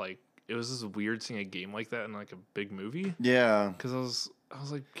it. I was like, it was just weird seeing a game like that in like a big movie. Yeah, because I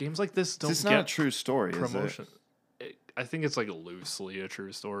was like, games like this don't. It's get not a true story, promotion. Is it? I think it's like loosely a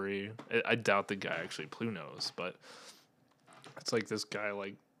true story. I doubt the guy actually knows, but it's like this guy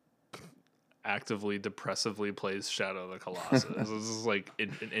like actively depressively plays Shadow of the Colossus. This is like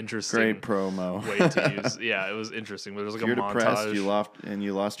an interesting great promo way to use. Yeah, it was interesting. But there's like if you're a montage. Depressed,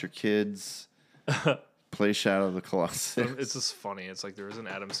 you lost your kids. Play Shadow of the Colossus. It's just funny. It's like there was an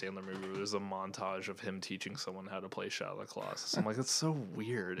Adam Sandler movie where there's a montage of him teaching someone how to play Shadow of the Colossus. I'm like, that's so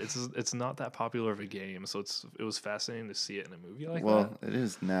weird. It's not that popular of a game, so it was fascinating to see it in a movie like that. Well, it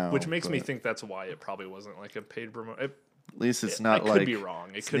is now, which makes me think that's why it probably wasn't like a paid promotion. At least it's not I like... could be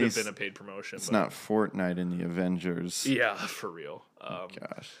wrong. It could have been a paid promotion. It's not Fortnite in the Avengers. Yeah, for real.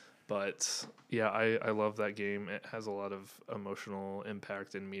 Gosh. But yeah, I love that game. It has a lot of emotional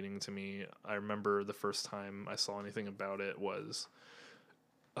impact and meaning to me. I remember the first time I saw anything about it was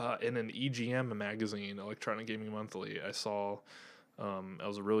in an EGM magazine, Electronic Gaming Monthly. I saw, I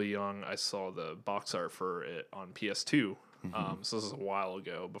was really young. I saw the box art for it on PS2. So this is a while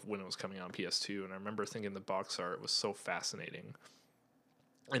ago, but when it was coming out on PS2, and I remember thinking the box art was so fascinating.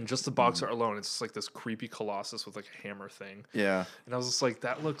 And just the box art alone, it's just like this creepy Colossus with like a hammer thing. Yeah. And I was just like,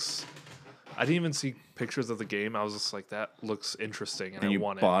 that looks... I didn't even see pictures of the game. I was just like, that looks interesting, and I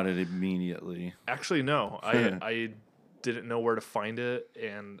want it. You bought it immediately. Actually, no. I didn't know where to find it,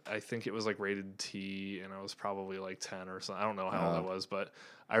 and I think it was like rated T, and I was probably like 10 or something. I don't know how old I was, but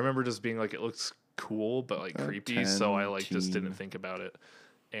I remember just being like, it looks cool, but like creepy, 10, so I like just teen. didn't think about it.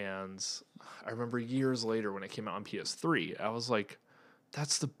 And I remember years later when it came out on PS3, I was like,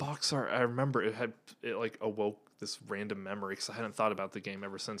 that's the box art. I remember it like awoke this random memory because I hadn't thought about the game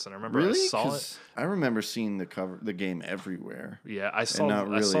ever since. And I remember I saw it. I remember seeing the game everywhere. Yeah, I saw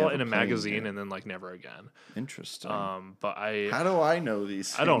it in a magazine and then like never again. Interesting. But how do I know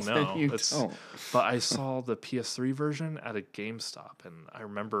these things? I don't know. Don't. But I saw the PS3 version at a GameStop, and I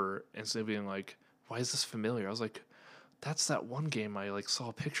remember instantly being like, "Why is this familiar?" I was like, that's that one game I like saw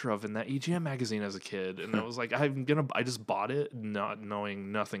a picture of in that EGM magazine as a kid, and I was like, I just bought it not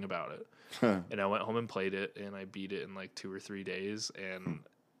knowing nothing about it, and I went home and played it, and I beat it in like 2 or 3 days, and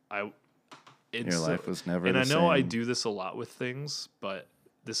your life was never. And the I know same. I do this a lot with things, but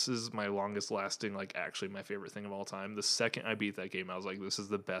this is my longest lasting, like actually my favorite thing of all time. The second I beat that game, I was like, this is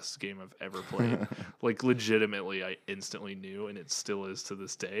the best game I've ever played. Like legitimately, I instantly knew, and it still is to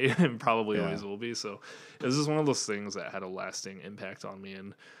this day, and probably always will be. So it was just one of those things that had a lasting impact on me,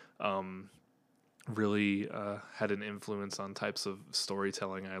 and really had an influence on types of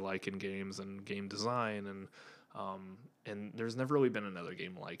storytelling I like in games and game design, and there's never really been another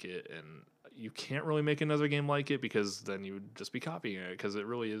game like it, and you can't really make another game like it because then you would just be copying it, because it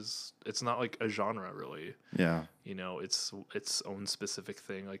really is, it's not like a genre really. Yeah. You know, it's its own specific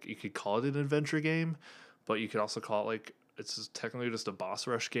thing. Like you could call it an adventure game, but you could also call it like, it's technically just a boss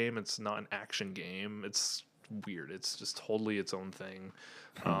rush game. It's not an action game. It's weird. It's just totally its own thing.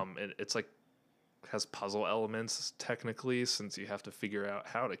 It's like has puzzle elements technically, since you have to figure out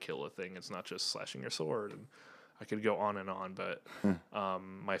how to kill a thing. It's not just slashing your sword, and I could go on and on, but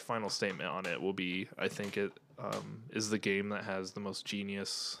my final statement on it will be, I think it is the game that has the most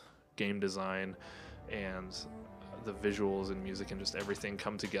genius game design, and the visuals and music and just everything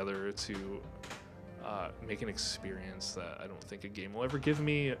come together to make an experience that I don't think a game will ever give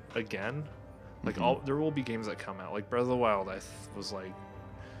me again. Like there will be games that come out, like Breath of the Wild. I was like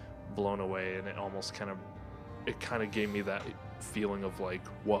blown away, and it almost kind of gave me that feeling of like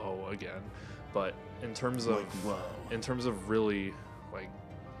whoa again. But in terms of really like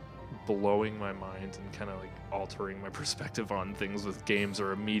blowing my mind and kind of like altering my perspective on things with games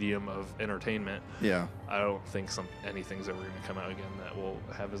or a medium of entertainment, I don't think anything's ever going to come out again that will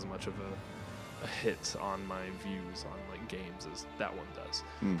have as much of a hit on my views on like games as that one does.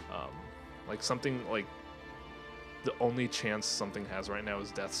 Like something like the only chance something has right now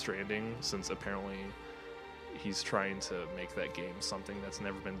is Death Stranding, since apparently he's trying to make that game something that's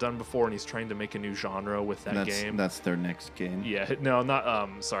never been done before, and he's trying to make a new genre with that game. That's their next game. Yeah, no,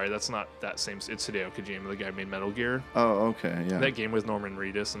 not sorry, that's not that same. It's Hideo Kojima, the guy who made Metal Gear. Oh, okay, yeah. That game with Norman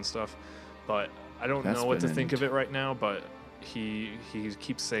Reedus and stuff. But I don't know what to think of it right now. But he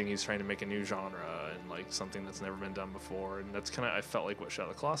keeps saying he's trying to make a new genre and like something that's never been done before, and that's kind of, I felt like what Shadow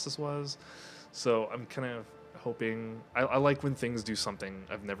of the Colossus was. So I'm kind of hoping, I like when things do something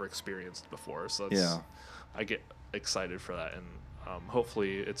I've never experienced before, so that's, I get excited for that, and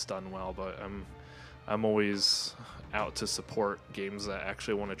hopefully it's done well. But I'm always out to support games that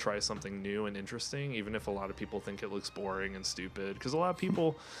actually want to try something new and interesting, even if a lot of people think it looks boring and stupid, because a lot of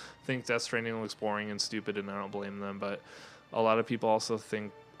people think Death Stranding looks boring and stupid, and I don't blame them, but a lot of people also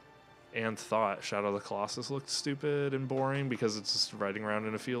think and thought Shadow of the Colossus looked stupid and boring because it's just riding around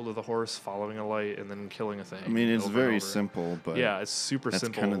in a field with a horse, following a light, and then killing a thing. I mean, it's very simple, but yeah, it's super simple.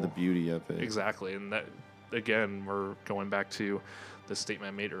 That's kind of the beauty of it. Exactly, and that, again, we're going back to the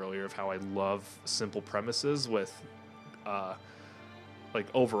statement I made earlier of how I love simple premises with, like,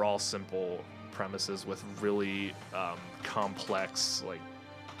 overall simple premises with really complex, like,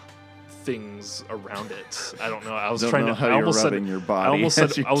 things around it. I don't know. I was trying to. I almost said your body. I almost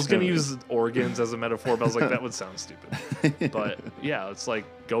said I was going to use organs as a metaphor, but I was like, that would sound stupid. But yeah, it's like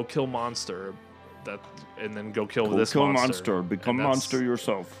go kill monster, and then go kill this monster. Become monster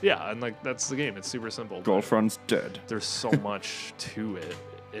yourself. Yeah, and like that's the game. It's super simple. Girlfriend's dead. There's so much to it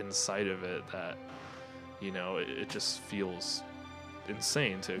inside of it that, you know, it just feels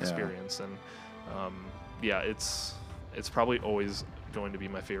insane to experience. And yeah, it's probably always going to be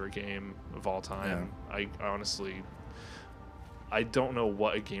my favorite game of all time. I honestly, I don't know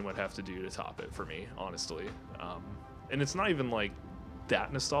what a game would have to do to top it for me, honestly. And it's not even like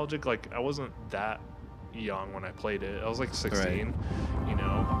that nostalgic. Like, I wasn't that young when I played it. I was like 16, you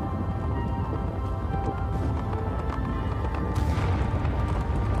know.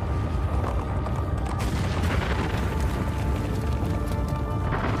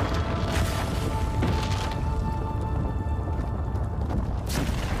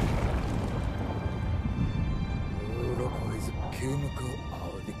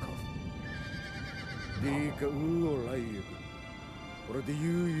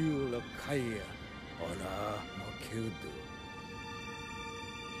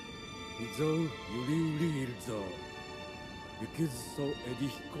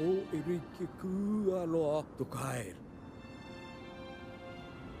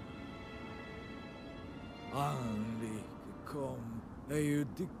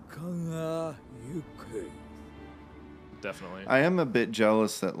 Definitely. I am a bit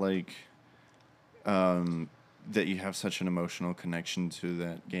jealous that like that you have such an emotional connection to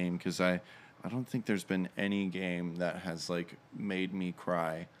that game, because I don't think there's been any game that has like made me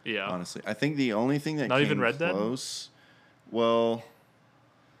cry. Yeah. Honestly, I think the only thing that not came even Red close, well,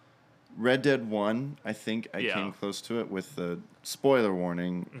 Red Dead 1, I think I came close to it with the spoiler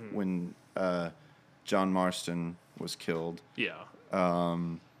warning when John Marston was killed. Yeah.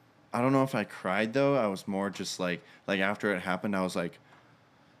 I don't know if I cried though. I was more just like after it happened, I was like,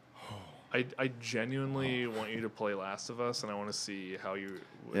 I genuinely want you to play Last of Us, and I want to see how you.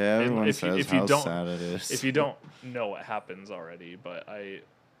 Yeah, everyone says how sad it is. If you don't know what happens already, but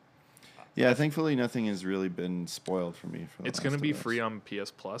yeah, thankfully nothing has really been spoiled for me. It's going to be free on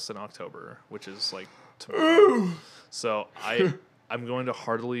PS Plus in October, which is like tomorrow. So I'm going to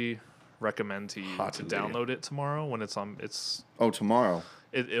heartily recommend to you to download it tomorrow when it's on. It's tomorrow.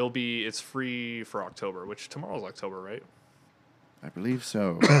 It's free for October, which tomorrow's October, right? I believe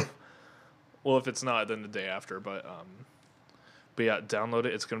so. Well, if it's not, then the day after. But yeah, download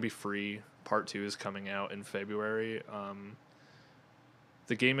it. It's going to be free. Part 2 is coming out in February.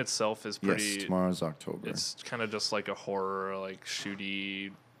 The game itself is pretty. Yes, tomorrow's October. It's kind of just like a horror, like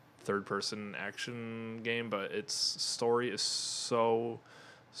shooty, third-person action game, but its story is so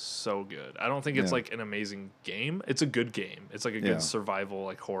good. I don't think it's like an amazing game. It's a good game. It's like a good survival,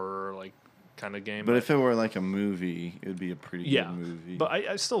 like horror, like kind of game. But if it were like a movie, it would be a pretty good movie. But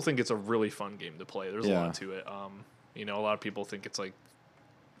I still think it's a really fun game to play. There's a lot to it. You know, a lot of people think it's like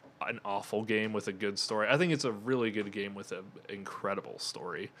an awful game with a good story. I think it's a really good game with an incredible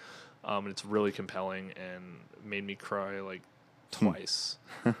story. It's really compelling and made me cry like twice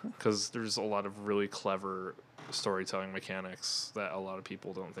because there's a lot of really clever storytelling mechanics that a lot of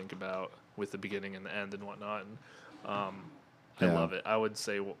people don't think about with the beginning and the end and whatnot. And I love it. I would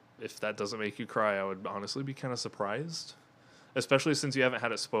say if that doesn't make you cry, I would honestly be kind of surprised, especially since you haven't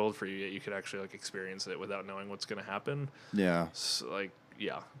had it spoiled for you yet. You could actually like experience it without knowing what's going to happen. Yeah. So, like,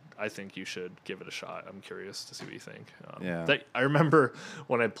 yeah, I think you should give it a shot. I'm curious to see what you think. Yeah. I remember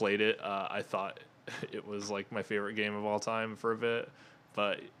when I played it, I thought it was like my favorite game of all time for a bit.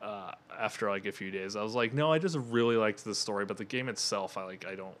 But after like a few days, I was like, no, I just really liked the story, but the game itself, I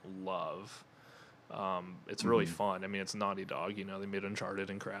don't love. It's really fun. I mean, it's Naughty Dog, you know, they made Uncharted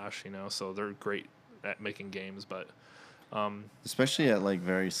and Crash, you know, so they're great at making games, but Especially at like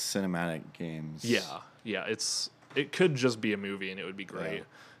very cinematic games. Yeah, it could just be a movie and it would be great.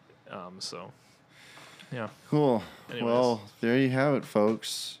 So, yeah. Cool. Anyways. Well, there you have it,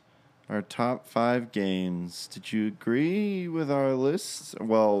 folks. Our top 5 games. Did you agree with our lists?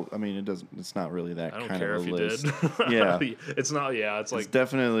 Well, I mean, it's not really that I don't kind care of a if you list. did. Yeah. It's not. Yeah, it's like it's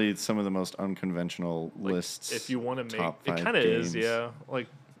definitely some of the most unconventional lists. if you want to make top it, 5 kind of is. games. Yeah, like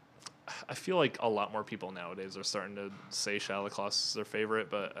I feel like a lot more people nowadays are starting to say Shadow of the Colossus is their favorite,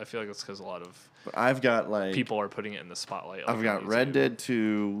 but I feel like it's because a lot of But I've got like people are putting it in the spotlight. I've got Red Dead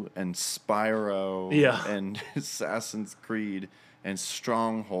 2 and Spyro and Assassin's Creed and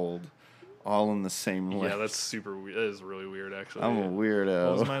Stronghold all in the same list. Yeah, that's super weird. That is really weird, actually. I'm a weirdo.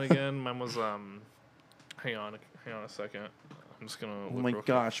 What was mine again? Mine was hang on a second. I'm just gonna. Oh my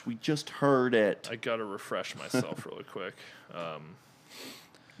gosh, we just heard it. I gotta refresh myself really quick.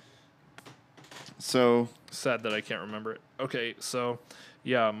 So sad that I can't remember it. Okay, so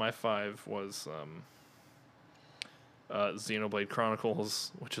yeah, my 5 was Xenoblade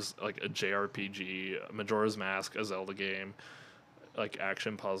Chronicles, which is like a JRPG, Majora's Mask, a Zelda game, like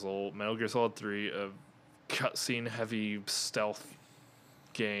action puzzle, Metal Gear Solid 3, a cutscene heavy stealth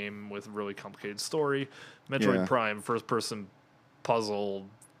game with really complicated story, Metroid Prime, first person puzzle,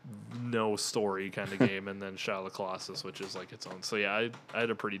 no story kind of game, and then Shadow of the Colossus, which is like its own. So yeah, I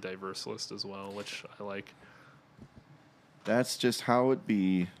had a pretty diverse list as well, which I like. That's just how it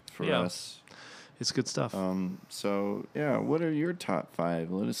be for us. It's good stuff. So yeah, what are your top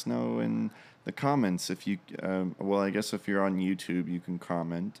 5? Let us know in the comments. If you, well, I guess if you're on YouTube, you can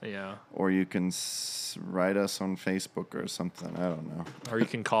comment. Yeah. Or you can write us on Facebook or something. I don't know. Or you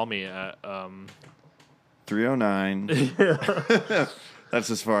can call me at 309. That's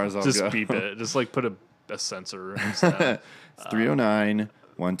as far as I'll just go. Just beep it. Just like put a sensor. It's 309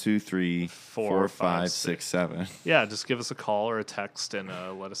 123 4567. Yeah, just give us a call or a text and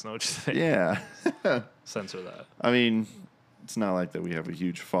let us know what you think. Yeah. Censor that. I mean, it's not like that we have a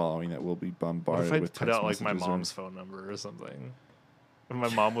huge following that will be bombarded what if I with put text out like my messages mom's phone number or something? And my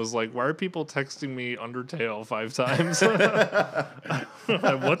mom was like, "Why are people texting me Undertale 5 times?" What's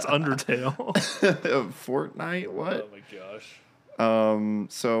Undertale? Fortnite? What? Oh my gosh.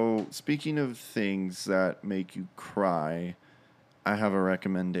 So speaking of things that make you cry, I have a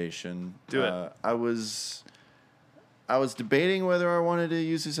recommendation. Do it. I was debating whether I wanted to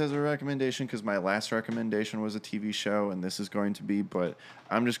use this as a recommendation because my last recommendation was a TV show, and this is going to be, but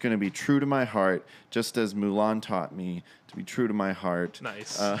I'm just going to be true to my heart, just as Mulan taught me to be true to my heart.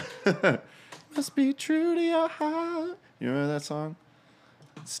 Nice. Must be true to your heart. You remember that song?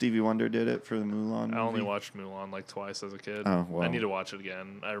 Stevie Wonder did it for the Mulan movie. I only watched Mulan like twice as a kid. Oh, well. I need to watch it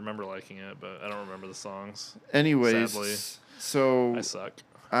again. I remember liking it, but I don't remember the songs. Anyways, sadly. So I suck.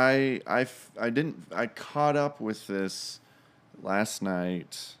 I caught up with this last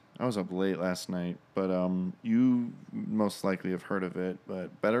night. I was up late last night, but you most likely have heard of it.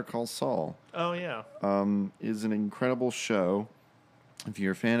 But Better Call Saul. Oh yeah. Is an incredible show. If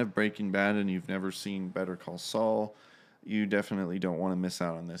you're a fan of Breaking Bad and you've never seen Better Call Saul, you definitely don't want to miss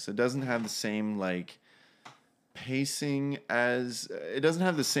out on this. It doesn't have the same like pacing as it doesn't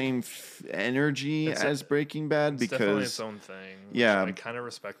have the same energy as Breaking Bad because definitely its own thing. Yeah, I kind of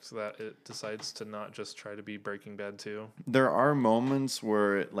respect that it decides to not just try to be Breaking Bad too. There are moments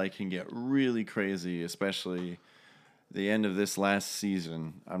where it like can get really crazy, especially the end of this last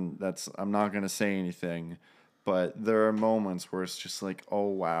season. I'm not gonna say anything, but there are moments where it's just like, oh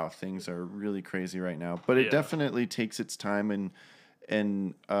wow, things are really crazy right now. But it definitely takes its time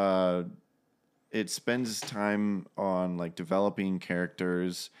and it spends time on like developing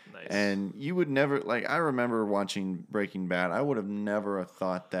characters. Nice. And you would never like I remember watching Breaking Bad. I would have never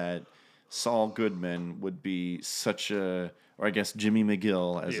thought that Saul Goodman would be such a, or I guess Jimmy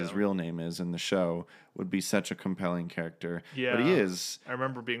McGill as his real name is in the show, would be such a compelling character. Yeah, but he is. I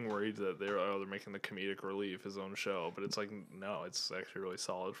remember being worried that they're making the comedic relief his own show, but it's like no, it's actually really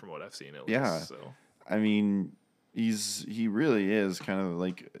solid from what I've seen at least. So I mean, he really is kind of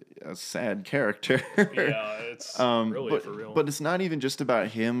like a sad character. Yeah, it's really for real. But it's not even just about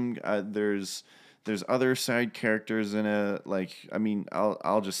him. There's other side characters in it. Like, I mean,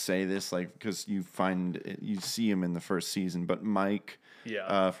 I'll just say this, like, because you see him in the first season, but Mike,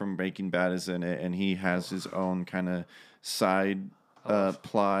 from Breaking Bad is in it, and he has his own kind of side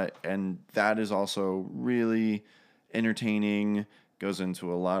plot, and that is also really entertaining. Goes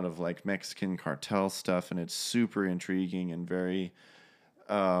into a lot of like Mexican cartel stuff, and it's super intriguing and very.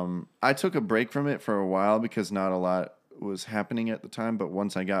 I took a break from it for a while because not a lot was happening at the time, but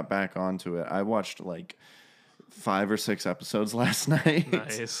once I got back onto it, I watched like 5 or 6 episodes last night.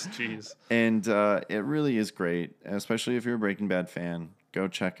 Nice, jeez. And it really is great, especially if you're a Breaking Bad fan. Go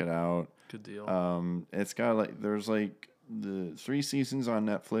check it out. Good deal. It's got there's the 3 seasons on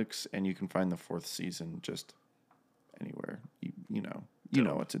Netflix, and you can find the 4th season just anywhere. You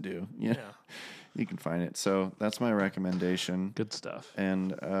know what to do. Yeah, you can find it. So that's my recommendation. Good stuff.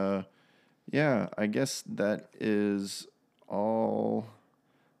 And yeah, I guess that is all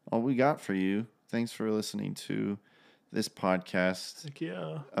we got for you. Thanks for listening to this podcast. Heck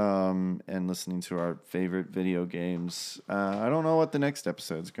yeah. And listening to our favorite video games. I don't know what the next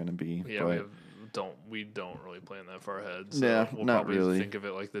episode's going to be. Yeah, but we don't really plan that far ahead. So yeah, we'll not probably really. think of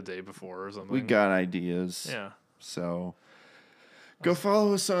it like the day before or something. We got ideas. Yeah. So go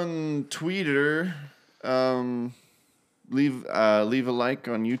follow us on Twitter. Leave a like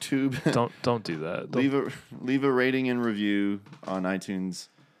on YouTube. Don't do that. Leave a rating and review on iTunes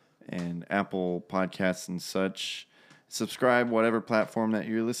and Apple Podcasts and such. Subscribe whatever platform that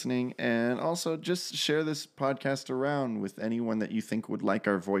you're listening, and also just share this podcast around with anyone that you think would like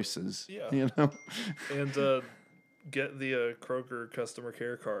our voices. Yeah. You know. And get the Kroger customer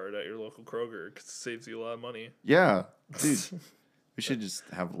care card at your local Kroger, 'cause it saves you a lot of money. Yeah, dude. We should just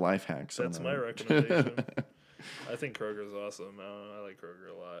have life hacks. That's my recommendation. I think Kroger's awesome. I like Kroger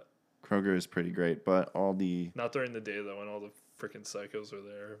a lot. Kroger is pretty great, but Aldi... Not during the day, though, when all the freaking psychos are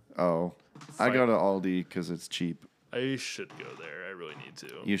there. Oh. I go to Aldi because it's cheap. I should go there. I really need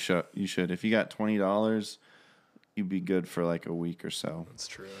to. You should. If you got $20, you'd be good for like a week or so. That's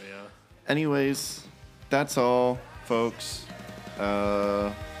true, yeah. Anyways, that's all, folks.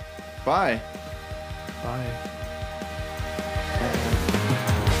 Bye. Bye.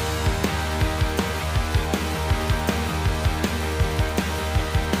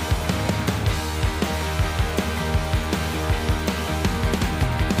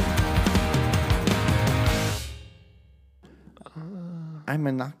 I'm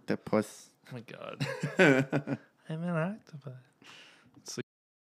an octopus. Oh my God. I'm an octopus.